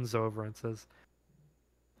runs over and says,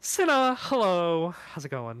 "Cinna, hello. How's it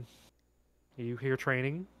going? Are you here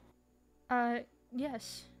training?"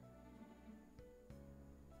 Yes.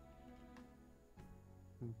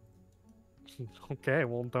 Okay,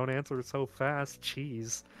 well, don't answer so fast.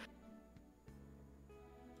 Jeez.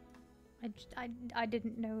 I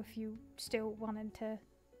didn't know if you still wanted to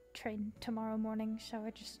train tomorrow morning, so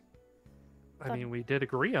I just... I mean, we did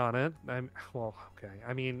agree on it. Well, okay.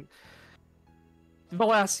 I mean, the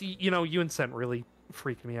last, you and Scent really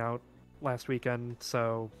freaked me out last weekend,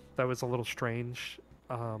 so that was a little strange.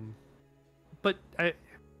 But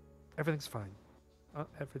everything's fine.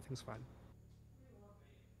 Everything's fine.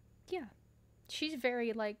 Yeah. She's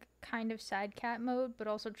very, like, kind of sad cat mode, but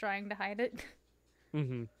also trying to hide it.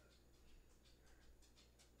 Mm-hmm.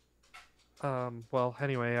 Well,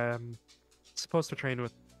 anyway, I'm supposed to train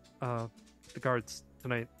with, the guards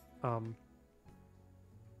tonight. And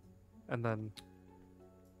then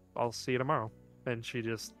I'll see you tomorrow. And she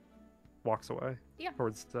just walks away. Yeah.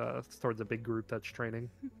 Towards a big group that's training.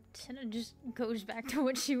 Senna just goes back to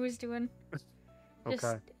what she was doing. Just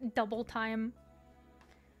Okay. double time.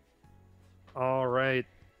 All right.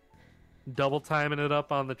 Double timing it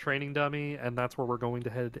up on the training dummy, and that's where we're going to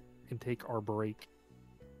head and take our break.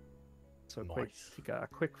 So Nice. take a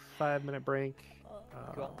quick 5-minute break.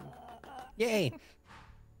 Yay!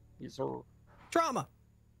 These are... All Trauma.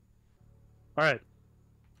 right.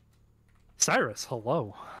 Cyrus,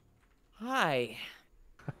 hello. Hi.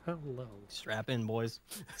 Hello. Strap in, boys.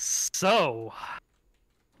 So,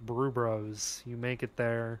 Brew Bros, you make it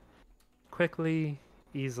there quickly,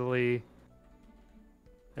 easily,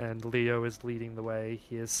 and Leo is leading the way.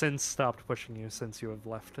 He has since stopped pushing you since you have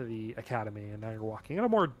left the academy, and now you're walking at a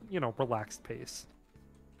more, relaxed pace.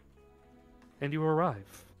 And you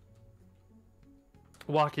arrive.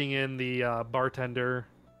 Walking in, the bartender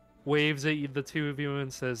waves at you, the two of you,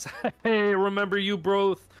 and says, "Hey, remember you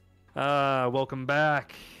both? Welcome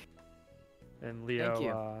back." And Leo Thank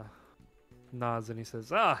you. nods and he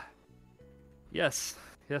says, yes,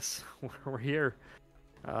 we're here."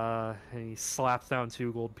 And he slaps down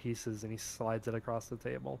 2 gold pieces and he slides it across the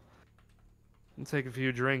table. And take a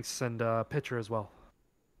few drinks and a pitcher as well.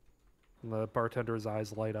 And the bartender's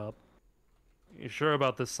eyes light up. "You sure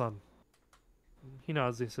about this, son?" He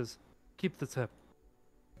nods. He says, "Keep the tip."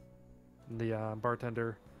 And the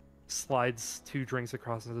bartender slides 2 drinks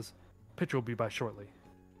across and says, "Pitcher will be by shortly."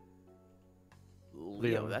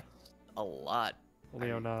 Leo, Leo. that's a lot.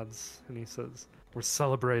 Leo nods and he says, "We're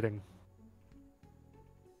celebrating."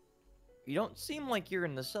 You don't seem like you're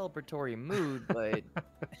in the celebratory mood, but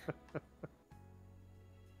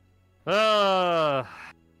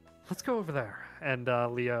Let's go over there. And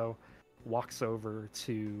Leo walks over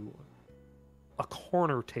to a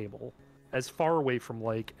corner table as far away from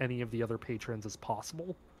like any of the other patrons as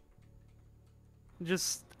possible.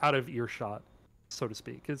 Just out of earshot, so to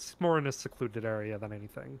speak. It's more in a secluded area than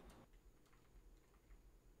anything.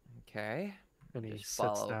 okay. And he Just sits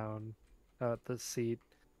follow. down at the seat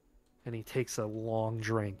and he takes a long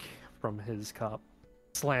drink from his cup,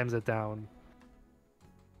 slams it down.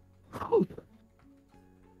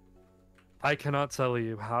 I cannot tell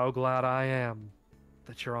you how glad I am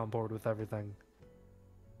that you're on board with everything.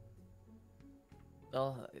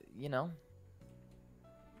 Well,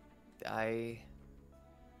 I'm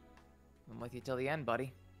with you till the end,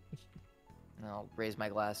 buddy. And I'll raise my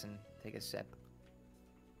glass and take a sip.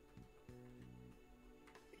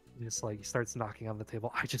 Just like he starts knocking on the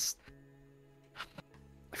table. I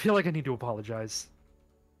feel like I need to apologize.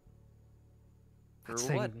 For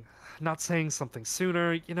what? Not saying something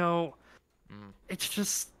sooner, Mm. It's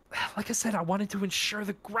just, like I said, I wanted to ensure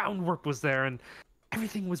the groundwork was there and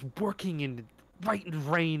everything was working and right in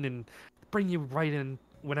rain and bring you right in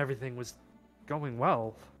when everything was going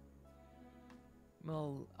well.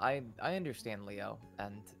 Well, I understand, Leo,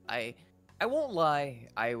 and I won't lie.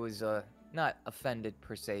 I was not offended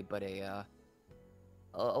per se, but a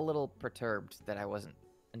little perturbed that I wasn't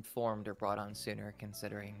informed or brought on sooner,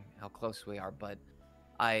 considering how close we are. But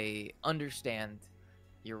I understand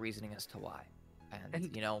your reasoning as to why,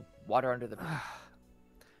 and water under the bridge.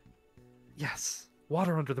 Yes,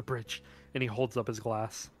 water under the bridge. And he holds up his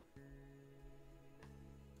glass.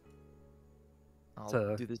 I'll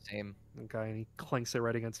to- do the same. Okay, and he clinks it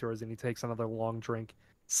right against yours and he takes another long drink,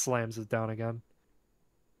 slams it down again.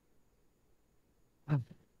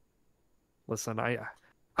 Listen,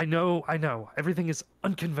 I know, everything is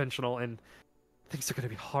unconventional and things are gonna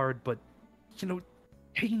be hard, but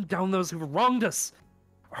taking down those who wronged us,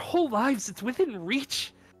 our whole lives, it's within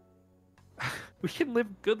reach. We can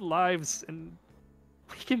live good lives and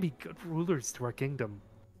we can be good rulers to our kingdom.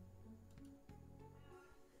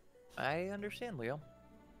 I understand, Leo.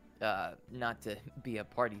 Not to be a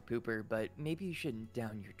party pooper, but maybe you shouldn't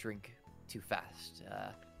down your drink too fast.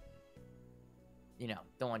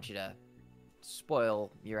 Don't want you to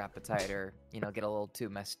spoil your appetite or, get a little too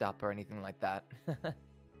messed up or anything like that.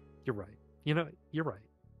 You're right. You're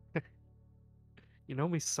right. You know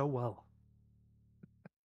me so well.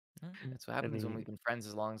 That's what happens when we've been friends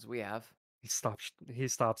as long as we have. He stops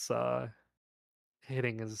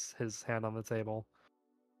hitting his hand on the table.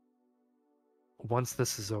 Once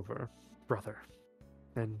this is over, brother,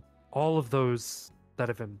 and all of those that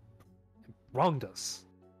have wronged us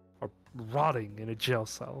are rotting in a jail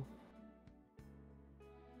cell.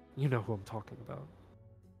 You know who I'm talking about.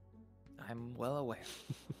 I'm well aware.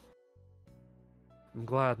 I'm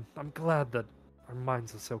glad that our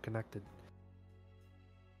minds are so connected.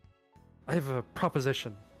 I have a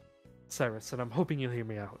proposition, Cyrus, and I'm hoping you'll hear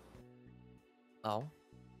me out. Oh,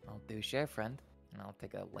 I'll do share, friend. And I'll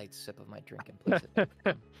take a light sip of my drink and place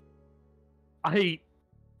it. I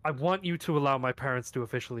want you to allow my parents to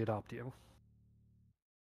officially adopt you.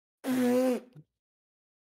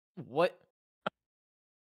 What?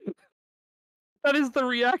 That is the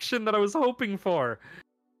reaction that I was hoping for.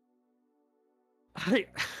 I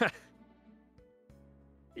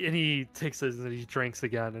and he takes his and he drinks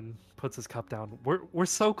again and puts his cup down. We're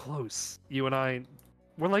so close. You and I,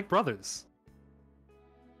 we're like brothers.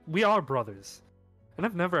 We are brothers. And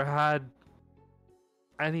I've never had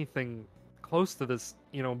anything close to this,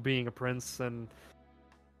 you know, being a prince. And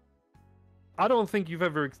I don't think you've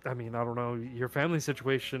ever, I mean, I don't know, your family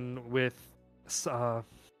situation with Cardinal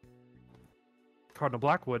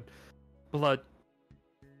Blackwood, but,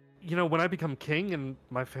 you know, when I become king and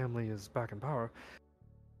my family is back in power,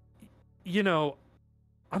 you know,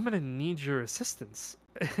 I'm gonna need your assistance.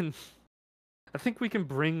 And I think we can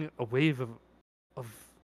bring a wave of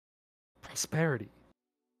prosperity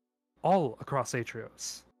all across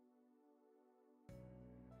Atrios.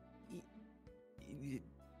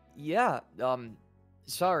 Yeah.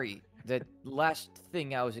 Sorry. The last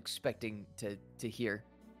thing I was expecting to hear.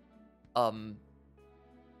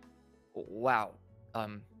 Wow.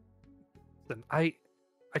 Then I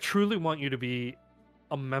truly want you to be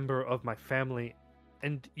a member of my family,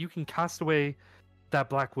 and you can cast away that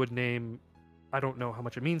Blackwood name. I don't know how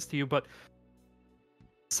much it means to you, but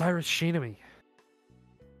Cyrus Shinami.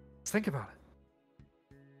 Let's think about it.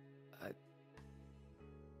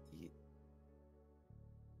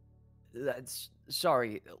 That's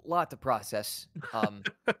sorry. A lot to process.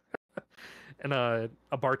 And a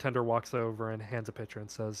bartender walks over and hands a pitcher and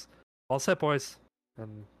says, "All set, boys."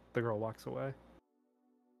 And the girl walks away.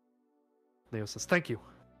 Leo says, "Thank you."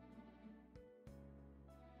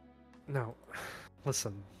 Now,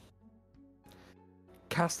 listen.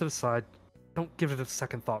 Cast it aside. Don't give it a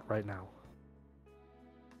second thought right now.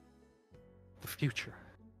 The future,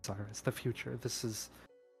 Cyrus, the future. This is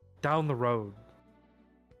down the road.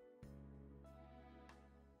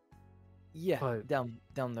 Yeah, But-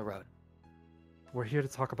 down the road. We're here to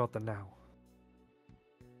talk about the now.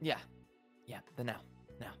 Yeah, the now.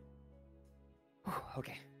 Whew,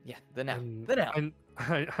 okay, yeah, the now. And The now.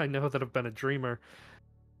 I know that I've been a dreamer,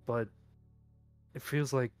 but it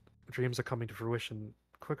feels like dreams are coming to fruition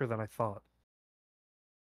quicker than I thought.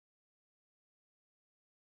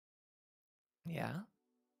 Yeah.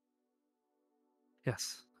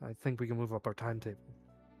 Yes, I think we can move up our timetable.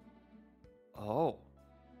 Oh.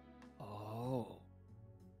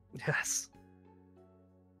 Yes.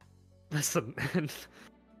 Listen, and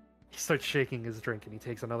he starts shaking his drink and he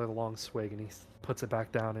takes another long swig and he puts it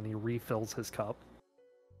back down and he refills his cup.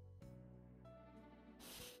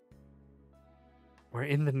 We're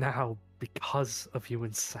in the now because of you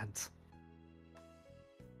and Scent.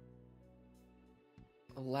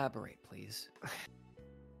 Elaborate, please.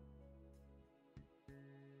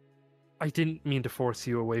 I didn't mean to force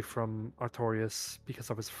you away from Artorias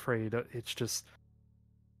because I was afraid. It's just...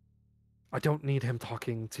 I don't need him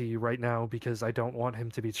talking to you right now because I don't want him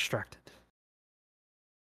to be distracted.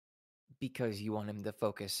 Because you want him to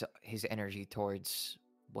focus his energy towards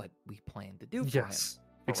what we plan to do for Yes, him.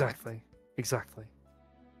 exactly. Exactly.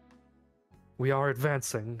 We are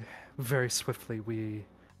advancing very swiftly.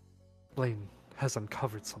 Blaine has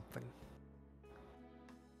uncovered something.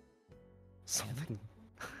 Something.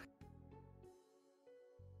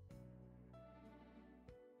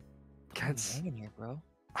 Can't hanging here, bro.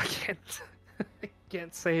 I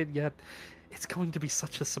can't say it yet. It's going to be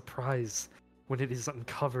such a surprise when it is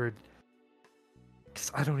uncovered.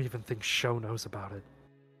 Because I don't even think Sho knows about it.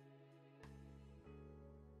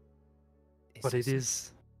 But it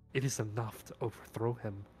is enough to overthrow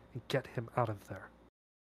him and get him out of there.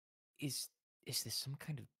 Is this some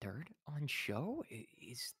kind of dirt on show?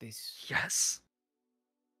 Is this Yes.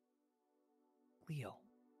 Leo?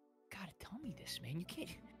 Gotta tell me this, man. You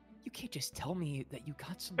can't just tell me that you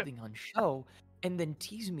got something on show and then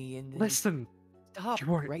tease me and then Listen, stop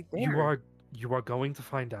you are right there. you are going to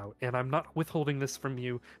find out, and I'm not withholding this from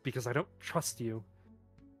you because I don't trust you.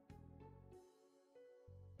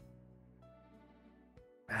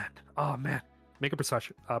 Man, make a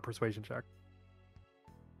persuasion check.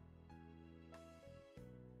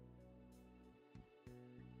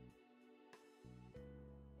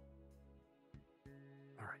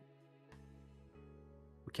 All right.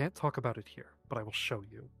 We can't talk about it here, but I will show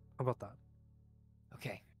you. How about that?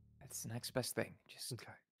 Okay, that's the next best thing. Just Okay.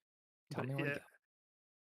 tell But me where to yeah, go.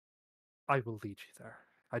 I will lead you there.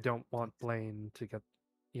 I don't want Blaine to get,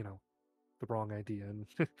 the wrong idea and,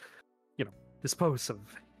 dispose of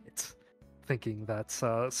it, thinking that's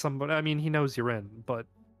somebody. I mean, he knows you're in, but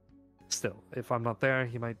still, if I'm not there,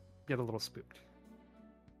 he might get a little spooked.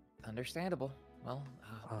 Understandable. Well,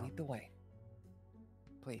 lead the Um, way,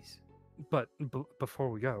 please. But before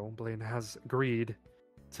we go, Blaine has agreed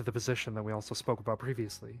to the position that we also spoke about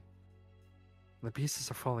previously. The pieces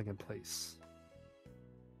are falling in place.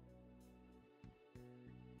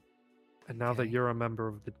 And now that Okay. you're a member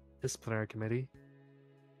of the disciplinary committee,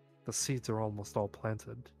 the seeds are almost all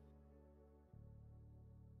planted.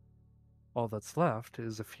 All that's left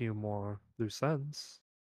is a few more loose ends.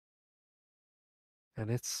 And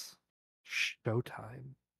it's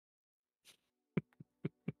showtime.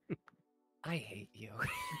 I hate you.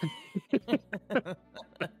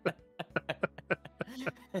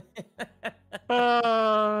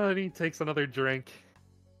 And he takes another drink.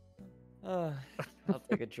 I'll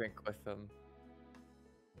take a drink with them.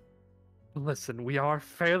 Listen, we are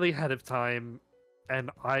fairly ahead of time, and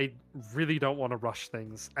I really don't want to rush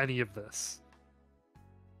things, any of this.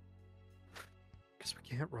 Because we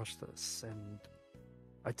can't rush this, and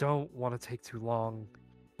I don't want to take too long,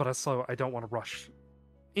 but also I don't want to rush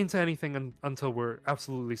into anything until we're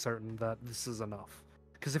absolutely certain that this is enough.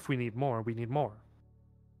 Because if we need more, we need more.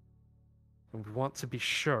 And we want to be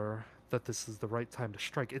sure that this is the right time to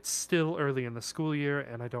strike. It's still early in the school year,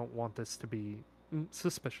 and I don't want this to be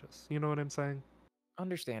suspicious. You know what I'm saying?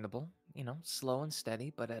 Understandable. You know, slow and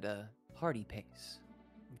steady, but at a hearty pace.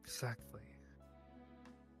 Exactly.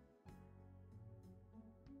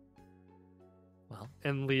 Well,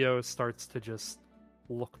 And Leo starts to just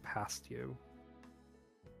look past you.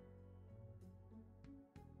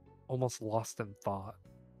 Almost lost in thought.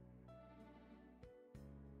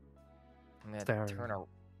 I'm gonna Staring.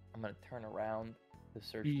 I'm gonna turn around to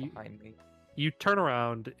search behind me. You turn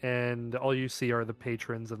around, and all you see are the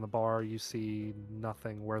patrons in the bar. You see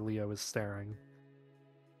nothing where Leo is staring.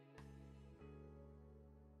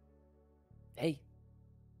 Hey,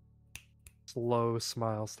 Slow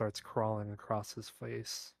smile starts crawling across his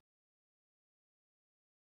face.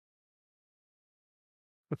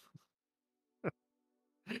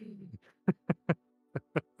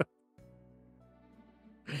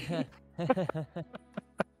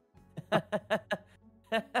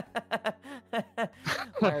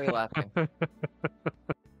 why are you laughing?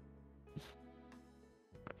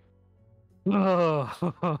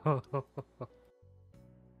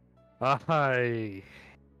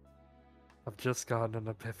 I've just gotten an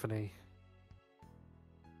epiphany.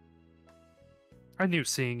 I knew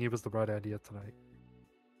seeing you was the right idea tonight.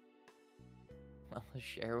 Well,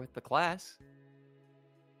 share with the class.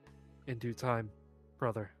 In due time,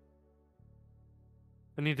 brother.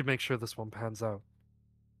 I need to make sure this one pans out.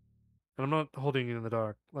 And I'm not holding you in the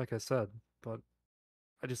dark, like I said, but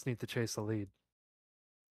I just need to chase a lead.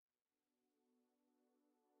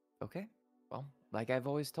 Okay. Well, like I've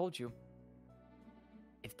always told you,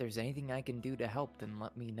 if there's anything I can do to help, then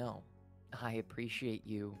let me know. I appreciate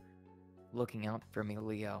you looking out for me,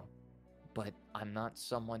 Leo, but I'm not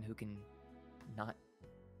someone who can not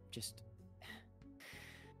just.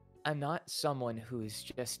 I'm not someone who is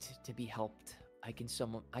just to be helped. I can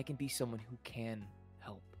be someone who can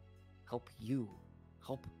help you,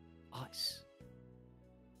 help us.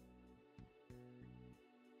 You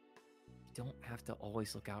don't have to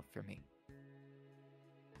always look out for me.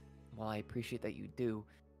 While I appreciate that you do,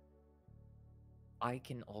 I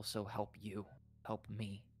can also help you, help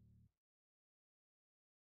me.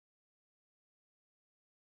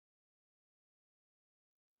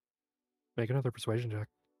 Make another persuasion check.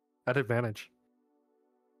 At advantage.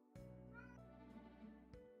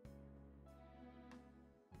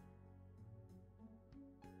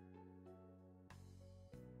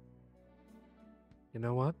 You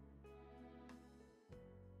know what?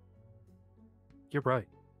 You're right.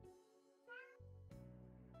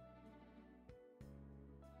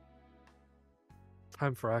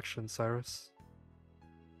 Time for action, Cyrus.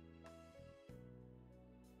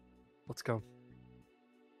 Let's go.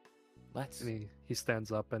 Let's. And he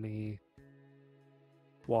stands up and he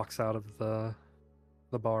walks out of the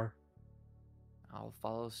bar. I'll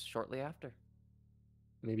follow shortly after.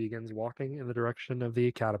 And he begins walking in the direction of the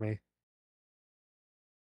academy.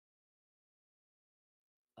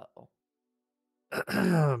 Uh-oh.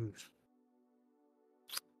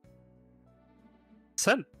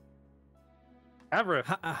 Sen. Averitt.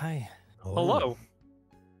 Hi. Hello.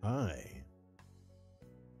 Hi.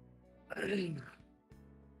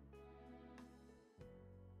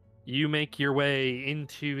 You make your way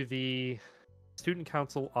into the student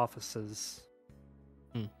council offices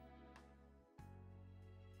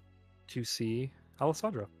to see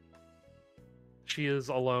Alessandra. She is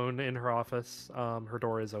alone in her office. Her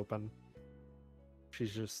door is open.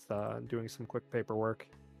 She's just doing some quick paperwork.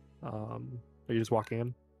 Are you just walking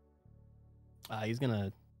in? He's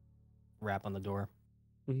gonna rap on the door.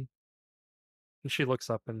 And she looks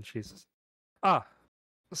up and she's, ah,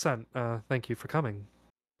 Sen, thank you for coming.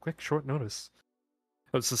 Quick, short notice.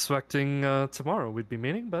 I was suspecting tomorrow we'd be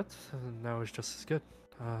meeting, but now it's just as good.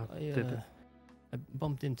 I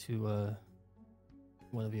bumped into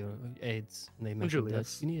one of your aides, and they mentioned that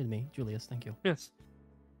Julius. you needed me. Julius, thank you. Yes.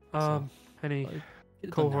 So, Any get it done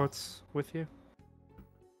now. cohorts with you?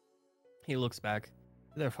 He looks back.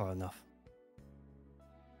 They're far enough.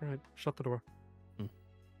 All right, shut the door.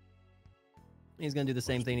 He's gonna do the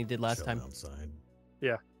same thing he did last Chill time. Outside.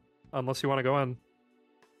 Unless you want to go in.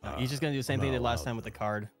 He's just gonna do the same I'm thing he not did last allowed time with the to.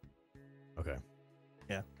 card. Okay.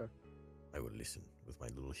 Yeah. Okay. I would listen with my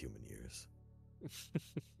little human ears.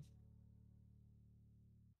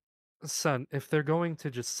 Son, if they're going to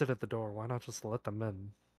just sit at the door, why not just let them in?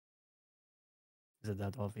 Is it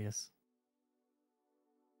that obvious?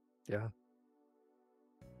 Yeah.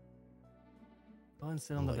 Go and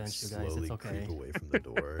sit on the Like, bench, you guys. slowly It's okay. creep away from the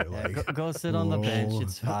door. Yeah, like, go sit on the bench. whoa.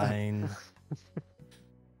 It's fine.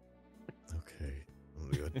 Okay.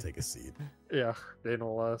 I'm gonna go take a seat. Yeah,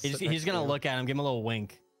 they'll He's gonna look at him, give him a little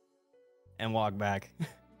wink, and walk back.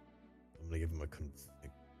 I'm gonna give him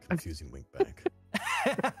a confusing wink back.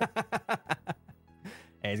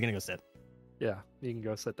 Hey, he's gonna go sit. Yeah, you can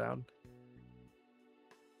go sit down.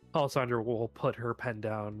 Alessandra will put her pen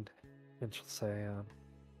down and she'll say,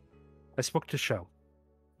 I spoke to Sho.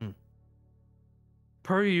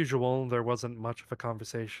 Per usual, there wasn't much of a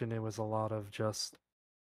conversation. It was a lot of just,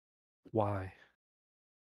 why?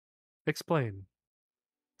 Explain.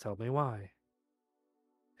 Tell me why.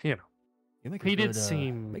 You know, You make He a did good,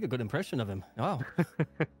 seem- make a good impression of him. Wow.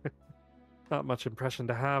 not much impression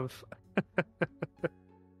to have.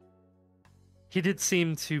 He did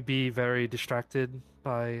seem to be very distracted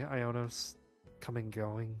by Ionos coming and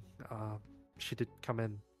going. She did come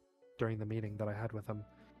in during the meeting that I had with him,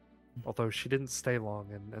 although she didn't stay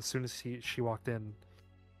long. And as soon as she walked in,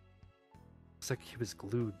 it's like he was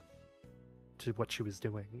glued to what she was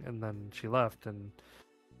doing. And then she left, and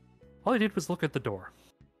all he did was look at the door.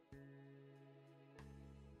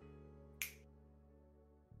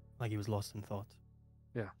 Like he was lost in thought.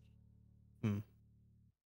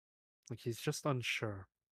 Like he's just unsure.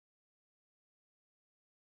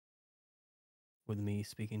 Would me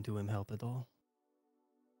speaking to him help at all?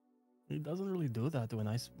 He doesn't really do that when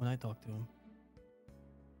I talk to him.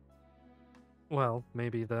 Well,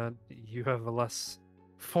 maybe that you have a less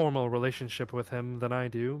formal relationship with him than I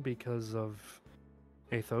do because of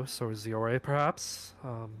Athos or Ziore, perhaps.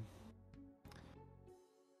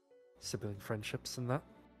 Sibling friendships and that.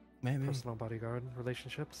 Maybe. Personal bodyguard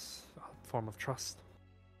relationships. A form of trust.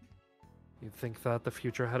 You'd think that the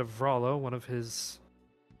future head of Vralo, one of his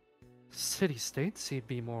city-states, he'd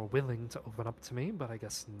be more willing to open up to me, but I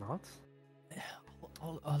guess not.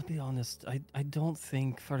 I'll be honest. I don't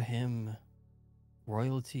think for him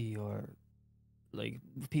royalty or like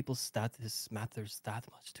people's status matters that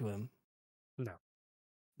much to him. No.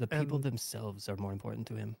 The people And- themselves are more important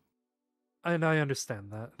to him. And I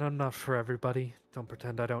understand that. And I'm not for everybody. Don't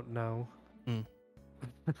pretend I don't know. Mm.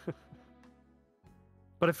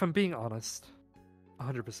 But if I'm being honest,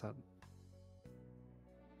 100%.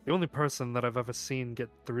 The only person that I've ever seen get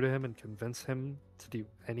through to him and convince him to do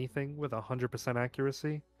anything with 100%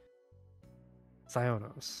 accuracy is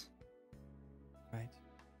Ionos. Right.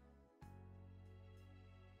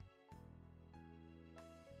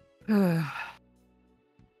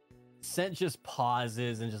 Sent just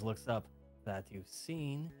pauses and just looks up. That you've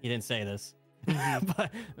seen. He didn't say this. But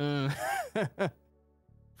If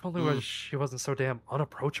only was she wasn't so damn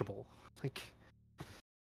unapproachable. Like,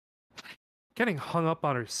 getting hung up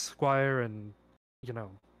on her squire and, you know,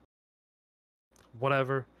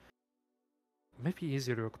 whatever. Might be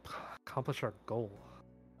easier to accomplish our goal.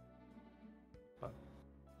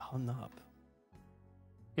 hung up.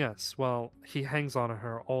 Yes, well, he hangs on to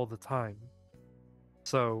her all the time.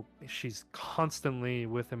 So she's constantly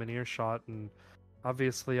with him in earshot, and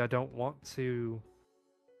obviously I don't want to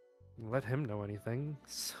let him know anything.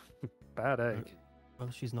 It's bad egg. Well,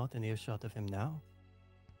 she's not in earshot of him now.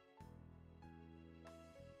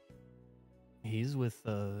 He's with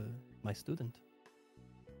my student.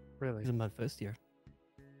 Really. He's in my first year.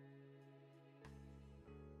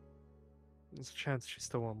 There's a chance she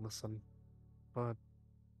still won't listen. But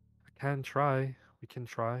I can try. We can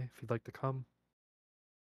try if you'd like to come.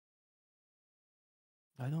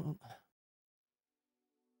 I don't.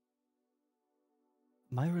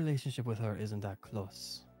 My relationship with her isn't that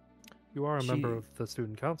close. You are a member She- of the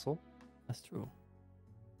student council. That's true.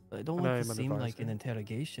 But I don't And want I it to am an seem like an advisor.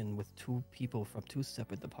 interrogation with two people from two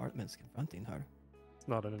separate departments confronting her. It's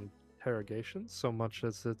not an interrogation so much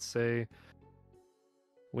as it's a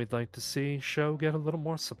we'd like to see Sho get a little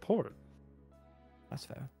more support. That's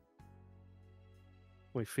fair.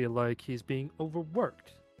 We feel like he's being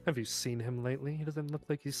overworked. Have you seen him lately? He doesn't look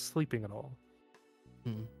like he's sleeping at all.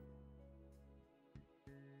 Hmm.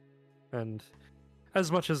 And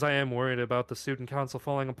as much as I am worried about the student council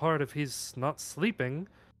falling apart if he's not sleeping,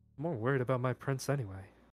 I'm more worried about my prince anyway.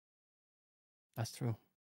 That's true.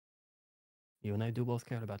 You and I do both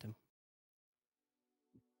care about him.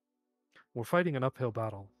 We're fighting an uphill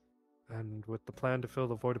battle, and with the plan to fill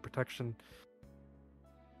the void of protection,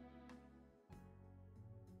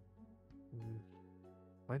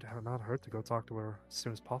 might not hurt to go talk to her as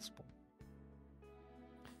soon as possible.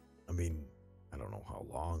 I mean, I don't know how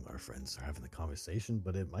long our friends are having the conversation,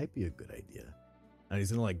 but it might be a good idea. And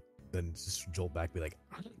he's gonna then just jolt back, be like,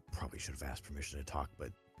 I probably should have asked permission to talk,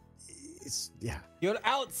 but it's You're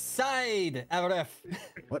outside, Avref.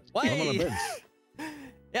 What? Why? I'm on a bench.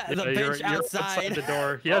 Yeah, the You're bench outside. the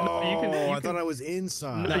door. Yeah, no, you can. I thought I was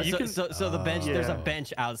inside. No, you so, can- so the bench. There's a Yeah.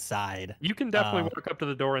 bench outside. You can definitely Uh, walk up to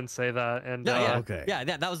the door and say that, and No, yeah, okay. yeah.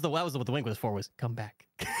 That was what the wink was for. Was come back.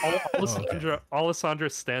 Alessandra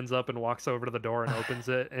stands up and walks over to the door and opens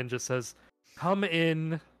it and just says, "Come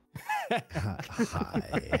in."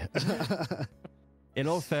 Hi. In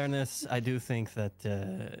all fairness, I do think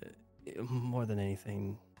that more than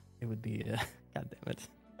anything, it would be. God damn it!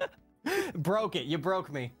 Broke it. You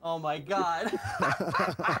broke me. Oh my god.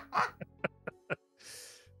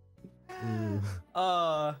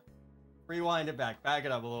 Rewind it back. Back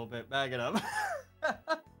it up a little bit. Back it up.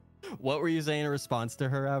 What were you saying in response to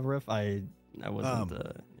her, Avrif? I wasn't.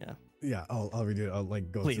 Yeah. Yeah, I'll redo it. I'll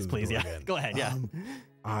go. Please, through the door yeah. again. Go ahead.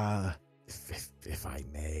 Yeah. If I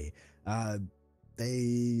may,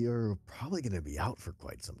 they are probably going to be out for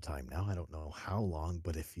quite some time now. I don't know how long,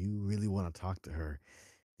 but if you really want to talk to her,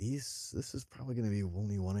 this is probably going to be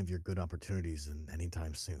only one of your good opportunities in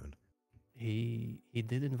anytime soon. He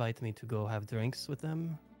did invite me to go have drinks with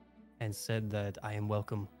them, and said that I am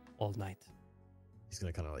welcome all night. He's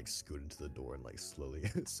going to kind of scoot into the door and slowly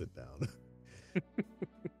sit down.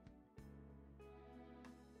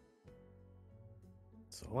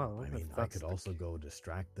 So, Well, I if mean, I that's could the also go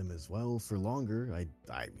distract them as well for longer. I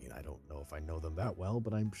mean, I don't know if I know them that well,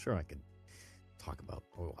 but I'm sure I could talk about,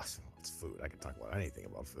 it's food. I could talk about anything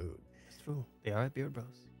about food. It's true. They are at Beard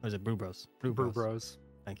Bros. Or is it Brew Bros? Brew Bros.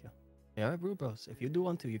 Thank you. They are at Brew Bros. If you do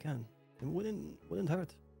want to, you can. It wouldn't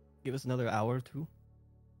hurt. Give us another hour or two.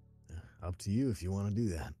 Up to you if you want to do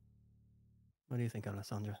that. What do you think,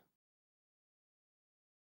 Alessandra?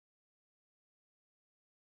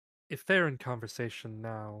 If they're in conversation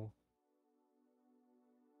now,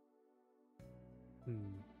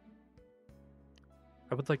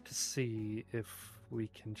 I would like to see if we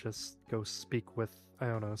can just go speak with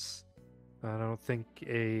Ionos. I don't think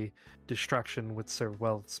a distraction would serve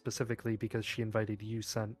well, specifically because she invited you,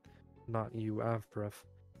 Sent, not you, Avrif.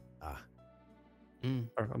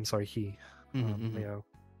 Or, I'm sorry, he. Leo.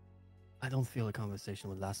 I don't feel a conversation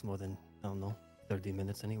would last more than, I don't know, 30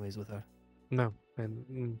 minutes anyways with her. No,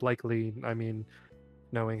 and likely, I mean,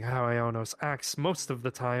 knowing how Ionos acts most of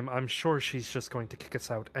the time, I'm sure she's just going to kick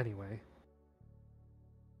us out anyway.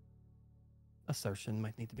 Assertion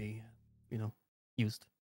might need to be, used.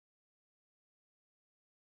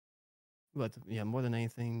 But yeah, more than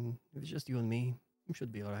anything, if it's just you and me, we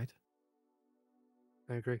should be alright.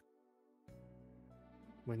 I agree.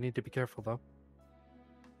 We need to be careful, though.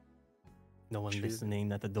 No one She-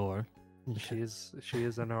 listening at the door. She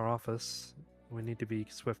is in our office. We need to be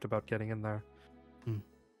swift about getting in there.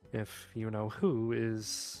 If you know who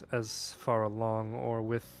is as far along or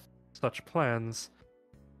with such plans,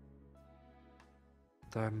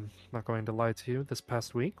 I'm not going to lie to you. This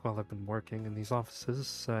past week, while I've been working in these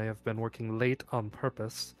offices, I have been working late on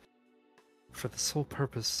purpose for the sole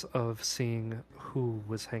purpose of seeing who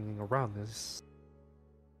was hanging around this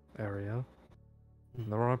area.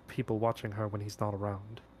 There aren't people watching her when he's not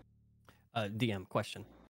around. DM, question.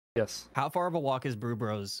 Yes. How far of a walk is Brew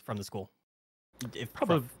Bros from the school? If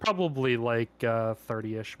Probably like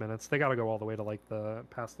 30-ish minutes. They gotta go all the way to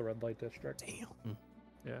past the red light district. Damn.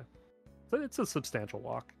 Yeah. So it's a substantial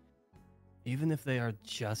walk. Even if they are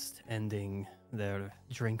just ending their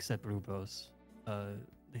drinks at Brew Bros,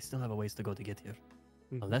 they still have a ways to go to get here.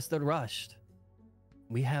 Mhm. Unless they're rushed,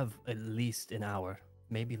 we have at least an hour,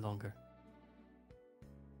 maybe longer.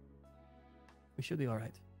 We should be all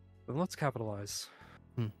right. Then let's capitalize.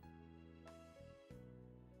 Hmm.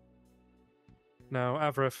 Now,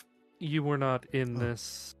 Avrif, you were not in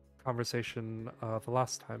this conversation the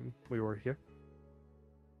last time we were here.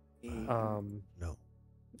 No.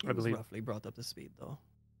 He I was believe roughly brought up to speed, though.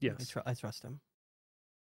 Yes. I trust him.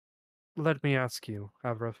 Let me ask you,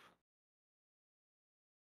 Avraf.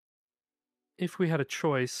 If we had a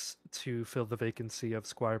choice to fill the vacancy of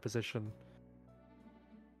squire position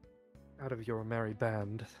out of your merry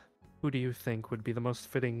band, who do you think would be the most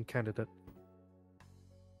fitting candidate?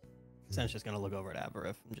 Sen's just gonna look over at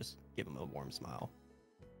Avarif and just give him a warm smile.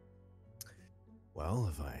 Well,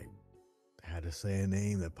 if I had to say a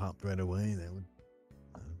name that popped right away, that would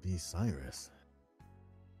be Cyrus.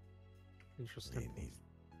 I Interesting. mean,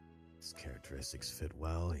 his characteristics fit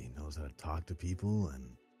well. He knows how to talk to people,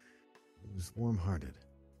 and he was warm-hearted.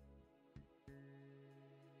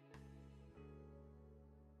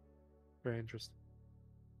 Very interesting.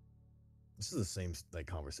 This is the same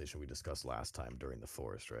conversation we discussed last time during the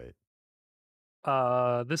forest, right?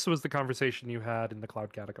 This was the conversation you had in the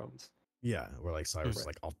Cloud Catacombs. Yeah, where Cyrus is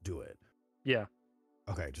Right. I'll do it. Yeah.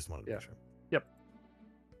 Okay, just wanted to Yeah. make sure. Yep.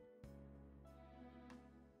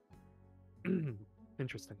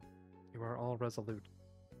 Interesting. You are all resolute.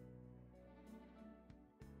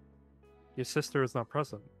 Your sister is not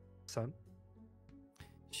present, son.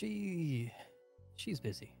 She's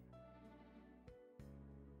busy.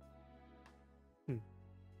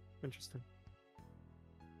 Interesting.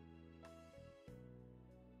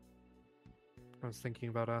 I was thinking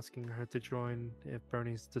about asking her to join if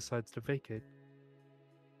Bernie decides to vacate.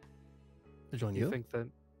 To join Do you? you think that?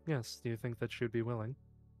 Yes. Do you think that she would be willing?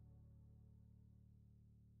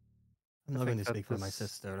 I'm I not going to think that speak for my this-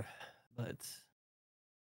 sister, but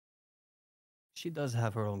she does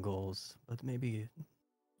have her own goals, but maybe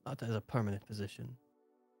not as a permanent position.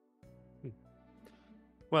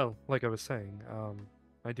 Well, like I was saying,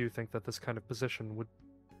 I do think that this kind of position would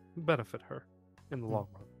benefit her in the long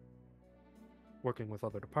run. Working with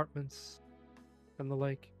other departments and the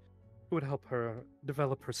like, it would help her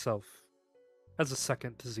develop herself as a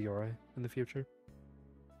second to Ziore in the future.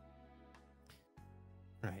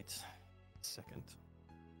 Right. Second.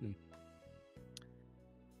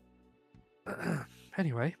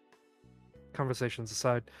 Anyway, conversations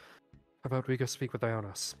aside, how about we go speak with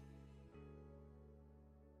Ionas?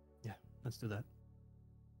 Let's do that.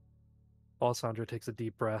 Alessandra takes a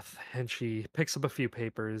deep breath and she picks up a few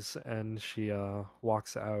papers and she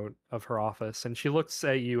walks out of her office and she looks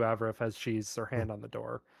at you, Avrif, as she's her hand on the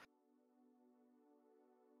door.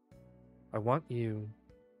 I want you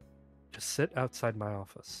to sit outside my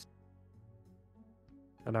office.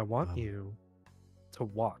 And I want you to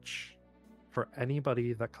watch for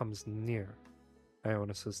anybody that comes near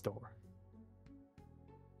Ionis's door.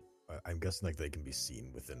 I'm guessing they can be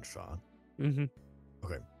seen within shot. Mm-hmm.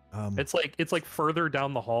 Okay. It's like further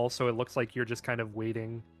down the hall, so it looks like you're just kind of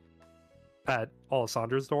waiting at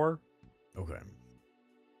Alessandra's door. Okay.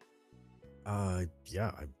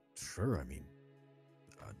 Yeah, I'm sure. I mean,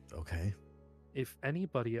 okay. If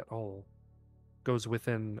anybody at all goes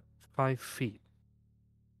within 5 feet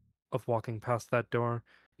of walking past that door,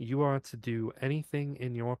 you are to do anything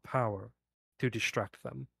in your power to distract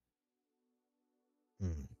them.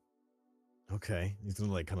 Okay. He's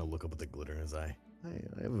gonna kind of look up at the glitter in his eye.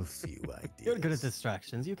 I have a few ideas. You're good at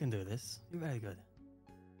distractions. You can do this. You're very good.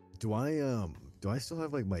 Do I still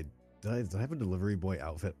have my did I have a delivery boy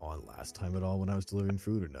outfit on last time at all when I was delivering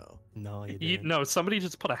food or no? No, you didn't. No, somebody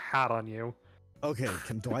just put a hat on you. Okay,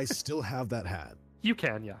 do I still have that hat? You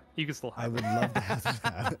can, yeah. You can still I have would it. love to have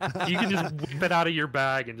that hat. You can just whip it out of your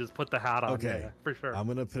bag and just put the hat on. Okay. Yeah, for sure. I'm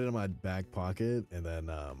gonna put it in my back pocket and then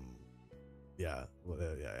yeah,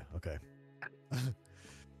 okay.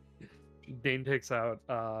 Dane takes out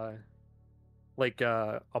a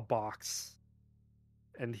box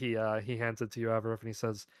and he hands it to you, Avrif, and he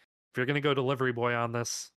says, if you're gonna go delivery boy on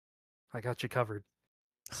this, I got you covered.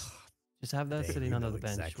 Just have that Dang, sitting you under know the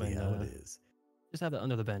bench exactly when how it is. just have it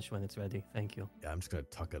under the bench when it's ready. Thank you. Yeah, I'm just gonna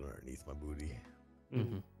tuck it underneath my booty.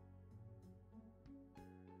 Mm-hmm.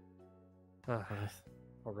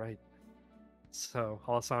 All right. So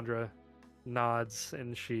Alessandra nods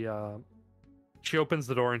and she opens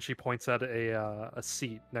the door and she points at a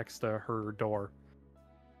seat next to her door.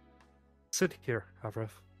 Sit here,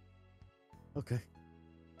 Avrif. Okay.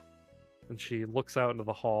 And she looks out into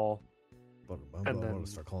the hall. But I And want then- to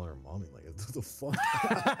start calling her mommy. Like, what the fuck?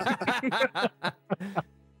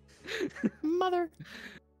 Mother.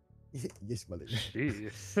 Yes, mother.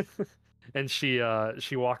 Jeez. And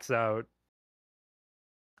she walks out.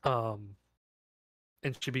 And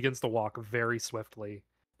she begins to walk very swiftly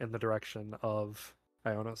in the direction of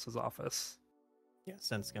Ionos's office. Yeah,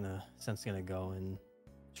 Sen's gonna go and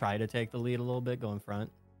try to take the lead a little bit, go in front.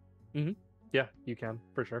 Yeah, you can,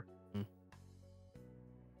 for sure. Hmm.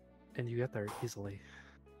 And you get there easily.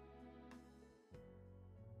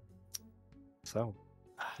 So,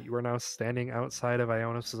 You are now standing outside of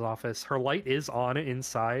Ionos' office. Her light is on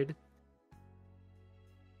inside.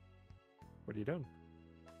 What are you doing?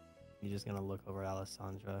 He's just gonna look over at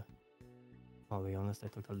Alessandra. I'll be honest, I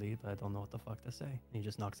took the lead, but I don't know what the fuck to say. And he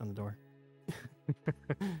just knocks on the door.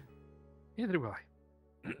 Neither do I.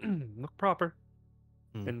 Look proper.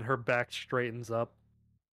 And her back straightens up,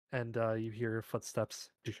 and you hear footsteps.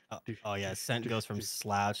 Oh yeah, Scent goes from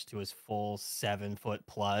slouch to his full 7 foot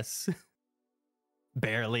plus.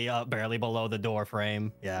 barely up, barely below the door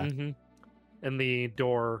frame. Yeah. And the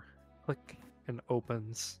door click and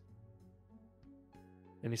opens.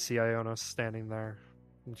 And you see Ionos standing there.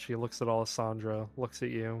 And she looks at Alessandra, looks at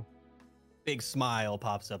you. Big smile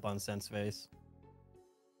pops up on Scent's face.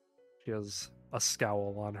 She has a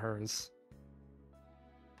scowl on hers.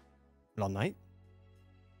 All night?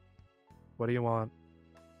 What do you want?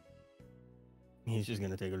 He's just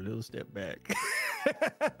gonna take a little step back.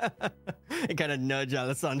 And kind of nudge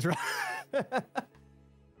Alessandra.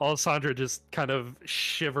 Alessandra just kind of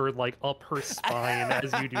shivered like up her spine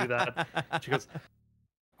as you do that. She goes,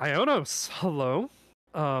 Ionos, hello.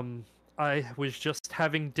 I was just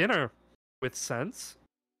having dinner with Sense,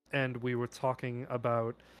 and we were talking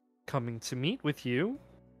about coming to meet with you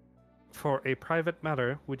for a private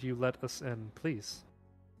matter. Would you let us in, please?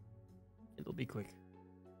 It'll be quick.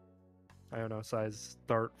 Ionos' eyes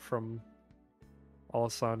dart from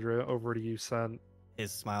Alessandra over to you, Sent.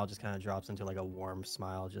 His smile just kind of drops into like a warm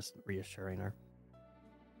smile, just reassuring her.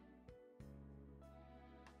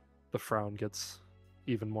 The frown gets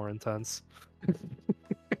even more intense.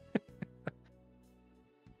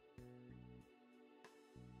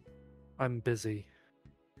 I'm busy.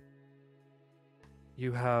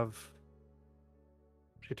 You have...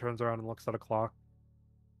 She turns around and looks at a clock.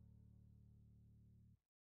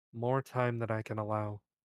 More time than I can allow.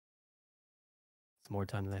 It's more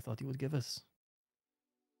time than I thought you would give us.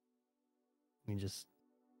 I mean, just...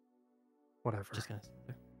 Whatever. Just kind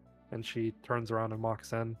of... And she turns around and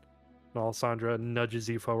walks in. And Alessandra nudges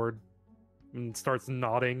you forward and starts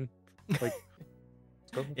nodding. Like,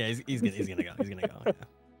 yeah, he's gonna go. He's gonna go.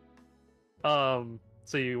 Yeah.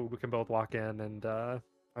 So you can both walk in, and I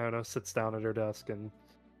don't know, sits down at her desk and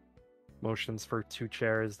motions for 2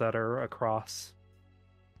 chairs that are across.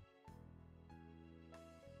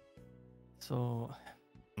 So,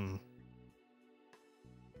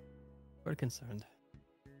 we're concerned.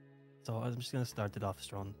 So I'm just gonna start it off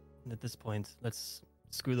strong. And at this point, let's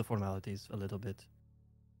screw the formalities a little bit.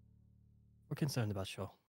 We're concerned about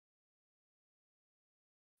Sho.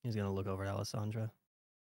 He's gonna look over at Alessandra.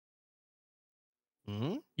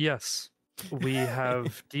 Yes, we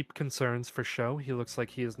have deep concerns for Sho. He looks like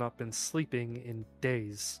he has not been sleeping in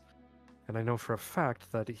days. And I know for a fact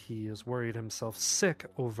that he has worried himself sick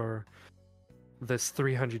over this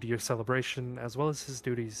 300-year celebration, as well as his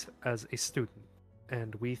duties as a student.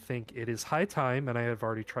 And we think it is high time, and I have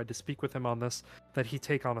already tried to speak with him on this, that he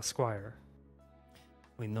take on a squire.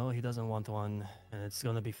 We know he doesn't want one, and it's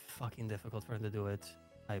gonna be fucking difficult for him to do it.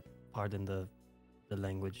 I pardon the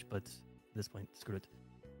language, but at this point, screw it.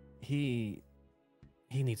 He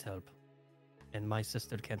needs help, and my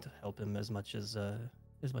sister can't help him as much as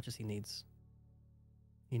he needs.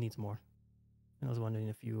 He needs more. And I was wondering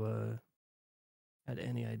if you had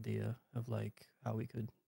any idea of like how we could,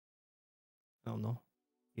 I don't know,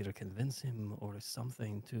 either convince him or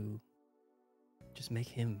something to just make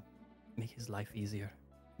his life easier,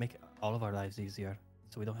 make all of our lives easier,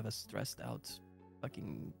 so we don't have a stressed out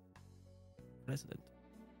fucking president.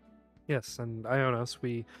 Yes, and Ionos,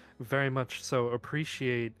 we very much so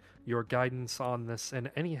appreciate your guidance on this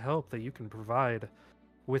and any help that you can provide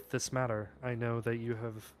with this matter. I know that you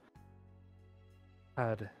have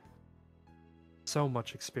had so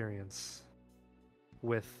much experience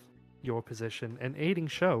with your position and aiding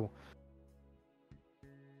Sho,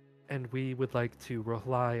 and we would like to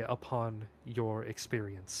rely upon your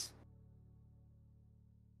experience.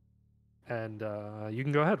 And you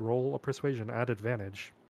can go ahead, roll a persuasion at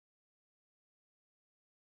advantage.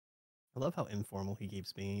 I love how informal he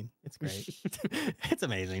keeps being. It's great. It's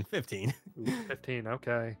amazing. 15. Ooh, 15,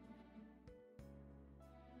 okay.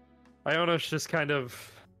 Ionos just kind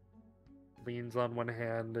of leans on one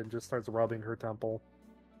hand and just starts rubbing her temple.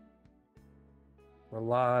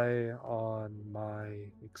 Rely on my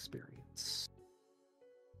experience.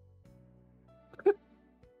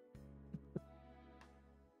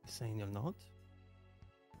 Saying you're not?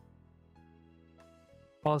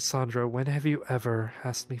 Alessandra, when have you ever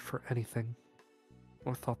asked me for anything?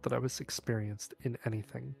 Or thought that I was experienced in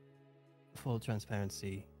anything? Full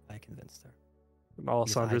transparency, I convinced her. And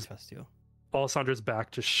Because I trust you. Alessandra's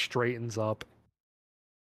back just straightens up.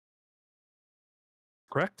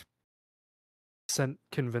 Correct? Sent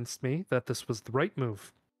convinced me that this was the right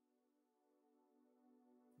move.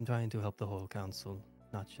 I'm trying to help the whole council,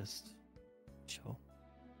 not just Show.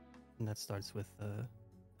 And that starts with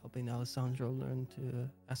helping Alessandro learn to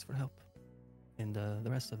ask for help. And the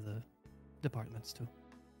rest of the departments, too.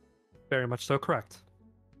 Very much so correct.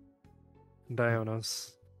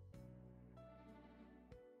 Dionos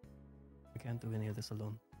I can't do any of this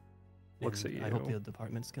alone. looks at And you. I hope the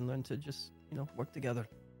departments can learn to just, work together.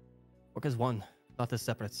 Work as one, not as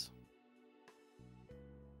separates.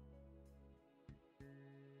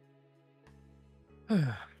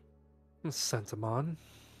 Sentimon,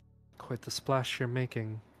 quite the splash you're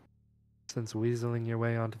making since weaseling your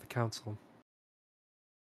way onto the council.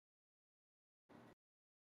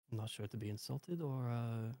 I'm not sure to be insulted or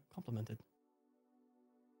complimented.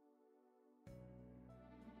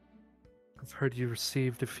 I've heard you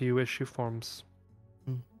received a few issue forms.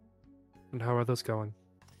 Hmm. And how are those going?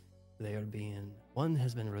 One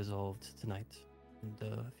has been resolved tonight, and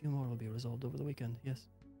a few more will be resolved over the weekend, yes.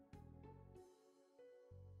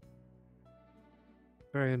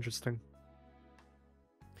 Very interesting.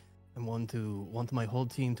 I want my whole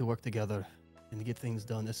team to work together and get things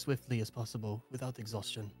done as swiftly as possible without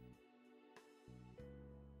exhaustion.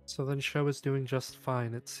 So then Sho is doing just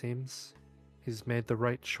fine, it seems. He's made the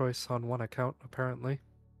right choice on one account, apparently.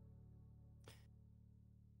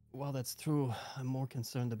 While that's true, I'm more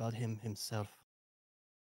concerned about him himself.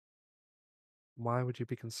 Why would you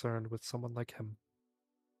be concerned with someone like him?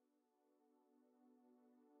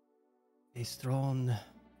 A strong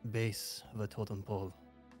base of a totem pole,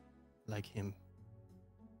 like him.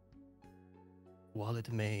 While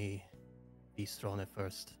it may be strong at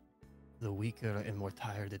first, the weaker and more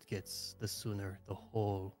tired it gets, the sooner the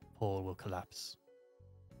whole pole will collapse.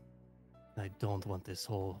 And I don't want this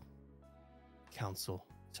whole council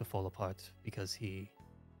to fall apart because he,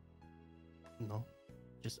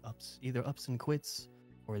 just either ups and quits,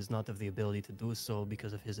 or is not of the ability to do so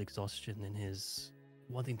because of his exhaustion and his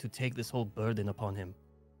wanting to take this whole burden upon him.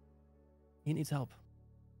 He needs help.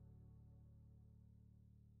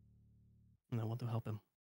 And I want to help him.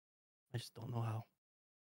 I just don't know how.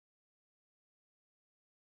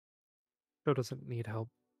 Sho doesn't need help,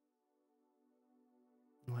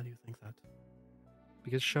 Why do you think that?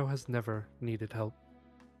 because Sho has never needed help.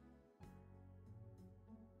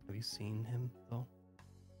 Have you seen him, though?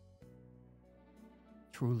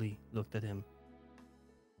 Truly looked at him.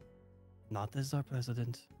 Not as our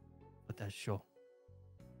president, but as Sho.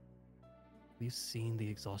 Have you seen the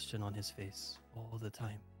exhaustion on his face all the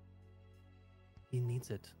time? He needs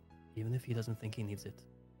it, even if he doesn't think he needs it.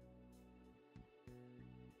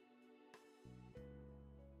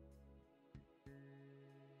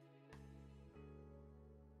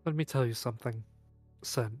 Let me tell you something,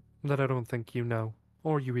 Sen, that I don't think you know,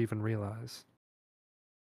 or you even realize.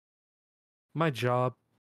 My job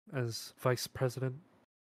as vice president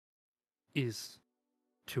is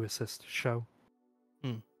to assist Sho.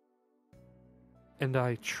 Hmm. And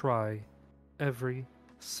I try every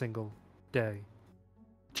single day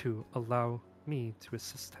to allow me to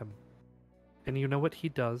assist him. And you know what he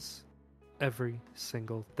does every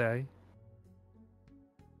single day?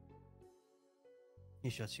 He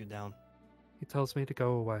shuts you down. He tells me to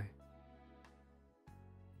go away.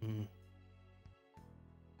 Hmm.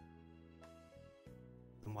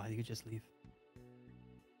 Then why do you just leave?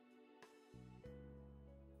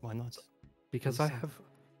 Why not? Because What I is that? have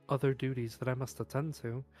other duties that I must attend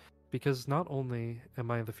to. Because not only am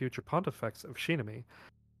I the future pontifex of Shinami,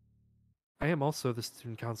 I am also the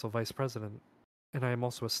student council vice president, and I am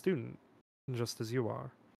also a student, just as you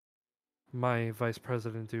are. My vice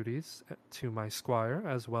president duties to my squire,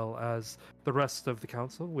 as well as the rest of the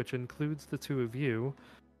council, which includes the two of you,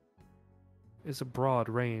 is a broad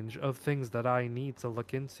range of things that I need to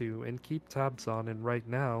look into and keep tabs on, and right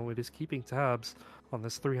now it is keeping tabs on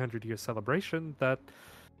this 300-year celebration that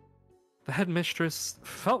the headmistress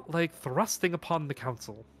felt like thrusting upon the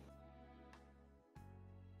council.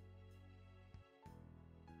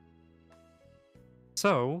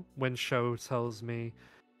 So, when Sho tells me,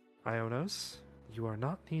 Ionos, you are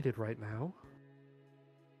not needed right now,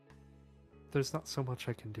 there's not so much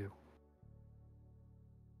I can do.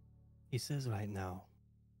 He says right now,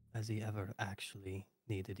 has he ever actually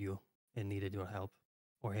needed you and needed your help?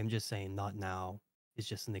 Or him just saying not now is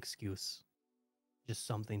just an excuse? Just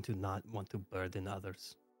something to not want to burden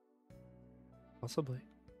others? Possibly.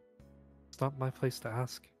 It's not my place to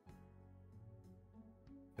ask.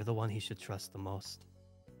 You're the one he should trust the most,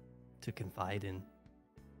 to confide in.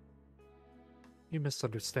 You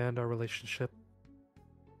misunderstand our relationship.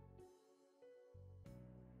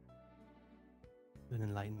 Then and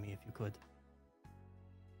enlighten me if you could.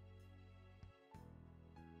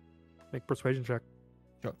 Make persuasion check.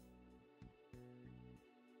 Sure.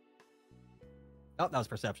 Oh, that was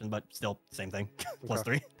perception, but still, same thing. Plus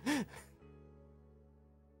Okay. 3.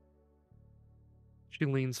 She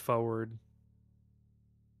leans forward.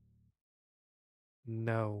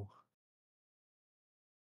 No.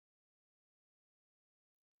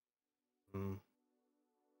 Hmm.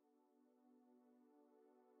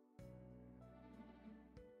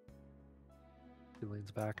 She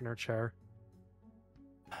leans back in her chair.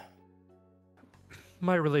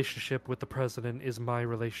 My relationship with the president is my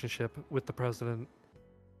relationship with the president.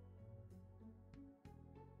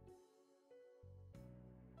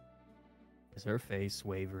 Is her face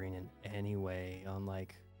wavering in any way on,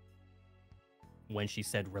 like, when she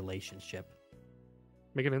said relationship?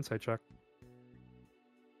 Make an insight check.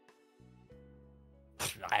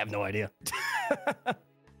 I have no idea.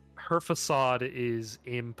 Her facade is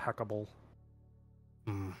impeccable.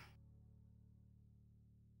 Hmm.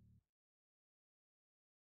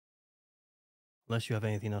 Unless you have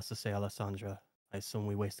anything else to say, Alessandra, I assume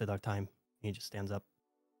we wasted our time. He just stands up.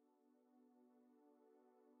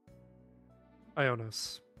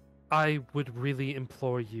 Ionis, I would really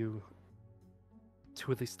implore you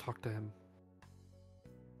to at least talk to him.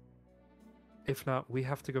 If not, we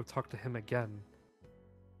have to go talk to him again.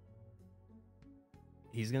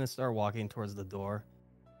 He's gonna start walking towards the door,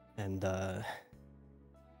 and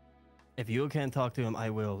if you can't talk to him, I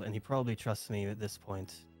will, and he probably trusts me at this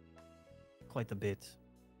point quite a bit.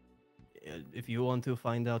 If you want to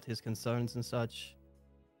find out his concerns and such,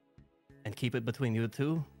 and keep it between you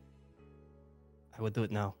two, I would do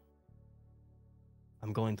it now.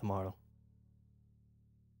 I'm going tomorrow.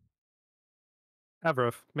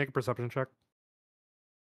 Avrif, make a perception check.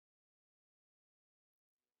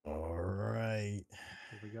 All right.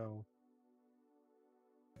 Here we go.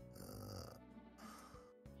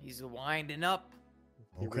 He's winding up.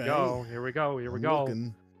 Here we Okay. go. Here we go. Here we I'm go.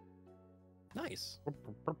 looking. Nice.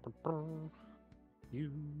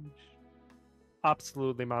 Huge.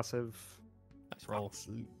 Absolutely massive. Nice roll.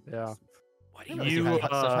 Absolutely. Yeah. Why do you have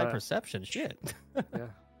such high perception? Shit. Yeah.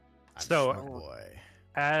 I'm So, smart boy.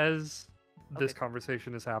 As this Okay.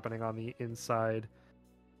 conversation is happening on the inside,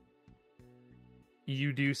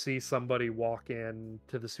 you do see somebody walk in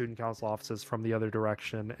to the student council offices from the other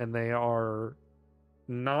direction, and they are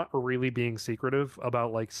not really being secretive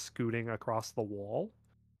about like scooting across the wall,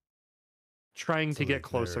 trying So, to get like,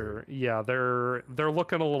 closer. Yeah, they're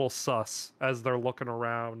looking a little sus as they're looking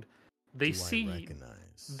around. They Do I see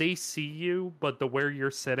recognize? they see you, but the where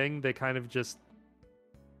you're sitting, they kind of just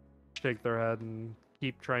shake their head and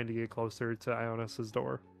keep trying to get closer to Ionis's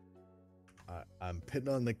door. I'm pitting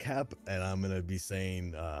on the cap, and I'm gonna be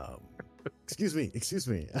saying, "Excuse me, excuse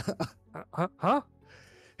me. Huh?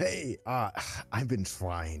 Hey, I've been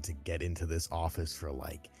trying to get into this office for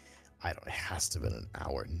like, I don't. It has to have been an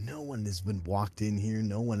hour. No one has been walked in here.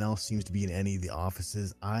 No one else seems to be in any of the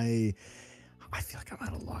offices. I feel like I'm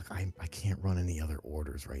out of luck. I can't run any other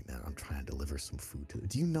orders right now. I'm trying to deliver some food to.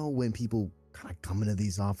 Do you know when people kind of come into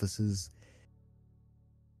these offices?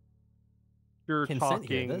 You're Can Sint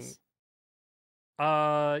hear talking. this?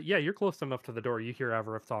 Yeah, you're close enough to the door. You hear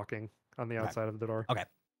Avarif talking on the Right. outside of the door. Okay,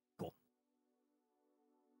 cool.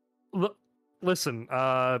 Listen,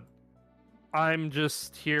 I'm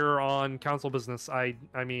just here on council business. I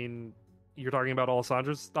mean, you're talking about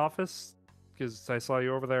Alessandra's office because I saw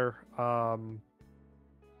you over there.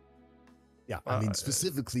 Yeah, I mean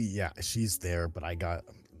specifically, yeah, she's there. But I'm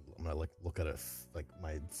gonna look at like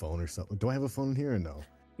my phone or something. Do I have a phone here or no?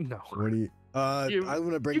 No. Where do you? I'm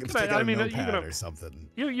gonna bring you it. can- Take out I a mean, you notepad can have- or something.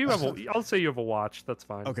 You have a. I'll say you have a watch. That's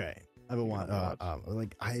fine. Okay. I have a You one. can have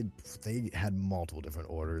a They had multiple different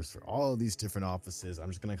orders for all of these different offices. I'm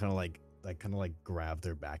just gonna kind of like grab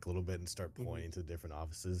their back a little bit and start Mhm. pointing to different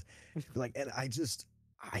offices. Like, and I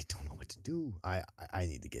don't know what to do. I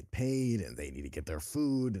need to get paid, and they need to get their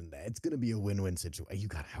food, and it's gonna be a win-win situation. You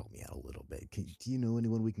gotta help me out a little bit. Do you know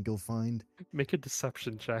anyone we can go find? Make a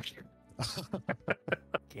deception check.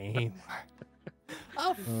 Game.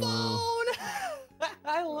 A phone!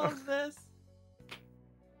 I love this.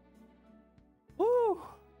 Woo!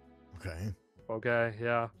 Okay. Okay,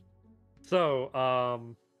 yeah.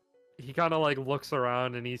 So, he kind of like looks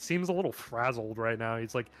around and he seems a little frazzled right now.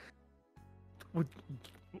 He's like,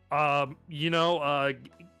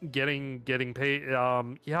 getting paid.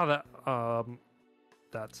 Yeah,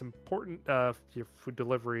 that's important. Your food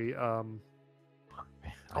delivery.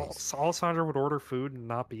 Alessandra would order food and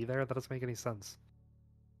not be there. That doesn't make any sense.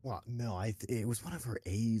 Well, no, it was one of her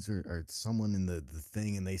aides or someone in the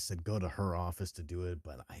thing, and they said go to her office to do it.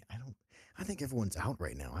 But I don't. I think everyone's out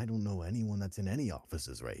right now. I don't know anyone that's in any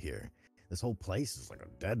offices right here. This whole place is like a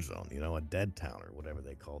dead zone, a dead town or whatever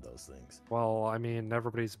they call those things. Well, I mean,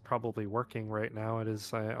 everybody's probably working right now. It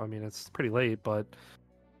is. I mean, it's pretty late, but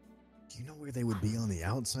Do you know where they would be on the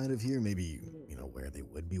outside of here? Maybe where they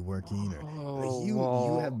would be working, or oh, you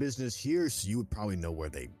have well, business here, so you would probably know where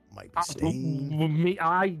they might be staying. me,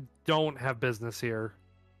 I don't have business here.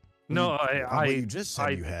 Well, No, but you just said I,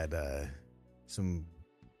 you had some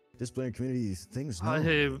disciplinary community things. No,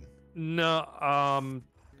 no,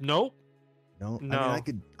 nope. no. No.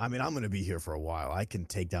 I mean, I'm gonna be here for a while. I can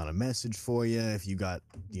take down a message for you if you got.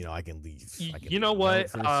 I can leave. I can You know leave a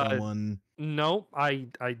what? note for someone. No, no, I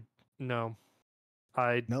No.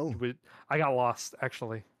 I got lost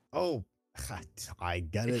actually. Oh, I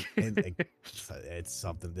get it. It's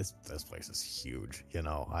something. This place is huge.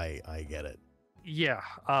 I get it. Yeah.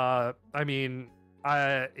 I mean,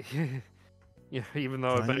 I yeah. Even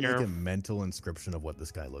though I've Can I been make here. a mental inscription of what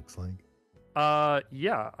this guy looks like?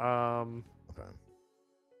 Yeah. Okay.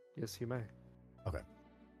 Yes, you may. Okay.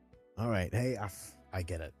 All right. Hey, I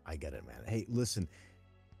get it. I get it, man. Hey, listen.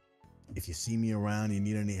 If you see me around, you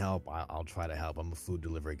need any help, I'll try to help. I'm a food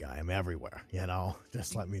delivery guy. I'm everywhere.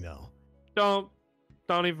 Just let me know. Don't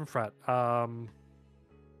even fret. I'll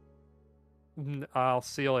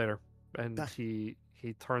see you later. And he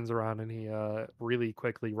turns around and he really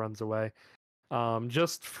quickly runs away.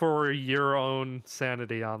 Just for your own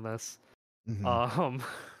sanity on this. Mhm.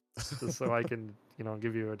 Just so I can,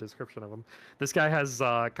 give you a description of him. This guy has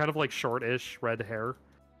kind of like short-ish red hair.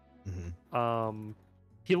 Mhm.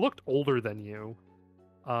 He looked older than you.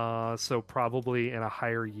 So probably in a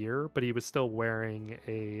higher year, but he was still wearing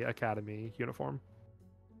a academy uniform.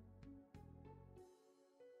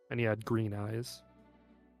 And he had green eyes,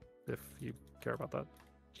 if you care about that.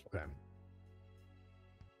 Okay.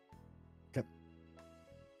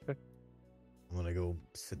 Okay. I'm gonna go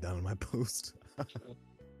sit down in my post.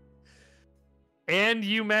 And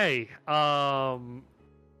you may. And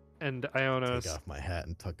Ionos. Take off my hat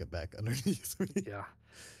and tuck it back underneath me. Yeah.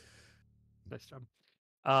 Nice job.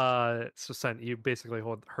 So Sent, you basically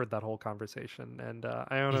heard that whole conversation, and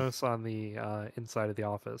Ionos on the inside of the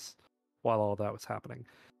office while all that was happening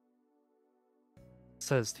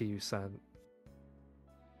says to you, Sent,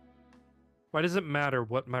 why does it matter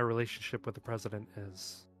what my relationship with the president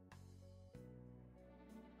is?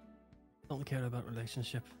 Don't care about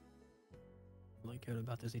relationship. All I care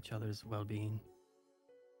about is each other's well-being.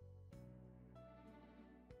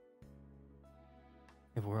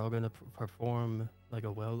 If we're all going to perform like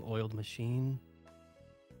a well-oiled machine,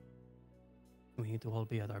 we need to all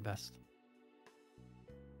be at our best.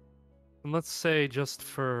 And let's say, just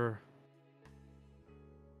for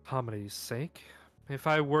comedy's sake, if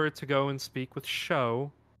I were to go and speak with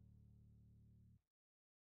Sho,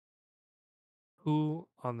 who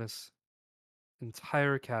on this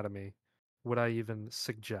entire academy would I even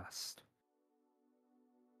suggest?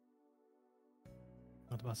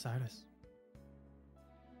 What about Cyrus?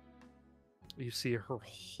 You see her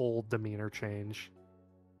whole demeanor change.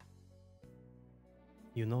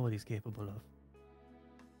 You know what he's capable of.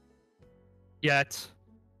 Get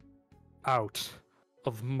out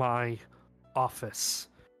of my office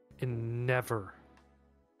and never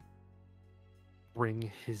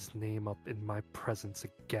bring his name up in my presence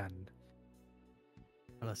again.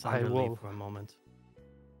 Alessandra, will leave for a moment.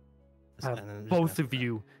 Have And I'm just both gonna- of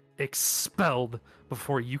you expelled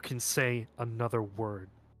before you can say another word.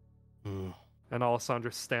 Mm. And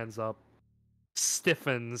Alessandra stands up,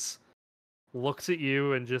 stiffens, looks at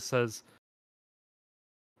you, and just says,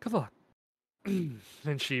 good luck.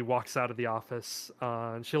 And she walks out of the office,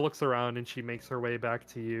 and she looks around, and she makes her way back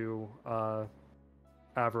to you,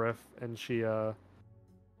 Avarith, and she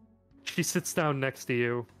sits down next to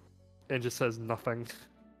you and just says nothing.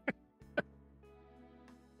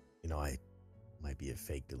 I might be a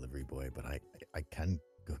fake delivery boy, but I can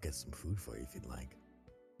go get some food for you if you'd like.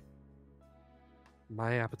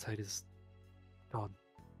 My appetite is gone.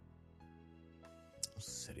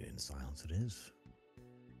 Sitting in silence it is.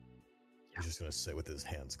 He's just gonna sit with his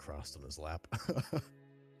hands crossed on his lap.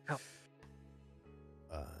 Oh.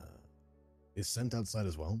 Is Scent outside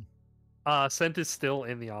as well? Scent is still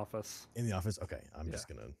in the office. In the office? Okay, I'm just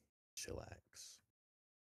gonna chillax.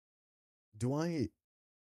 Do I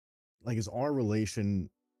is our relation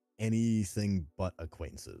anything but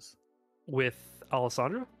acquaintances? With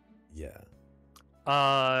Alessandra? Yeah.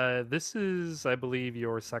 This is, I believe,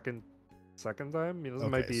 your second time. This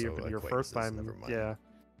might be so even your first acquaintances, time. never mind. Yeah.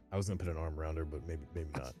 I was gonna put an arm around her, but maybe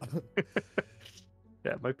not.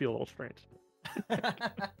 Yeah, it might be a little strange.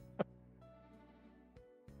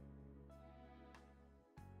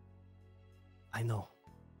 I know.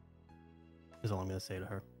 Is all I'm gonna say to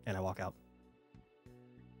her, and I walk out.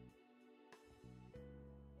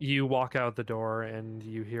 You walk out the door and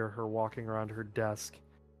you hear her walking around her desk.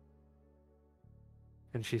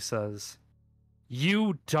 And she says,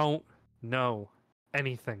 "You don't know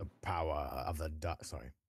anything." The power of the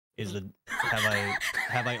sorry.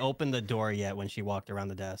 Have I opened the door yet when she walked around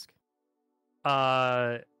the desk?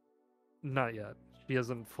 Not yet. She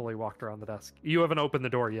hasn't fully walked around the desk. You haven't opened the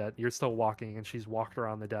door yet. You're still walking, and she's walked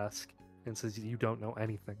around the desk and says, "You don't know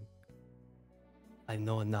anything." I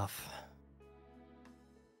know enough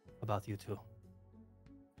about you two.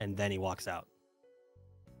 And then he walks out.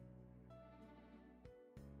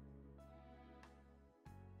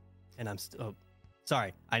 And I'm still. Oh,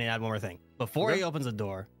 sorry, I need to add one more thing. Before Okay. he opens the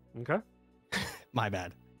door, Okay. my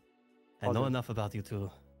bad. I All know good. enough about you two.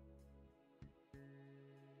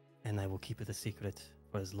 And I will keep it a secret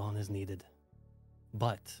for as long as needed.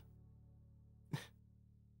 But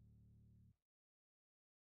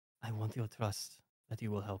I want your trust that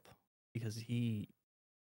you will help. Because he's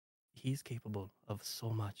capable of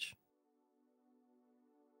so much.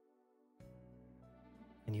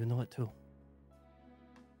 And you know it too.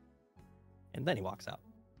 And then he walks out.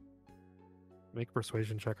 Make a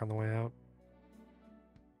persuasion check on the way out.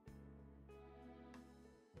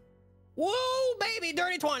 Woo, baby,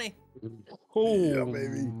 dirty 20. Oh Yeah,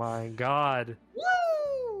 baby. my god.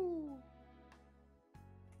 Woo!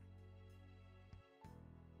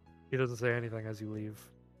 He doesn't say anything as you leave.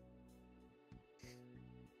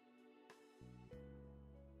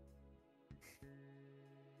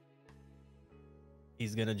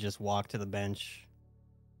 He's gonna just walk to the bench.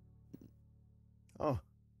 Oh,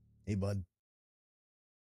 hey, bud.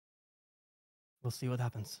 We'll see what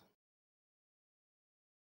happens.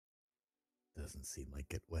 Doesn't seem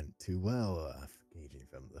like it went too well. Gauging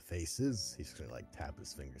from the faces, he's gonna like tap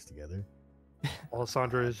his fingers together.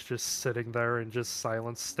 Alessandra is just sitting there in just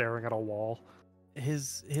silence, staring at a wall.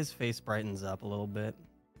 His face brightens up a little bit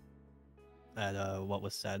at what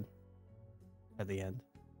was said at the end.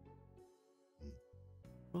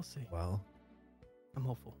 We'll see. Well, I'm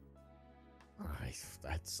hopeful.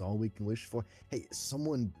 that's all we can wish for. Hey,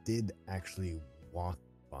 someone did actually walk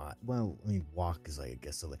by. Well, I mean, walk is, I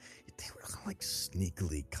guess, they were kind of like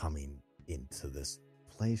sneakily coming into this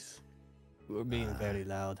place. We're being very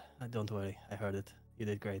loud. Don't worry. I heard it. You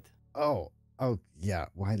did great. Oh, yeah.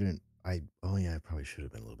 Why didn't I? Oh, yeah, I probably should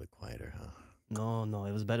have been a little bit quieter, huh? No.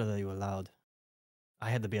 It was better that you were loud. I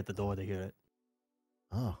had to be at the door to hear it.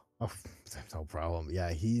 Oh, no problem. Yeah,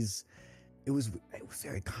 it was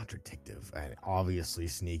very contradictive and obviously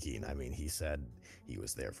sneaking. I mean, he said he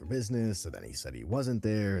was there for business, and then he said he wasn't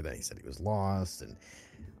there, then he said he was lost, and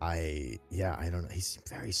I don't know. He seemed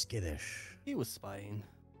very skittish. He was spying.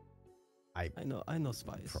 I know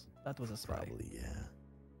spies. That was a spy. Probably,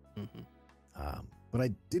 yeah. Mm-hmm. But I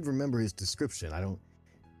did remember his description. I'm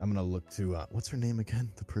gonna look to what's her name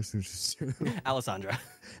again? The person who just Alessandra.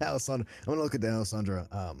 Alessandra. I'm gonna look at Alessandra.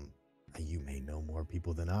 You may know more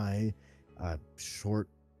people than I. Short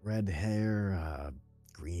red hair,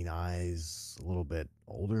 green eyes, a little bit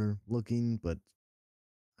older looking, but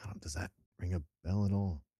does that ring a bell at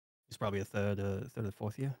all? He's probably a third or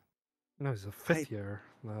fourth year. No, he's a fifth year.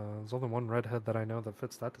 There's only one redhead that I know that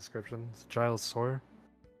fits that description. It's Giles Sawyer.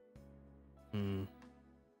 Hmm.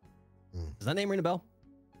 Does that name ring a bell?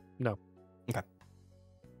 No. Okay.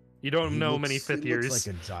 You don't He know looks- many fifth he years. looks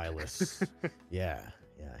like a Giles. yeah.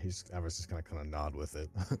 I was just gonna kind of nod with it.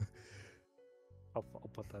 I'll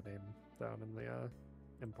put that name down in the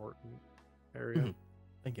important area. Mhm.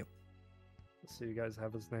 Thank you. So you guys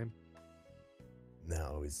have his name.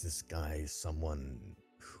 Now, is this guy someone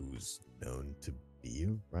who's known to be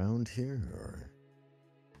around here, or?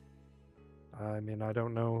 I mean, I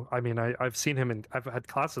don't know. I mean, I've seen him I've had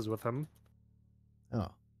classes with him, Oh,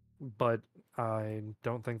 but I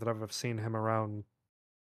don't think that I've ever seen him around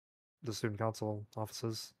the student council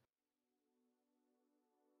offices.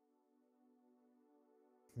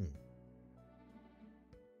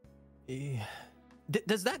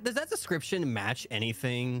 Does that description match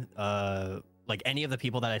anything? Like any of the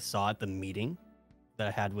people that I saw at the meeting that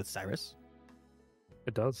I had with Cyrus?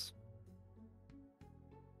 It does.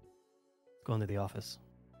 Let's go into the office.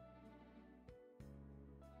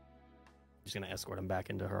 Just gonna escort him back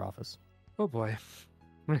into her office. Oh boy.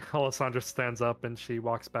 Alessandra stands up and she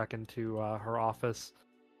walks back into her office.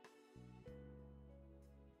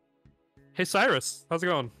 Hey Cyrus, how's it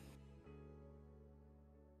going?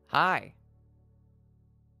 Hi.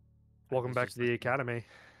 Welcome was back just to the listening. academy.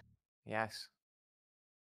 Yes.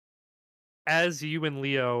 As you and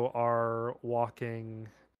Leo are walking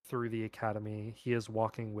through the academy, he is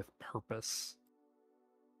walking with purpose.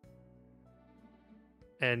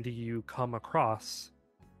 And you come across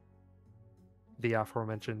the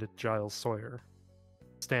aforementioned Giles Sawyer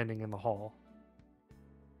standing in the hall.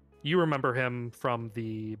 You remember him from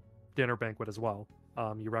the dinner banquet as well.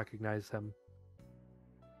 You recognize him.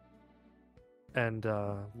 And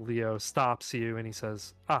Leo stops you and he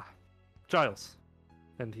says, "Ah, Giles."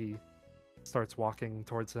 And he starts walking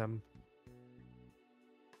towards him.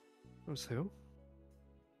 Who's who?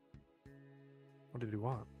 What did he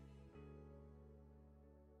want?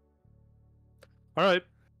 All right.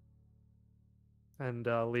 And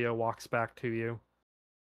Leo walks back to you.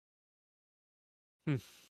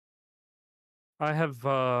 I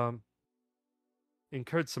have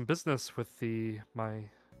incurred some business with my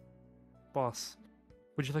boss.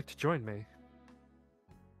 Would you like to join me?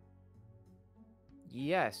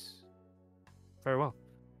 Yes. Very well.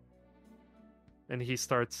 And he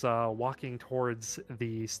starts walking towards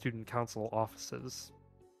the student council offices.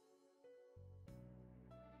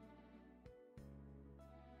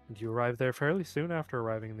 And you arrive there fairly soon after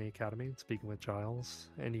arriving in the academy and speaking with Giles.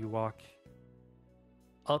 And you walk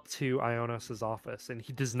up to Ionos' office. And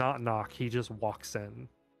he does not knock, he just walks in.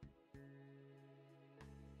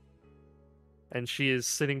 And she is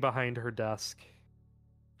sitting behind her desk,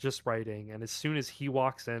 just writing. And as soon as he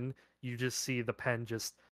walks in, you just see the pen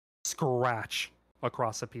just scratch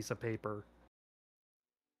across a piece of paper.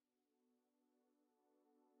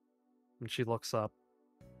 And she looks up.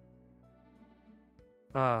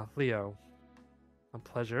 "Ah, Leo. A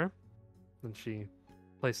pleasure." And she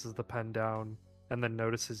places the pen down and then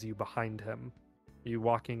notices you behind him. Are you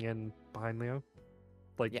walking in behind Leo?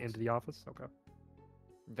 Like Yes. into the office? Okay.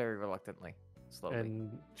 Very reluctantly. Slowly.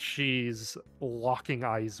 And she's locking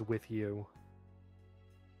eyes with you.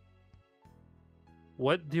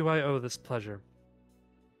 "What do I owe this pleasure?"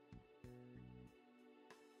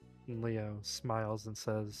 And Leo smiles and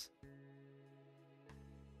says,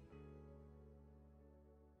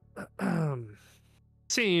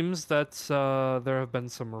 "Seems that there have been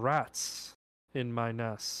some rats in my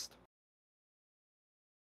nest.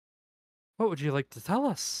 What would you like to tell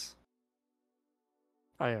us,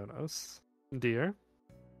 Ionos, dear?"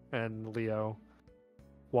 And Leo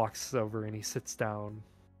walks over and he sits down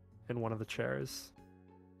in one of the chairs.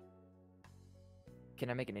 Can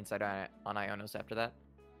I make an insight on Ionos after that?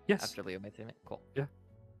 Yes. After Leo makes it? Cool. Yeah.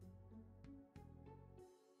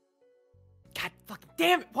 God fucking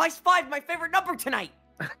damn it! Why is 5 my favorite number tonight?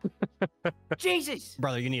 Jesus!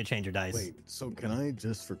 Brother, you need to change your dice. Wait, so can I,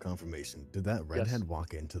 just for confirmation, did that redhead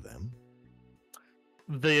walk into them?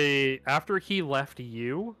 After he left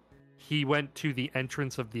you, he went to the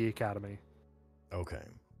entrance of the academy. Okay.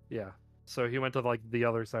 Yeah. So he went to like the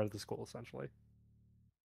other side of the school essentially.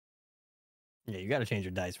 Yeah, you got to change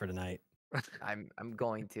your dice for tonight. I'm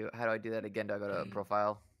going to. How do I do that again? Do I go to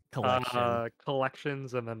profile? Collection.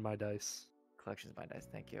 Collections and then my dice. Collections by dice.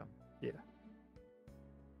 Thank you. Yeah.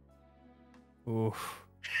 Oof.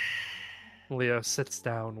 Leo sits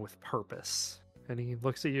down with purpose and he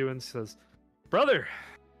looks at you and says, "Brother,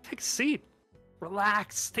 take a seat.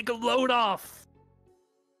 Relax. Take a load off.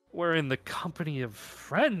 We're in the company of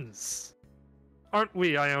friends. Aren't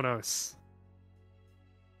we, Ionos?"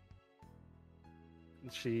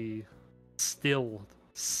 And she still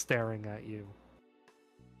staring at you.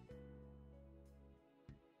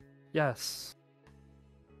 "Yes.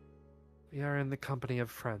 We are in the company of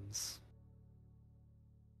friends.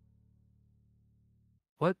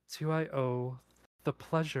 What do I owe the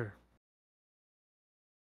pleasure?"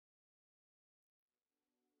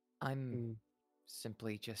 I'm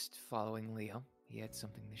simply just following Leo. He had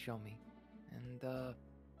something to show me. And,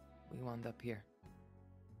 we wound up here.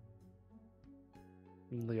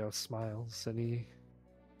 And Leo smiles and he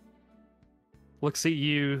looks at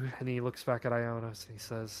you and he looks back at Ionos and he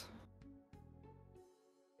says,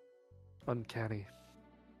 "Uncanny.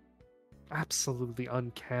 Absolutely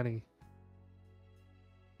uncanny.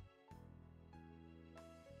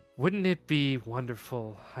 Wouldn't it be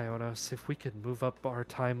wonderful, Ionos, if we could move up our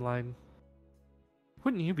timeline?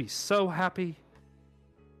 Wouldn't you be so happy?"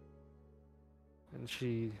 And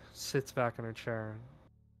she sits back in her chair.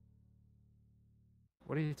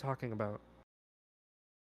 "What are you talking about?"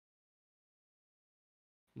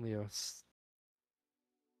 Leo's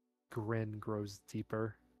grin grows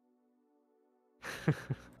deeper.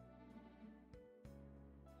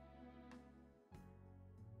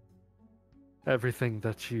 "Everything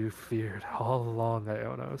that you feared all along,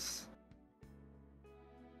 Ionos.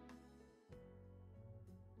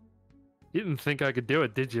 You didn't think I could do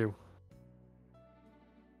it, did you?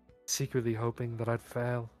 secretly hoping that I'd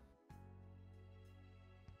fail.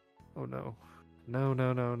 Oh no. No,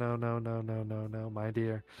 no, no, no, no, no, no, no, no, my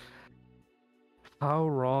dear. How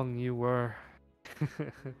wrong you were.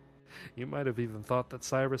 You might have even thought that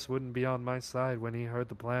Cyrus wouldn't be on my side when he heard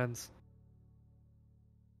the plans.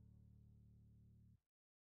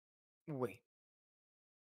 Wait,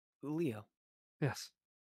 Leo, Yes.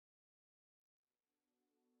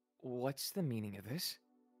 what's the meaning of this?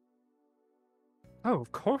 Oh,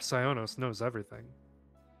 of course Ionos knows everything.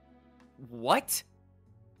 What?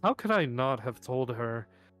 How could I not have told her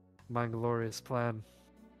my glorious plan?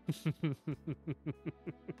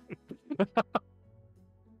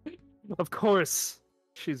 Of course,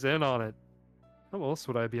 she's in on it. How else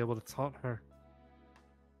would I be able to taunt her?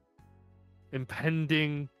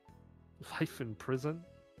 Impending life in prison?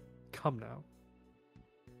 Come now.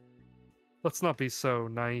 Let's not be so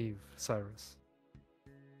naive, Cyrus.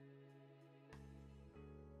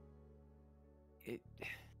 It...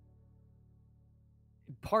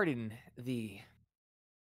 Pardon the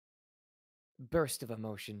burst of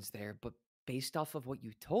emotions there, but based off of what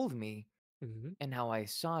you told me Mhm. and how I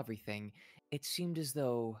saw everything, it seemed as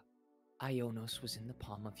though Ionos was in the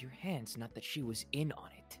palm of your hands, not that she was in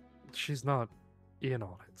on it. She's not in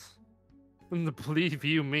on it. And believe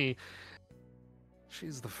you me,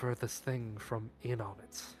 she's the furthest thing from in on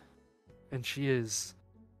it. And she is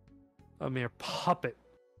a mere puppet.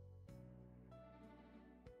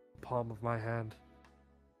 Palm of my hand.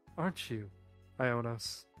 Aren't you,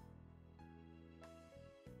 Ionos?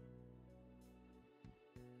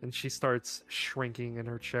 And she starts shrinking in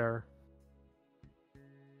her chair.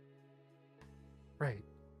 Right.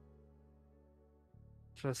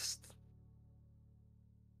 Just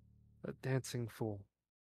a dancing fool.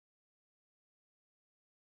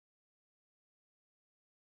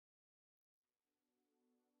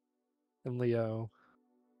 And Leo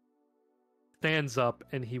stands up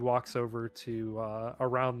and he walks over to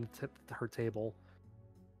around her table,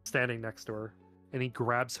 standing next to her, and he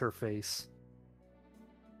grabs her face.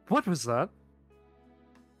 What was that?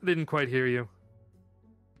 I didn't quite hear you.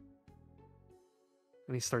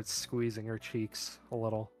 And he starts squeezing her cheeks a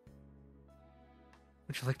little.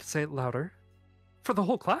 Would you like to say it louder? For the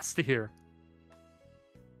whole class to hear.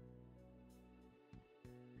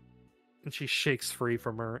 And she shakes free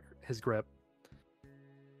from his grip.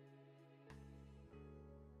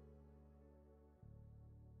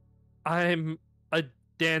 I'm a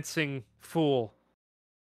dancing fool.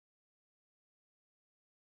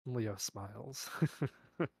 Leo smiles.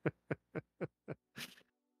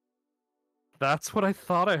 That's what I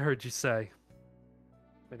thought I heard you say.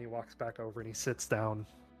 Then he walks back over and he sits down.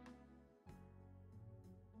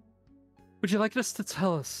 Would you like us to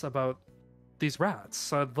tell us about these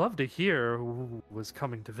rats? I'd love to hear who was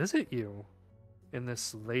coming to visit you in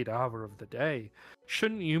this late hour of the day.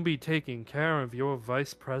 Shouldn't you be taking care of your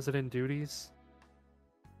vice president duties?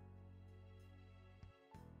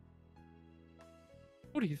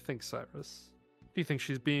 What do you think, Cyrus? Do you think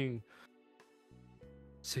she's being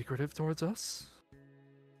secretive towards us?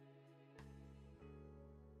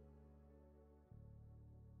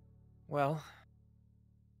 Well,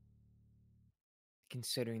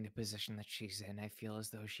 considering the position that she's in, I feel as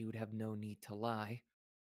though she would have no need to lie.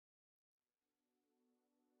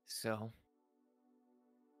 So,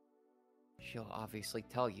 she'll obviously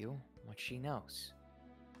tell you what she knows.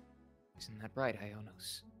 Isn't that right,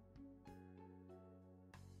 Ionos?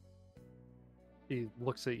 She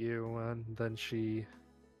looks at you and then she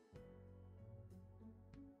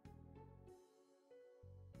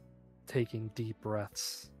taking deep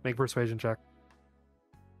breaths. Make a persuasion check.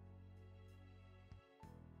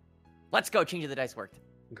 Let's go. Change of the dice worked.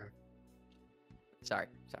 Okay. Sorry.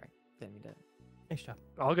 Didn't mean to. Nice job.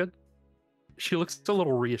 All good. She looks a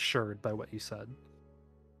little reassured by what you said.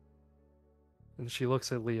 And she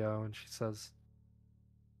looks at Leo and she says,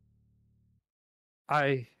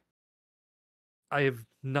 I have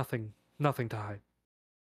nothing to hide.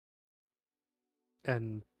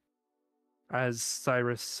 And as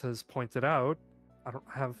Cyrus has pointed out, I don't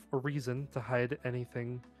have a reason to hide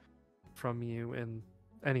anything from you in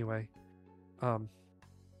any way.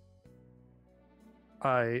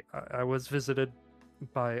 I was visited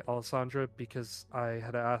by Alessandra because I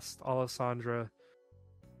had asked Alessandra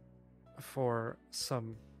for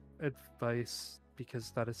some advice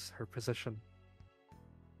because that is her position.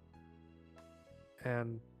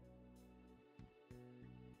 And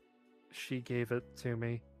she gave it to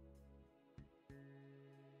me.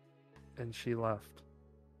 And she left.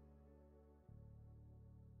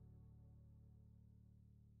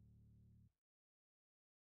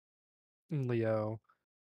 Leo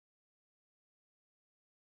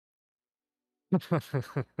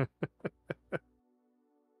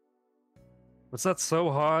Was that so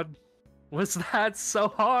hard? Was that so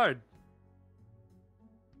hard?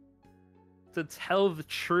 To tell the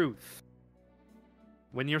truth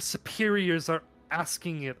when your superiors are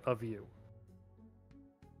asking it of you.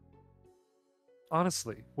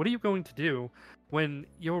 Honestly, what are you going to do when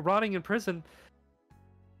you're rotting in prison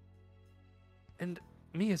and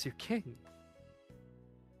me as your king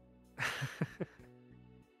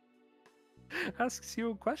asks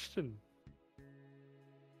you a question?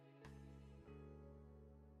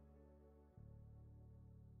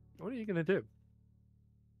 What are you going to do?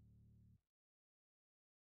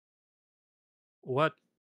 What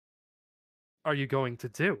are you going to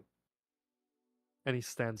do? And he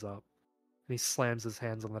stands up and he slams his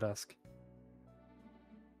hands on the desk.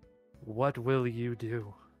 What will you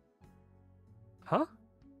do? Huh?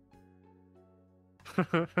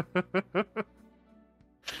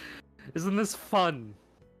 Isn't this fun?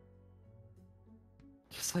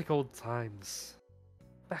 Just like old times.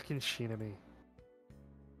 Back in Shinami.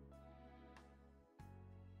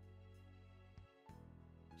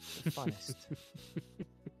 The funnest.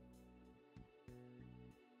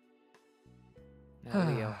 Now,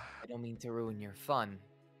 Leo, I don't mean to ruin your fun.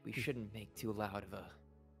 We shouldn't make too loud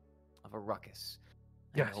of a ruckus.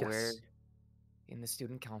 I Yeah, know we're yes. in the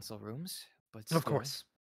student council rooms, but Of still, course.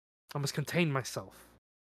 I must contain myself.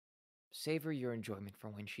 savor your enjoyment for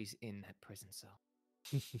when she's in that prison cell.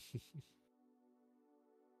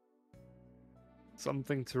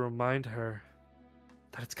 Something to remind her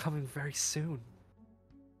that it's coming very soon.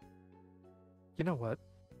 You know what,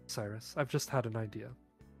 Cyrus? I've just had an idea.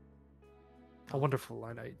 A wonderful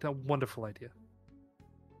idea. A wonderful idea.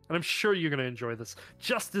 And I'm sure you're going to enjoy this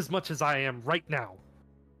just as much as I am right now.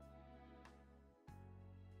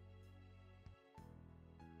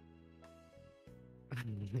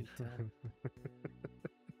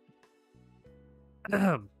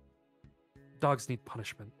 Dogs need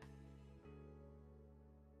punishment.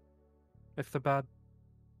 If they're bad,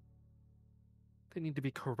 they need to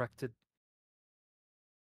be corrected.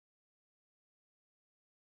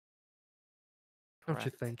 Don't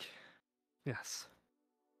you Correct. think? Yes.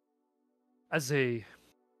 As a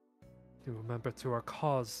new member to our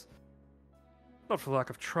cause, not for lack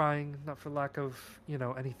of trying, not for lack of,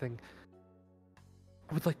 anything,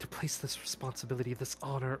 I would like to place this responsibility, this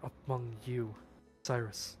honor among you,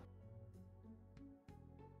 Cyrus.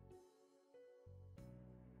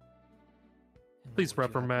 And what Please would you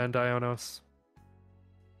have me reprimand do? Ionos.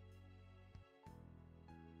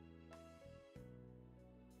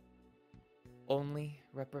 Only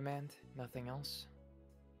reprimand, nothing else?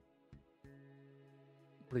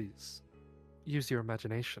 Please, use your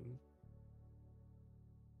imagination.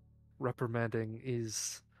 Reprimanding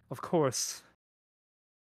is, of course,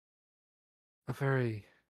 a very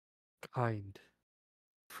kind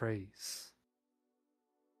phrase.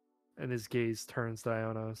 And his gaze turns to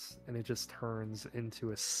Ionos, and it just turns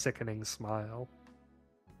into a sickening smile.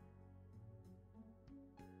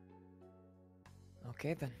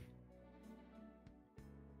 Okay then.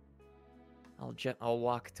 I'll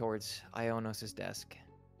walk towards Ionos' desk.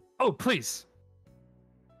 Oh, please!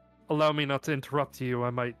 Allow me not to interrupt you.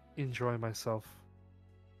 I might enjoy myself.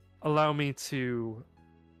 Allow me to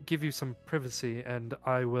give you some privacy, and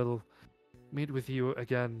I will meet with you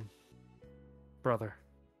again, brother.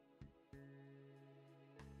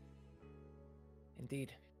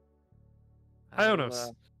 Indeed. I will,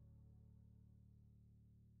 Ionos!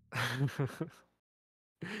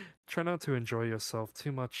 Try not to enjoy yourself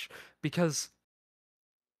too much, because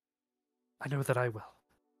I know that I will.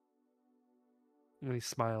 And he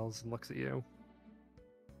smiles and looks at you.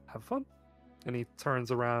 Have fun. And he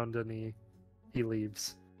turns around and he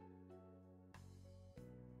leaves.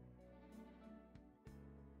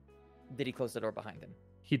 Did he close the door behind him?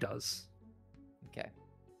 He does. Okay.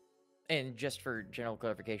 And just for general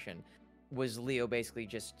clarification, was Leo basically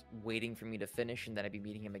just waiting for me to finish and then I'd be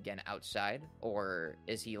meeting him again outside? Or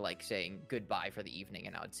is he like saying goodbye for the evening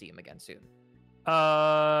and I would see him again soon?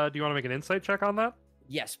 Do you want to make an insight check on that?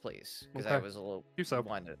 Yes, please. Because Okay. I was a little... Do so.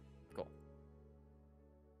 Wanted... Cool.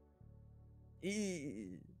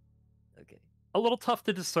 Okay. A little tough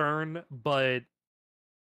to discern, but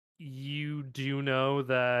you do know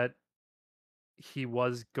that he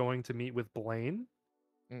was going to meet with Blaine.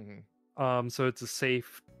 Mm-hmm. So it's a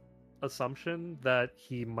safe assumption that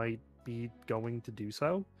he might be going to do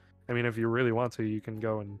so. I mean, if you really want to, you can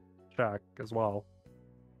go and check as well.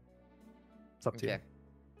 It's up to you. Okay.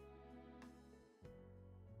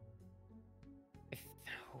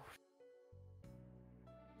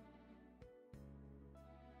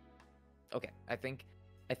 Okay, I think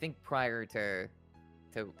I think prior to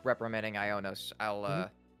reprimanding Ionos, I'll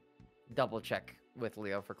double check with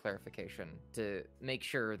Leo for clarification to make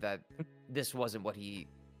sure that this wasn't what he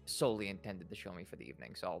solely intended to show me for the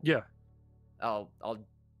evening. So Yeah. I'll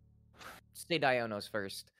say to Ionos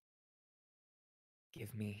first.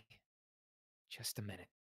 Give me just a minute.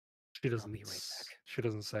 She I'll doesn't. be right back. She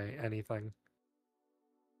doesn't say anything.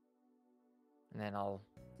 And then I'll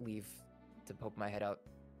leave to poke my head out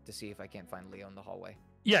to see if I can't find Leo in the hallway.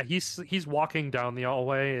 Yeah, he's walking down the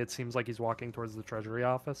hallway. It seems like he's walking towards the treasury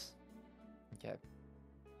office. Okay.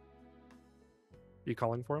 You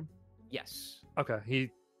calling for him? Yes. Okay.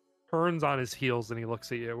 He turns on his heels and he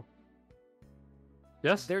looks at you.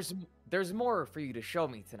 Yes? There's more for you to show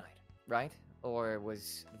me tonight, right? Or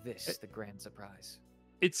was this the grand surprise?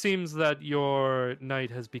 It seems that your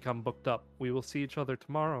night has become booked up. We will see each other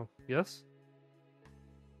tomorrow. Yes?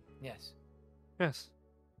 Yes. Yes.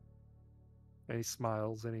 And he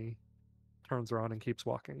smiles and he turns around and keeps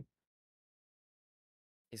walking.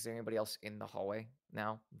 Is there anybody else in the hallway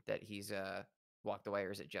now that he's walked away,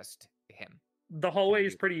 or is it just him? The hallway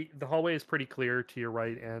is pretty clear to your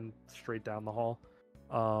right and straight down the hall.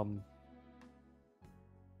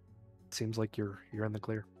 Seems like you're in the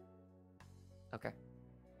clear. Okay.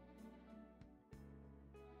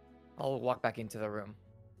 I'll walk back into the room.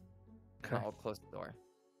 Okay. And I'll close the door.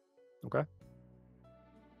 Okay.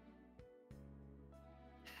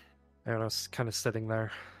 And I was kind of sitting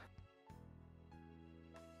there.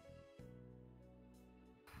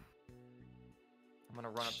 I'm gonna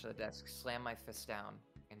run up to the desk, slam my fist down,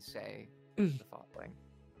 and say the following.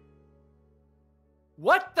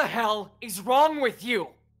 What the hell is wrong with you?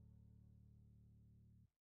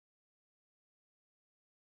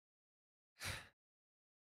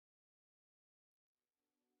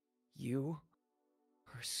 You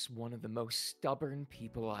are one of the most stubborn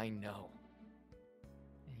people I know.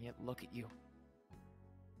 And yet look at you.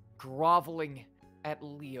 Groveling at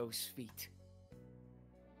Leo's feet.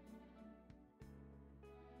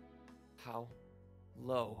 How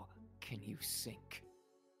low can you sink?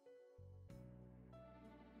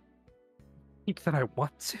 Think that I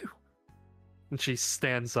want to? And she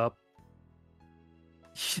stands up.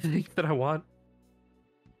 You think that I want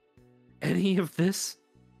any of this?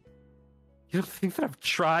 You don't think that I've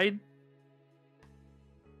tried?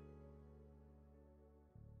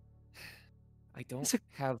 I don't It's a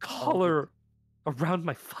have collar around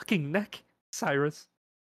my fucking neck, Cyrus.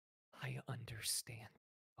 I understand,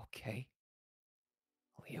 okay?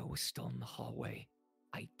 Leo was still in the hallway.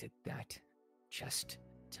 I did that just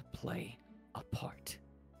to play a part.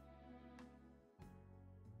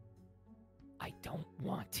 I don't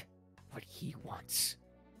want what he wants.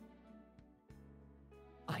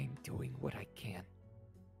 I'm doing what I can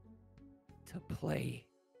to play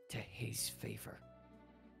to his favor.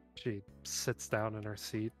 She sits down in her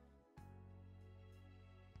seat,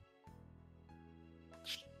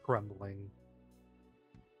 trembling.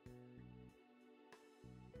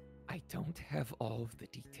 I don't have all of the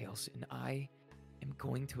details, and I am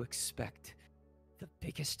going to expect the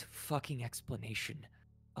biggest fucking explanation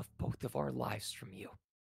of both of our lives from you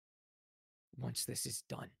once this is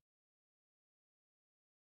done.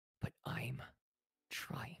 But I'm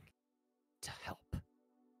trying to help.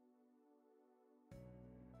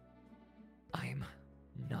 I'm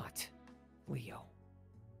not Leo.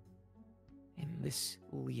 And this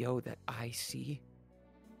Leo that I see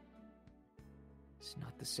is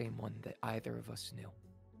not the same one that either of us knew,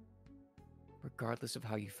 regardless of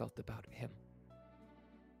how you felt about him.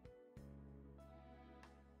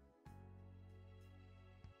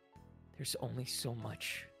 There's only so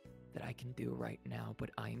much that I can do right now,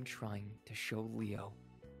 but I'm trying to show Leo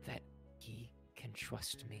that he can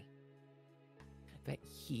trust me. That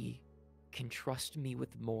he can trust me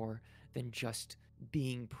with more than just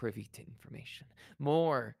being privy to information.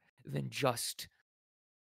 More than just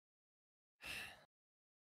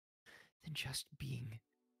being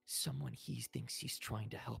someone he thinks he's trying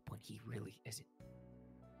to help when he really isn't.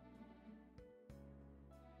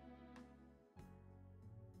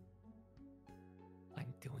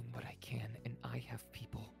 I'm doing what I can, and I have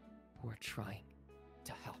people who are trying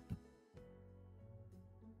to help.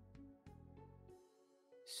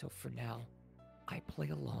 So for now, I play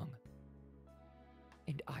along,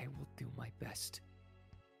 and I will do my best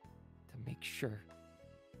to make sure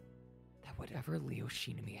that whatever Leo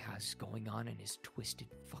Shinami has going on in his twisted,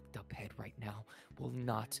 fucked up head right now will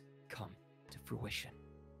not come to fruition.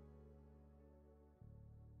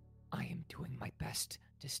 I am doing my best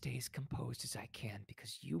to stay as composed as I can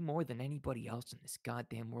because you more than anybody else in this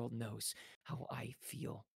goddamn world knows how I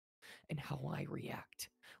feel and how I react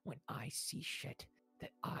when I see shit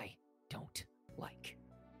that I don't like.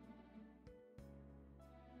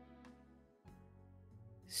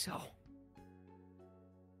 So,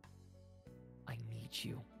 I need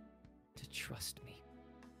you to trust me.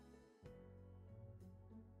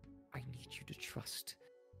 I need you to trust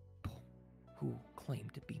people who claim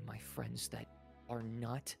to be my friends that are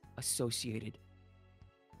not associated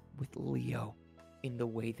with Leo in the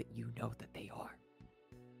way that you know that they are.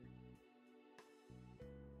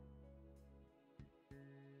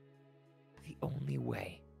 The only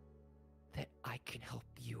way that I can help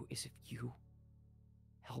you is if you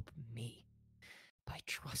help me by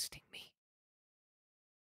trusting me.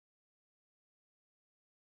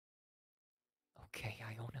 Okay,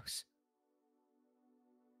 Ionos.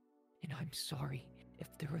 And I'm sorry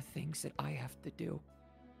if there are things that I have to do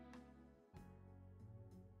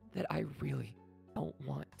that I really don't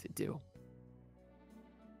want to do.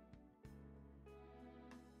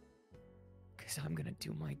 Because I'm gonna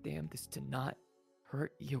do my damnedest to not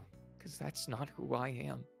hurt you, because that's not who I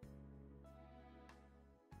am.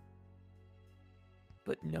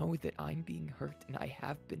 But know that I'm being hurt, and I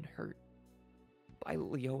have been hurt by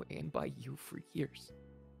Leo and by you for years.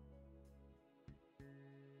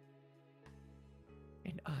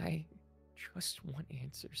 And I just want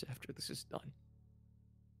answers after this is done.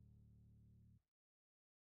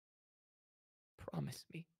 Promise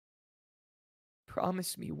me.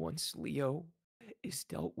 Promise me once Leo is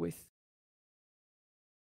dealt with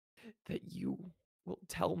that you will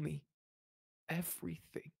tell me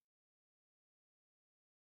everything.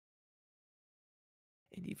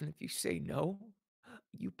 And even if you say no,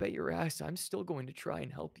 you bet your ass I'm still going to try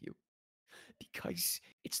and help you. Because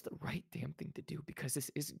it's the right damn thing to do. Because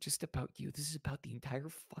this isn't just about you. This is about the entire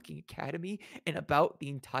fucking academy and about the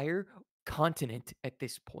entire continent at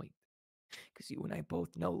this point. Because you and I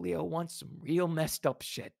both know Leo wants some real messed up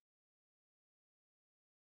shit.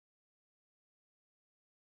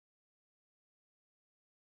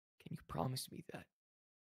 Can you promise me that?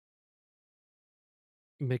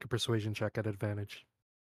 Make a persuasion check at advantage.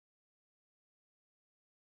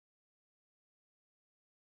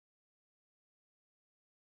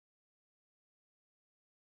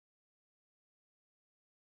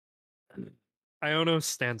 Iono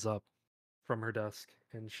stands up from her desk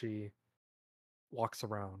and she walks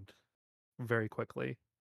around very quickly.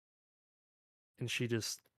 And she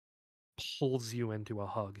just pulls you into a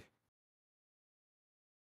hug.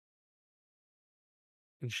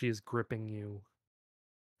 And she is gripping you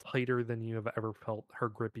tighter than you have ever felt her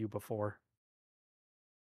grip you before.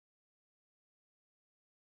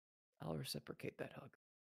 I'll reciprocate that hug.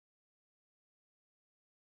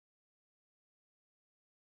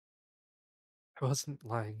 I wasn't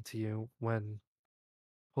lying to you when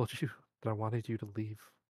I told you that I wanted you to leave.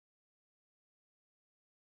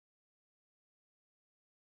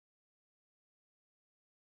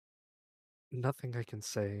 Nothing I can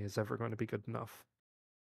say is ever going to be good enough.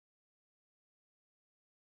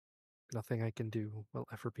 Nothing I can do will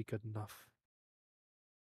ever be good enough.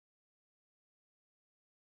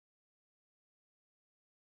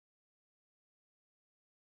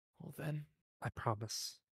 Well then, I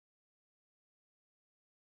promise.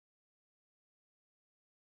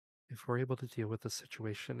 If we're able to deal with this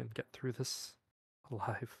situation and get through this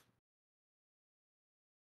alive,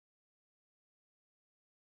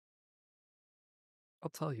 I'll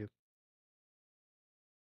tell you.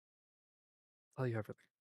 Tell you everything.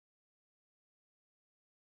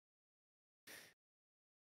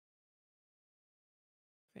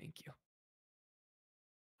 thank you.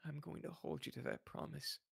 I'm going to hold you to that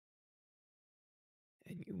promise.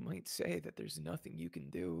 And you might say that there's nothing you can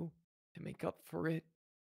do to make up for it,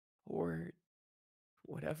 or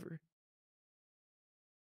whatever.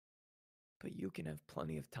 But you can have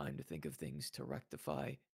plenty of time to think of things to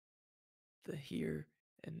rectify the here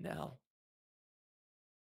and now.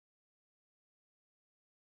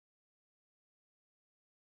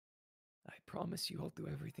 I promise you I'll do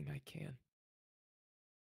everything I can.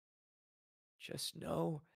 Just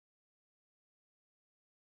know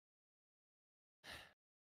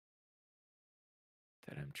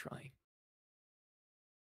that I'm trying.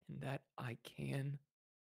 And that I can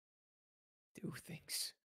do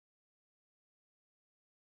things.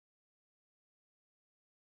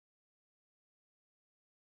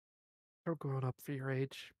 You're grown up for your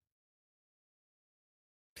age.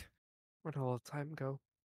 Where'd all the time go?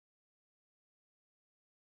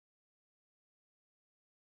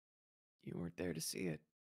 You weren't there to see it.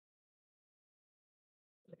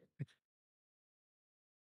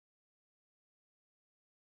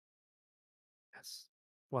 Yes.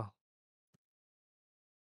 Well,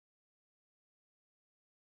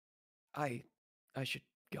 I I should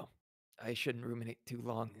go. I shouldn't ruminate too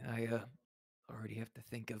long. I already have to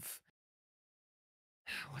think of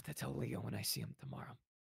what to tell Leo when I see him tomorrow.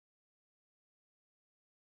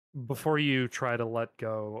 Before you try to let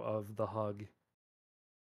go of the hug,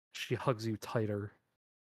 she hugs you tighter.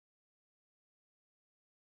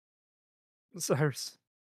 Cyrus,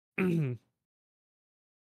 I need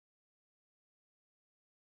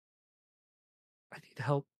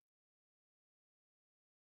help.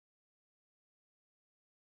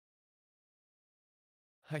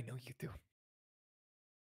 I know you do.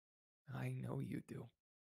 I know you do.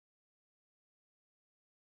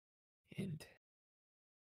 And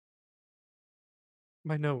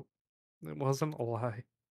My note, it wasn't a lie.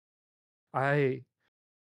 I,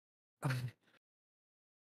 I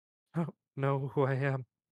don't know who I am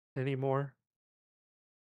anymore.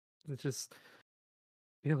 I just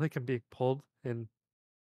feel like I'm being pulled in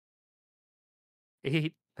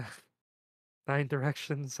 8, 9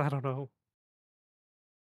 directions. I don't know.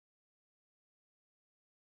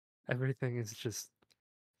 Everything is just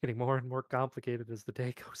getting more and more complicated as the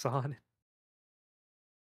day goes on.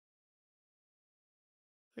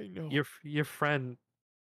 I know. Your friend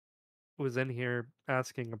was in here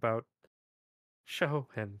asking about show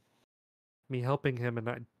and me helping him, and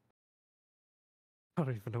I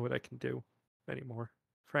don't even know what I can do anymore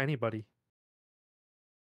for anybody.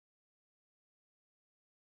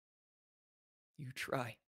 You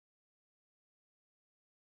try.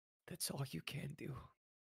 That's all you can do.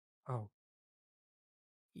 Oh,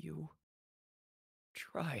 You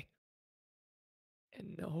try.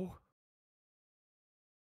 And know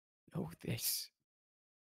this.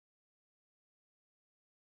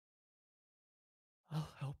 I'll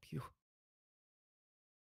help you.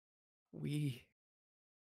 We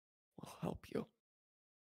will help you.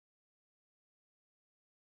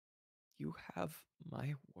 You have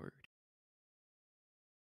my word.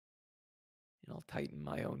 And I'll tighten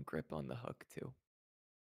my own grip on the hook too.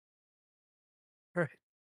 all right.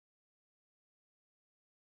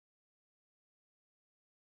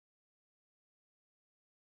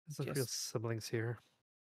 There's a real Just siblings here.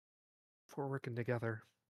 If we're working together,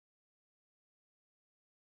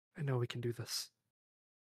 I know we can do this.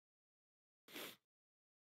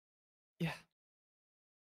 yeah.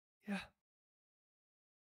 Yeah.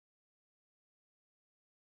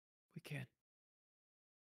 We can.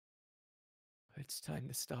 But it's time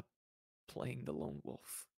to stop playing the lone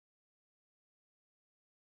wolf.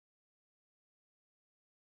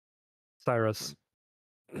 Cyrus,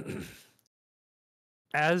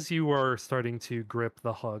 as you are starting to grip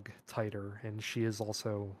the hug tighter, and she is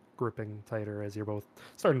also gripping tighter as you're both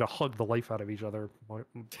starting to hug the life out of each other, more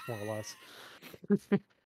or less.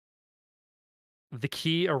 The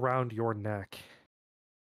key around your neck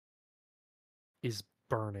is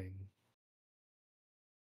burning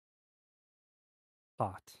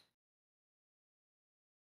hot.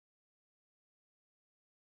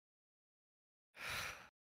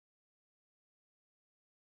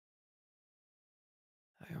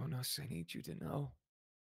 Ionos, I need you to know.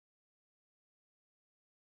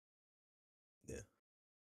 Yeah.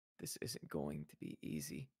 This isn't going to be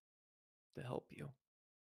easy to help you.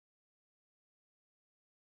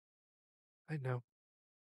 I know.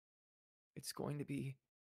 It's going to be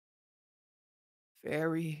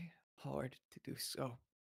very hard to do so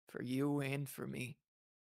for you and for me.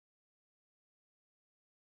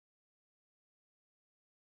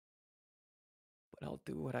 But I'll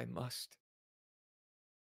do what I must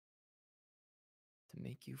to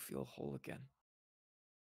make you feel whole again.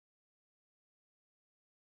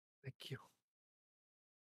 Thank you.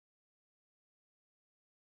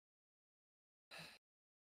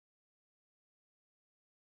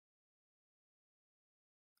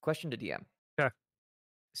 Question to DM. Yeah.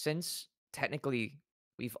 Since technically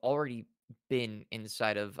we've already been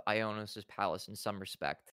inside of Ionos' palace in some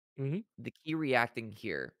respect, Mm-hmm. the key reacting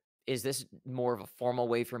here is this more of a formal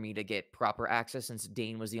way for me to get proper access since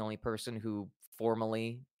Dane was the only person who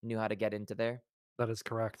formally knew how to get into there? That is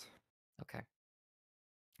correct. Okay.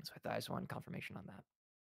 So I thought I just wanted confirmation on that.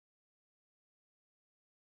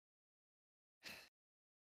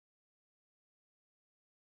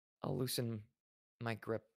 I'll loosen my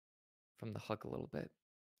grip from the hug a little bit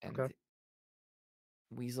and Okay.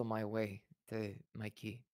 weasel my way to my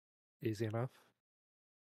key. Easy enough.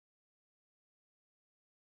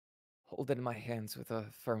 Hold it in my hands with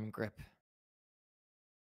a firm grip.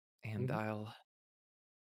 And Mhm. I'll,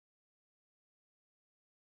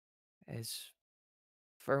 as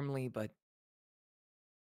firmly but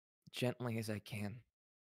gently as I can,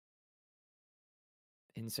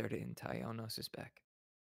 insert it into Ionos' back.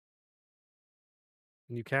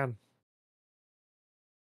 You can.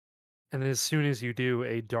 And as soon as you do,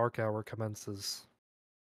 a dark hour commences.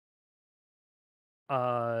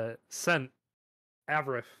 Sent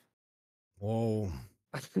Avrith. Whoa.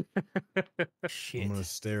 Shit. I'm gonna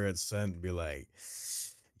stare at Scent and be like,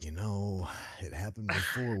 you know, it happened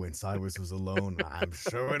before when Cyrus was alone. I'm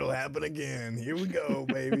sure it'll happen again. Here we go,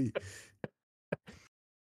 baby.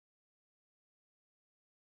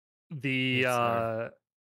 The Yes, sir.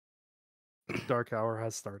 dark hour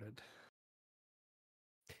has started.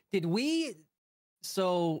 Did we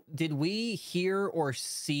hear or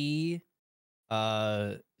see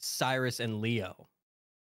Cyrus and Leo?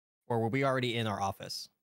 Or were we already in our office?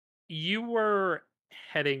 You were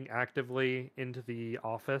heading actively into the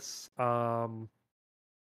office.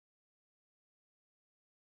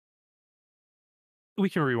 We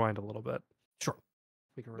can rewind a little bit. Sure.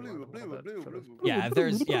 We can rewind a little bit. for this. Yeah, if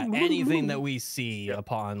there's anything that we see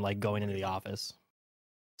upon like going into the office.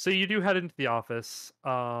 So you do head into the office.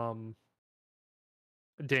 Dane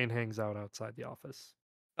hangs out outside the office.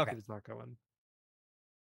 Okay. He does not go in.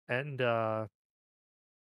 And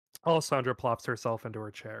Alessandra plops herself into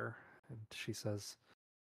her chair and she says,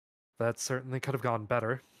 "That certainly could have gone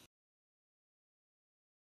better."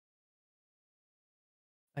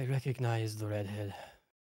 I recognize the redhead.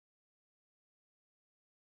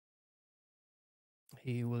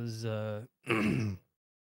 He was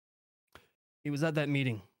he was at that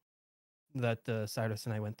meeting that Cyrus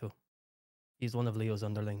and I went to. He's one of Leo's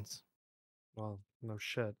underlings. Well, no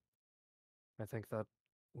shit. I think that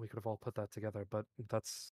we could have all put that together, but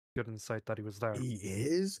that's good insight that he was there. He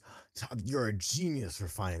is? You're a genius for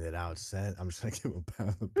finding that out, Scent. I'm just gonna give him a pat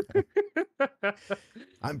on the back.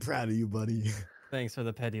 I'm proud of you, buddy. Thanks for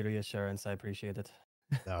the petty reassurance. I appreciate it.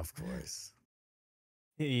 Of course.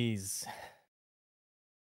 He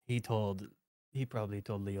probably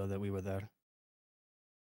told Leo that we were there.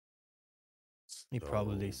 He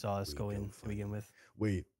probably So saw us we go in to find- begin with.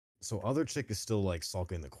 Wait, so other chick is still like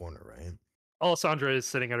sulking in the corner, right? Alessandra is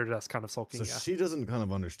sitting at her desk, kind of sulking. So Yeah. she doesn't kind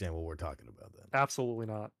of understand what we're talking about then. Absolutely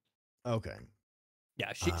not. Okay.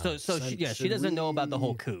 Yeah, she Scent, she doesn't know about the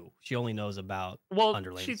whole we- coup. She only knows about Well,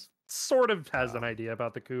 underlings. she sort of has an Oh. idea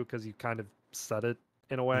about the coup because you kind of said it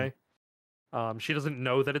in a way. She doesn't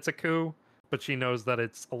know that it's a coup, but she knows that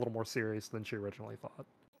it's a little more serious than she originally thought.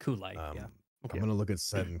 coup like, yeah. I'm Okay. gonna look at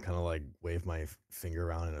Scent and kind of like wave my finger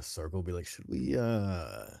around in a circle, be like, should we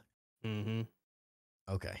Mm-hmm.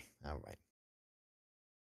 Okay, all right.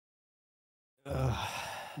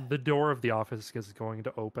 The door of the office is going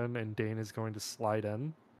to open, and Dane is going to slide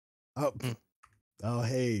in. Oh, Mm. oh,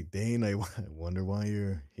 hey, Dane. I wonder why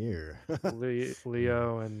you're here.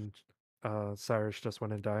 Leo and Cyrus just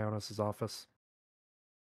went in Dionysus's office.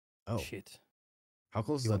 Oh, Shit. how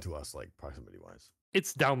close is You that want- to us, like proximity wise?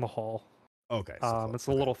 It's down the hall. Okay, so close. It's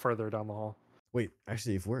a Okay. little further down the hall. Wait,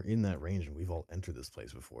 actually, if we're in that range and we've all entered this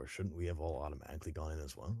place before, shouldn't we have all automatically gone in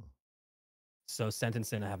as well? So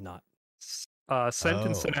Sentence and I have not. Sent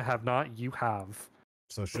and Senna Oh. have not. You have.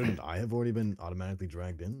 So shouldn't I have already been automatically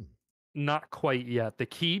dragged in? Not quite yet. The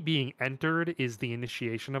key being entered is the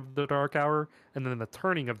initiation of the Dark Hour, and then the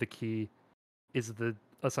turning of the key is the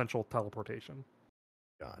essential teleportation.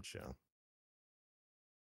 Gotcha.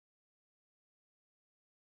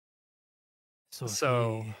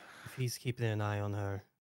 So, if he's keeping an eye on her,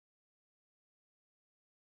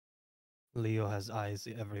 Leo has eyes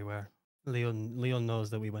everywhere. Leo knows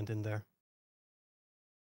that we went in there.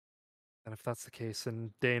 And if that's the case,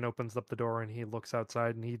 and Dane opens up the door and he looks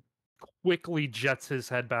outside and he quickly jets his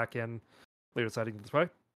head back in. Leo's heading this way.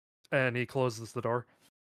 And he closes the door.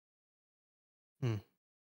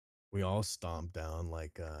 We all stomp down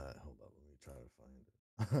like hold on, let me try to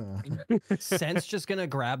find it. Sen's just gonna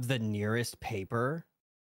grab the nearest paper,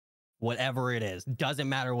 whatever it is, doesn't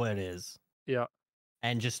matter what it is. Yeah.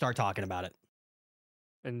 And just start talking about it.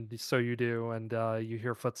 And so you do, and you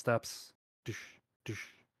hear footsteps doosh, doosh,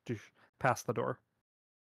 doosh, past the door.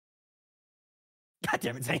 God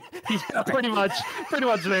damn it, Zane. Yeah, pretty much,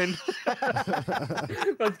 Dane.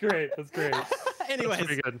 That's great. That's great. Anyways, That's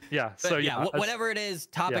pretty good. Yeah. but So yeah, that's- whatever it is,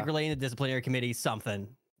 topic yeah. relating to disciplinary committee, something.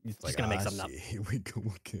 He's It's just gonna make something up. shit, here we go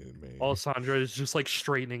again, man. Alessandra is just like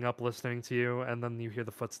straightening up, listening to you, and then you hear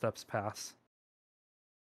the footsteps pass.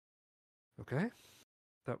 Okay,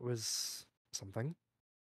 that was something.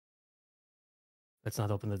 Let's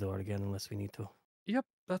not open the door again unless we need to. Yep,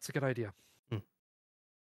 that's a good idea.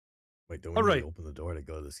 Wait, don't we All need right. to open the door to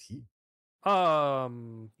go to this key?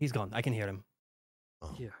 He's gone. I can hear him.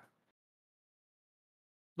 Oh. Yeah.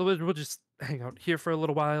 We'll just hang out here for a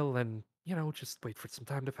little while, and just wait for some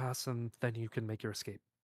time to pass, and then you can make your escape.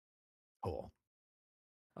 Cool.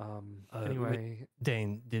 Um. Wait. Anyway,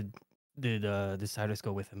 Dane, did Cyrus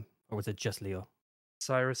go with him, Or was it just Leo?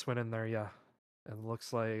 Cyrus went in there, yeah. It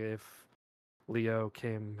looks like if Leo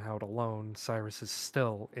came out alone, Cyrus is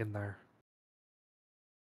still in there.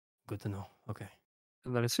 Good to know. Okay.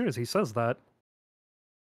 And then as soon as he says that,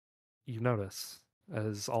 you notice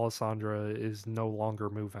as Alessandra is no longer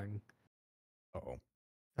moving. Uh-oh.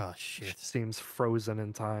 Oh, She shit. seems frozen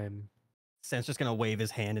in time. Sam's just gonna wave his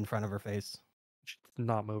hand in front of her face. She's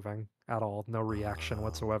not moving at all. No reaction Oh.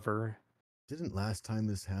 whatsoever. Didn't last time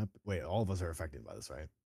this happen? Wait, all of us are affected by this, right?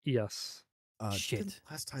 Yes. Shit. Didn't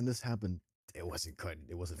last time this happened, it wasn't good.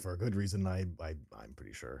 It wasn't for a good reason. I'm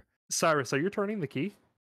pretty sure. Cyrus, are you turning the key?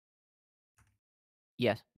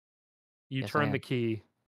 Yes. You Yes, I turn am. the key,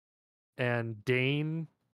 and Dane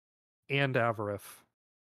and Avarif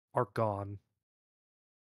are gone.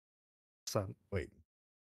 So Wait.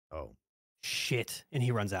 Oh. Shit. And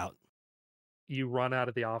he runs out. you run out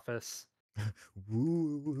of the office.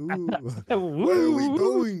 Woo, where are we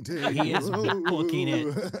going to? He is booking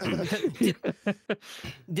it.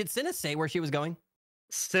 Did Cinna say where she was going?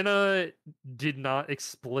 Cinna did not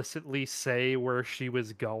explicitly say where she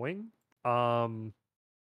was going. Bro's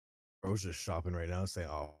just shopping right now, saying,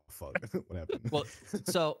 "Oh fuck, what happened?" Well,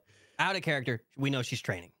 so out of character, we know she's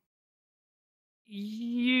training.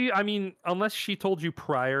 I mean, unless she told you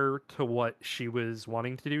prior to what she was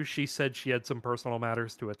wanting to do, she said she had some personal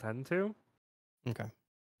matters to attend to. Okay.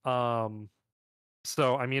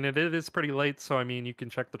 So I mean, it is pretty late. So I mean, you can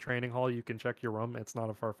check the training hall, you can check your room. It's not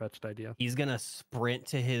a far-fetched idea. He's gonna sprint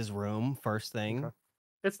to his room first thing. Okay.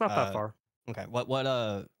 It's not that far. Okay. What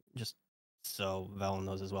just so Val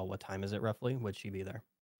knows as well, what time is it roughly? Would she be there?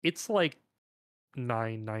 It's like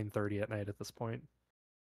 9:30 at night at this point.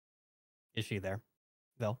 Is she there?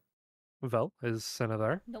 Val? Vel, is Cinna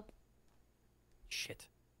there? Nope. Shit.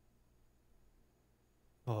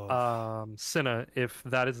 Oh. Cinna, if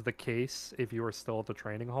that is the case, if you are still at the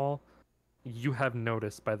training hall, you have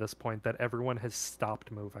noticed by this point that everyone has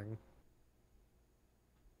stopped moving.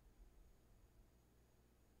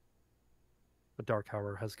 The dark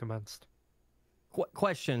hour has commenced.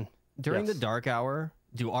 Question. During the Yes. dark hour,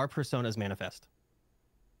 do our personas manifest?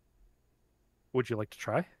 Would you like to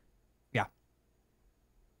try? Yeah.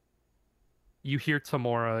 You hear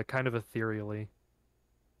Tamora kind of ethereally.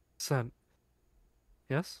 Sen.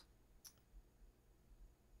 Yes?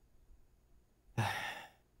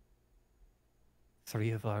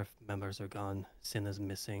 Three of our members are gone. Cinna's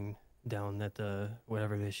missing down at the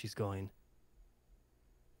wherever it is she's going.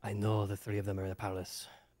 I know the three of them are in the palace.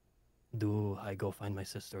 Do I go find my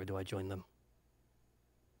sister or do I join them?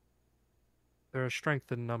 There are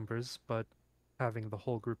strength in numbers, but having the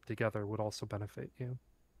whole group together would also benefit you.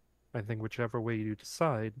 I think whichever way you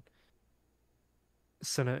decide,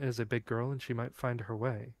 Cinna is a big girl and she might find her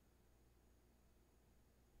way.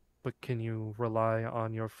 But can you rely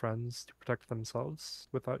on your friends to protect themselves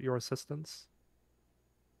without your assistance?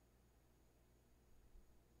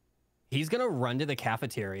 He's gonna run to the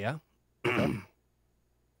cafeteria,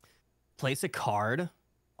 place a card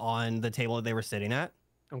on the table that they were sitting at,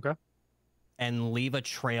 Okay. and leave a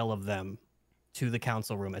trail of them to the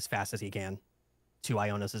council room as fast as he can to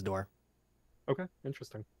Ionis's door. Okay,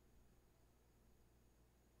 interesting.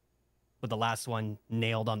 With the last one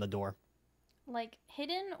nailed on the door. Like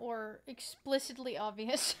hidden or explicitly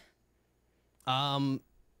obvious? So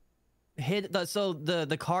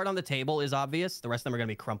the card on the table is obvious. The rest of them are gonna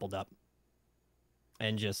be crumpled up.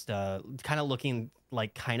 And just kind of looking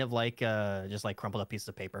like just like crumpled up pieces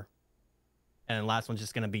of paper. And then last one's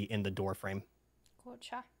just gonna be in the door frame.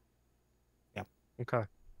 Gotcha. Okay.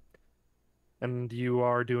 And you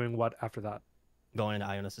are doing what after that? Going into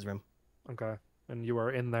Ionis's room. Okay. And you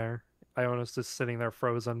are in there. Ionis is sitting there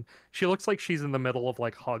frozen. She looks like she's in the middle of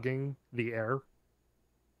like hugging the air.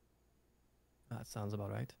 That sounds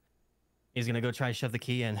about right. He's gonna go try and shove the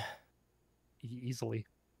key in. Easily.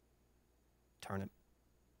 Turn it.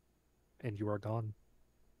 And you are gone.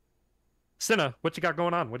 Cinna, what you got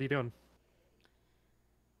going on? What are you doing?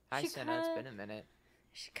 Hi, She Senna. It's kinda- been a minute.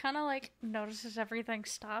 She kind of like notices everything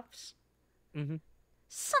stops. Mm-hmm.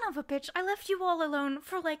 Son of a bitch, I left you all alone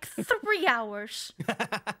for like 3 hours. 3.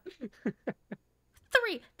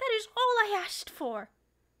 That is all I asked for.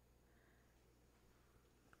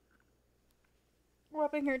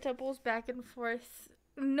 Rubbing her temples back and forth.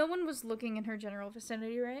 No one was looking in her general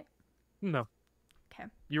vicinity, right? No. Okay.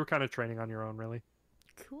 You were kind of training on your own, really.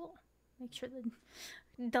 Cool. Make sure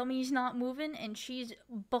the dummy's not moving and she's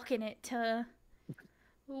booking it to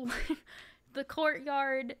the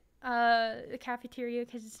courtyard, the cafeteria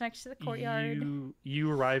because it's next to the courtyard.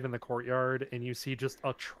 You arrive in the courtyard and you see just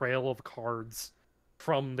a trail of cards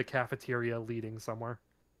from the cafeteria leading somewhere.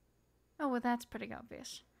 Oh, well, that's pretty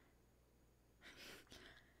obvious.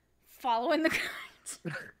 following the cards.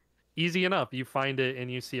 Easy enough. You find it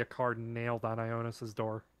and you see a card nailed on Ionis's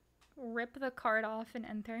door. Rip the card off and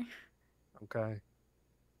enter. Okay.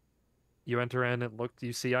 You enter in.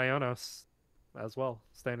 You see Ionos as well,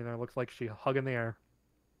 standing there. Looks like she hug in the air.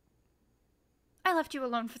 I left you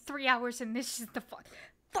alone for 3 hours and this is the fuck.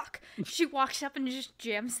 Fuck! She walks up and just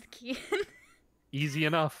jams the key in. Easy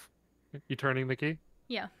enough. You turning the key?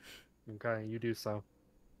 Yeah. Okay, you do so.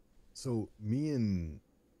 So me and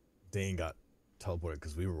Dane got teleported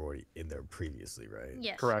because we were already in there previously, right?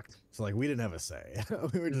 Yes. Correct. So like we didn't have a say.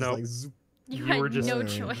 We were just Nope. like zoop. You, You had were just no Uh,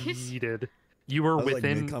 choice. Yeeted. You were I was like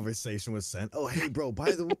within. mid-conversation was sent. Oh hey bro,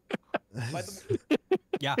 by the way.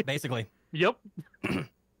 Yeah, basically. Yep.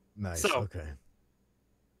 Nice. So- Okay.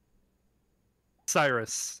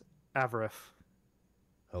 Cyrus, Avarif,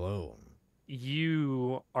 Hello.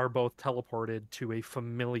 you are both teleported to a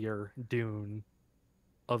familiar dune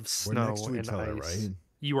of We're snow next to and each other, ice. right?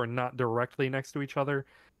 You are not directly next to each other.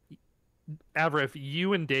 Avarif,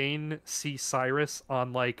 you and Dane see Cyrus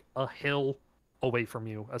on like a hill away from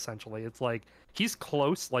you, essentially. It's like he's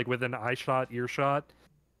close, like within eye shot, earshot.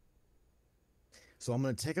 So I'm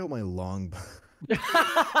gonna take out my long. You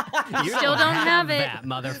Still don't have it. that,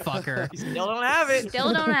 motherfucker. Still don't have it.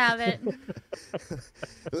 Still don't have it.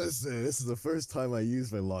 Listen, this is the first time I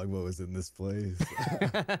used my longbow was in this place.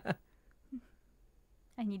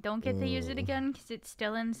 And you don't get to use it again because it's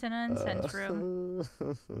still in Senna and Sen's room.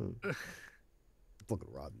 Fucking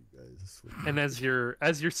rob you guys. And as you're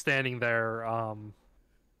standing there,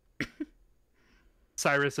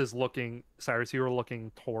 Cyrus, you are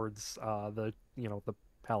looking towards the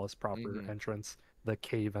palace proper Mhm. entrance, the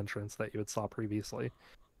cave entrance that you had saw previously.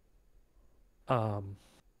 And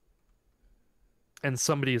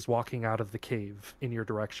somebody is walking out of the cave in your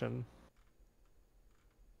direction.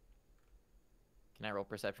 Can I roll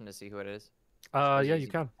perception to see who it is? Yeah, Is it you easy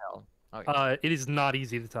to can. tell? Okay, It is not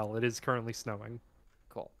easy to tell. It is currently snowing.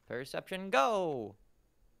 cool. Perception, go.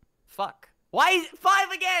 Fuck. Why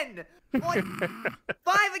 5 again? What?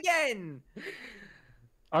 5 again.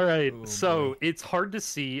 All right, Oh, so boy. it's hard to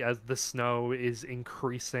see as the snow is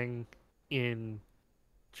increasing in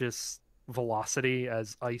just velocity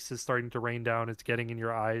as ice is starting to rain down. It's getting in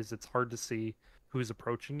your eyes. It's hard to see who's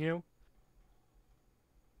approaching you.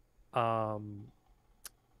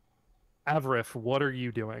 Avarif, what are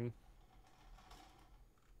you doing?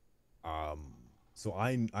 So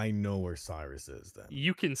I know where Cyrus is then.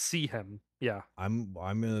 You can see him. Yeah. I'm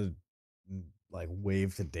gonna like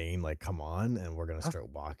wave to Dane like come on and we're gonna start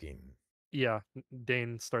walking. Yeah,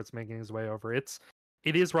 Dane starts making his way over. It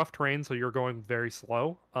is rough terrain, so you're going very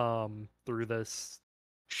slow through this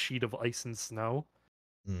sheet of ice and snow,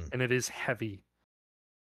 Mm. and it is heavy.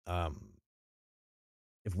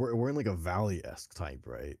 If we're in like a valley-esque type,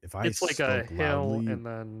 right? If I It's like a spoke hill, loudly, and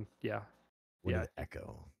then would yeah. it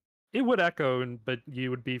echo? It would echo, but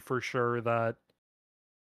you would be for sure that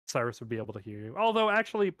Cyrus would be able to hear you. Although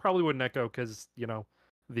actually probably wouldn't echo because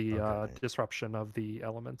the Okay. disruption of the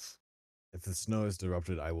elements. If the snow is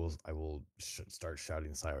disrupted, I will start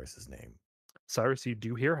shouting Cyrus's name. Cyrus, you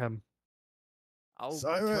do hear him. I'll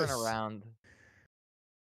Cyrus! turn around.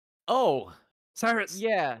 Oh, Cyrus,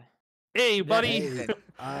 yeah. hey That buddy. makes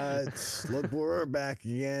sense. Look, we're back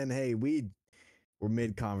again. Hey, we're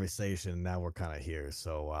mid conversation. Now we're kind of here.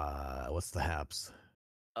 So, what's the haps?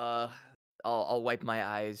 I'll wipe my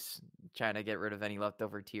eyes, trying to get rid of any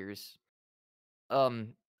leftover tears. A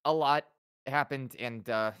lot happened, and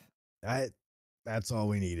That's all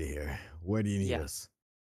we need to hear. Where do you need Yeah. us?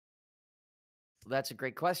 that's a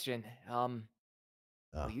great question. Oh,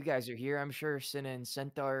 Well, you guys are here. I'm sure Cinna and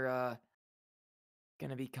Cent are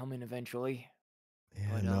gonna be coming eventually. yeah,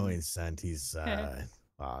 but, no, he's sent. He's well,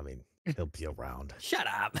 I mean, he'll be around. Shut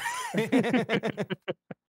up.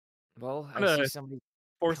 Well, I Gonna see somebody.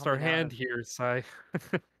 Forced our coming out hand of- here, Cy.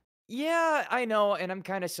 Yeah, I know, and I'm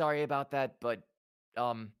kind of sorry about that, but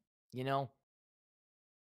you know,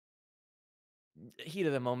 heat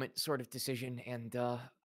of the moment sort of decision, and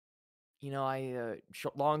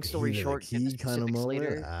long story Heat of the short, get the key kind of specifics moment.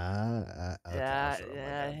 later. Okay, sure,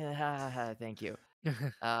 my bad. Thank you.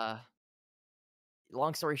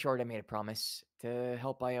 Long story short, I made a promise to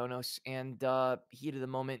help Ionos, and heat of the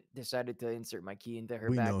moment decided to insert my key into her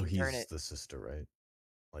We back know and turn he's it. the sister, right?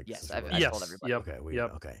 Like, Yes, sister I've relationship. told Yes. everybody. Yep. Okay,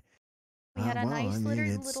 Yep. okay. We had a Well, nice I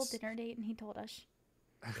mean, little it's- dinner date and he told us.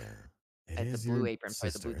 Yeah. It At the is Blue your Apron by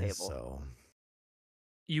the Blue sister, Table. So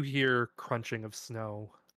You hear crunching of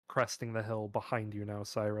snow cresting the hill behind you now,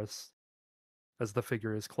 Cyrus, as the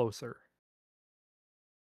figure is closer.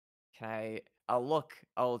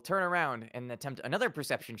 I'll turn around and attempt another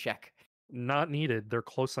perception check. Not needed. They're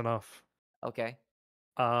close enough. Okay.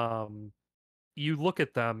 You look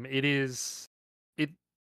at them. It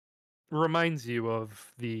reminds you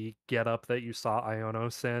of the getup that you saw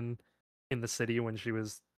Ionos in the city when she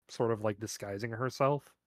was sort of like disguising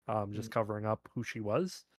herself, just Mm. covering up who she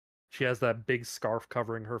was. She has that big scarf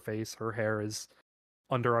covering her face. Her hair is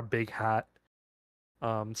under a big hat,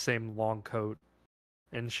 same long coat,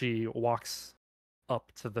 and she walks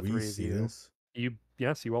up to the We three of see you. this.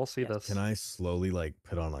 Yes, you all see Yes. this. Can I slowly like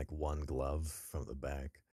put on like one glove from the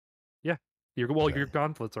back? Yeah, your Okay.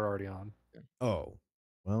 gauntlets are already on. Oh,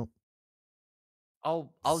 well,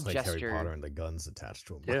 I'll it's like Harry gesture. Potter and the guns attached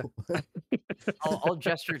to him. Yeah. I'll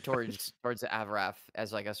gesture towards Avrath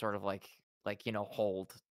as like a sort of like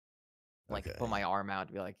hold, like Okay. put my arm out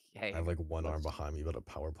to be like, I hey, have like one arm let's. behind me, but a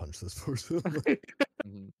power punch this person.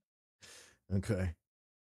 Mhm. Okay.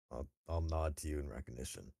 I'll nod to you in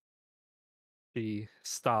recognition. She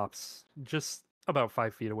stops just about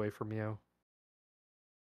 5 feet away from you.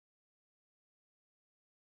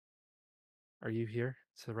 Are you here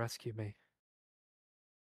to rescue me?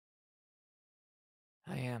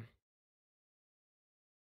 I am.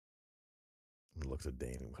 And looks at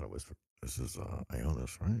Dane and kind of whisper, "This is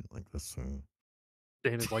Ionis, right? Like this." Dane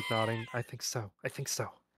is like nodding. I think so. I think so.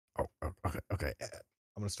 Oh, okay, okay.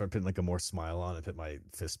 I'm gonna start putting like a more smile on and put my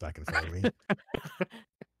fist back in front of me.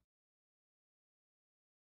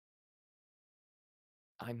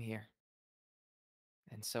 I'm here.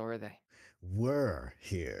 And so are they. We're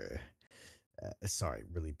here. Sorry,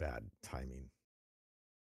 really bad timing.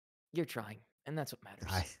 You're trying, and that's what matters.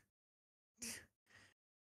 I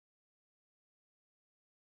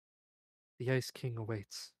The Ice King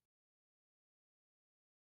awaits.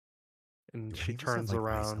 And do she any of us have turns like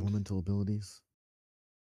ice around. elemental abilities?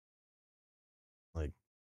 Like,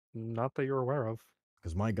 Not that you're aware of.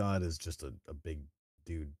 because my god is just a big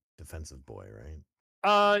dude, defensive boy,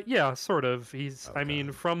 right? Yeah, sort of. I Okay.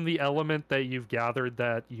 mean, from the element that you've gathered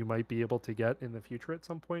that you might be able to get in the future at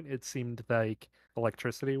some point, it seemed like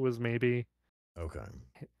electricity was maybe Okay.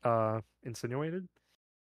 insinuated.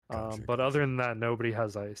 Gotcha. But other than that, nobody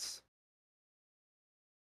has ice.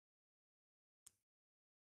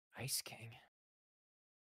 Ice King.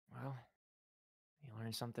 Well, you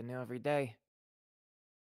learn something new every day.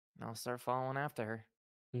 And I'll start following after her.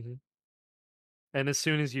 Mm-hmm. And as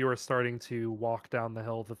soon as you are starting to walk down the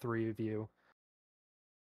hill, the three of you,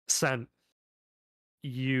 Scent,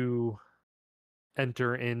 you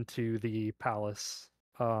enter into the palace.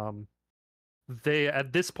 They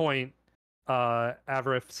at this point,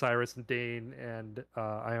 Avarith, Cyrus, and Dane, and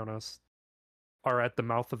Ionos are at the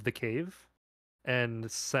mouth of the cave,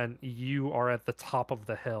 and Scent, you are at the top of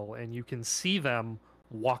the hill, and you can see them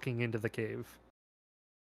walking into the cave.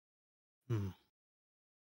 Hmm.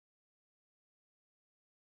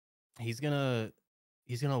 He's gonna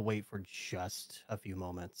wait for just a few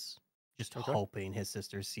moments, just Okay. hoping his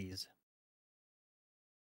sister sees.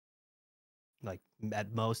 Like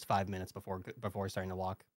at most 5 minutes before starting to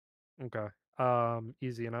walk. Okay.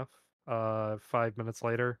 Easy enough. 5 minutes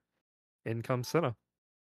later, in comes Cinna.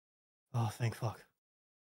 Oh, thank fuck.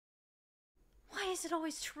 Why is it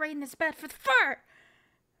always terrain that's bad for the fur?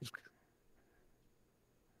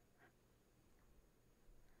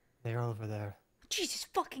 They're over there. Jesus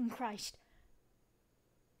fucking Christ.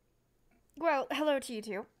 Well, hello to you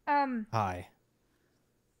two. Hi.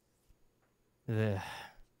 The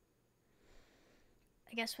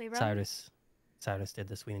I guess we run. Cyrus did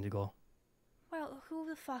this. We need to go. Well, who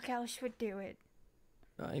the fuck else would do it?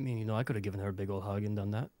 I mean, I could have given her a big old hug and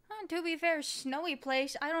done that. To be fair, snowy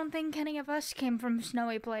place. I don't think any of us came from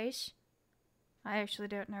snowy place. I actually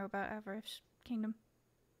don't know about Avarice Kingdom.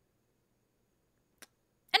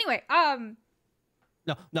 Anyway,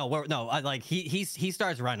 He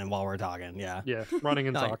starts running while we're talking. Yeah. Yeah, running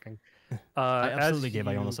and No, talking. I As absolutely gave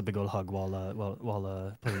you- Ionos a big old hug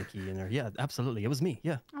while putting the key in there. Yeah, absolutely. It was me.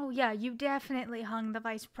 Yeah. oh yeah, you definitely hung the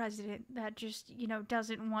vice president that just,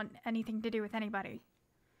 doesn't want anything to do with anybody.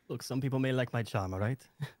 Look, some people may like my charm, all right?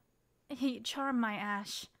 He charmed my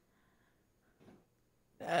ass.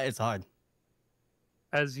 It's hard.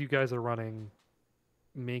 As you guys are running,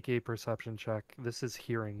 make a perception check. This is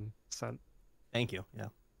hearing Scent. Thank you. Yeah.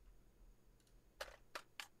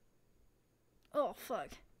 Oh fuck.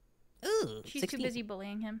 Ooh, She's 16. too busy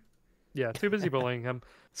bullying him. Yeah, too busy bullying him.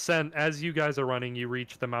 Scent, as you guys are running, you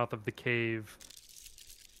reach the mouth of the cave.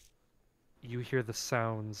 You hear the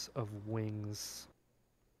sounds of wings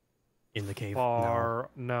In the cave. far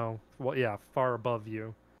well, yeah, far above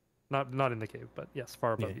you. Not in the cave, but yes,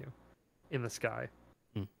 far above Yeah. you. In the sky.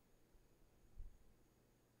 Hmm.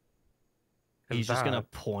 And He's just gonna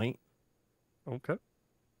that- point Okay.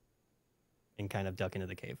 and kind of duck into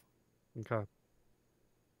the cave. Okay.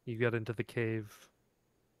 You get into the cave.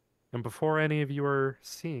 And before any of you are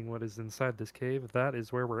seeing what is inside this cave, that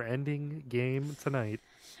is where we're ending game tonight.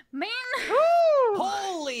 Man!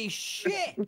 Holy shit!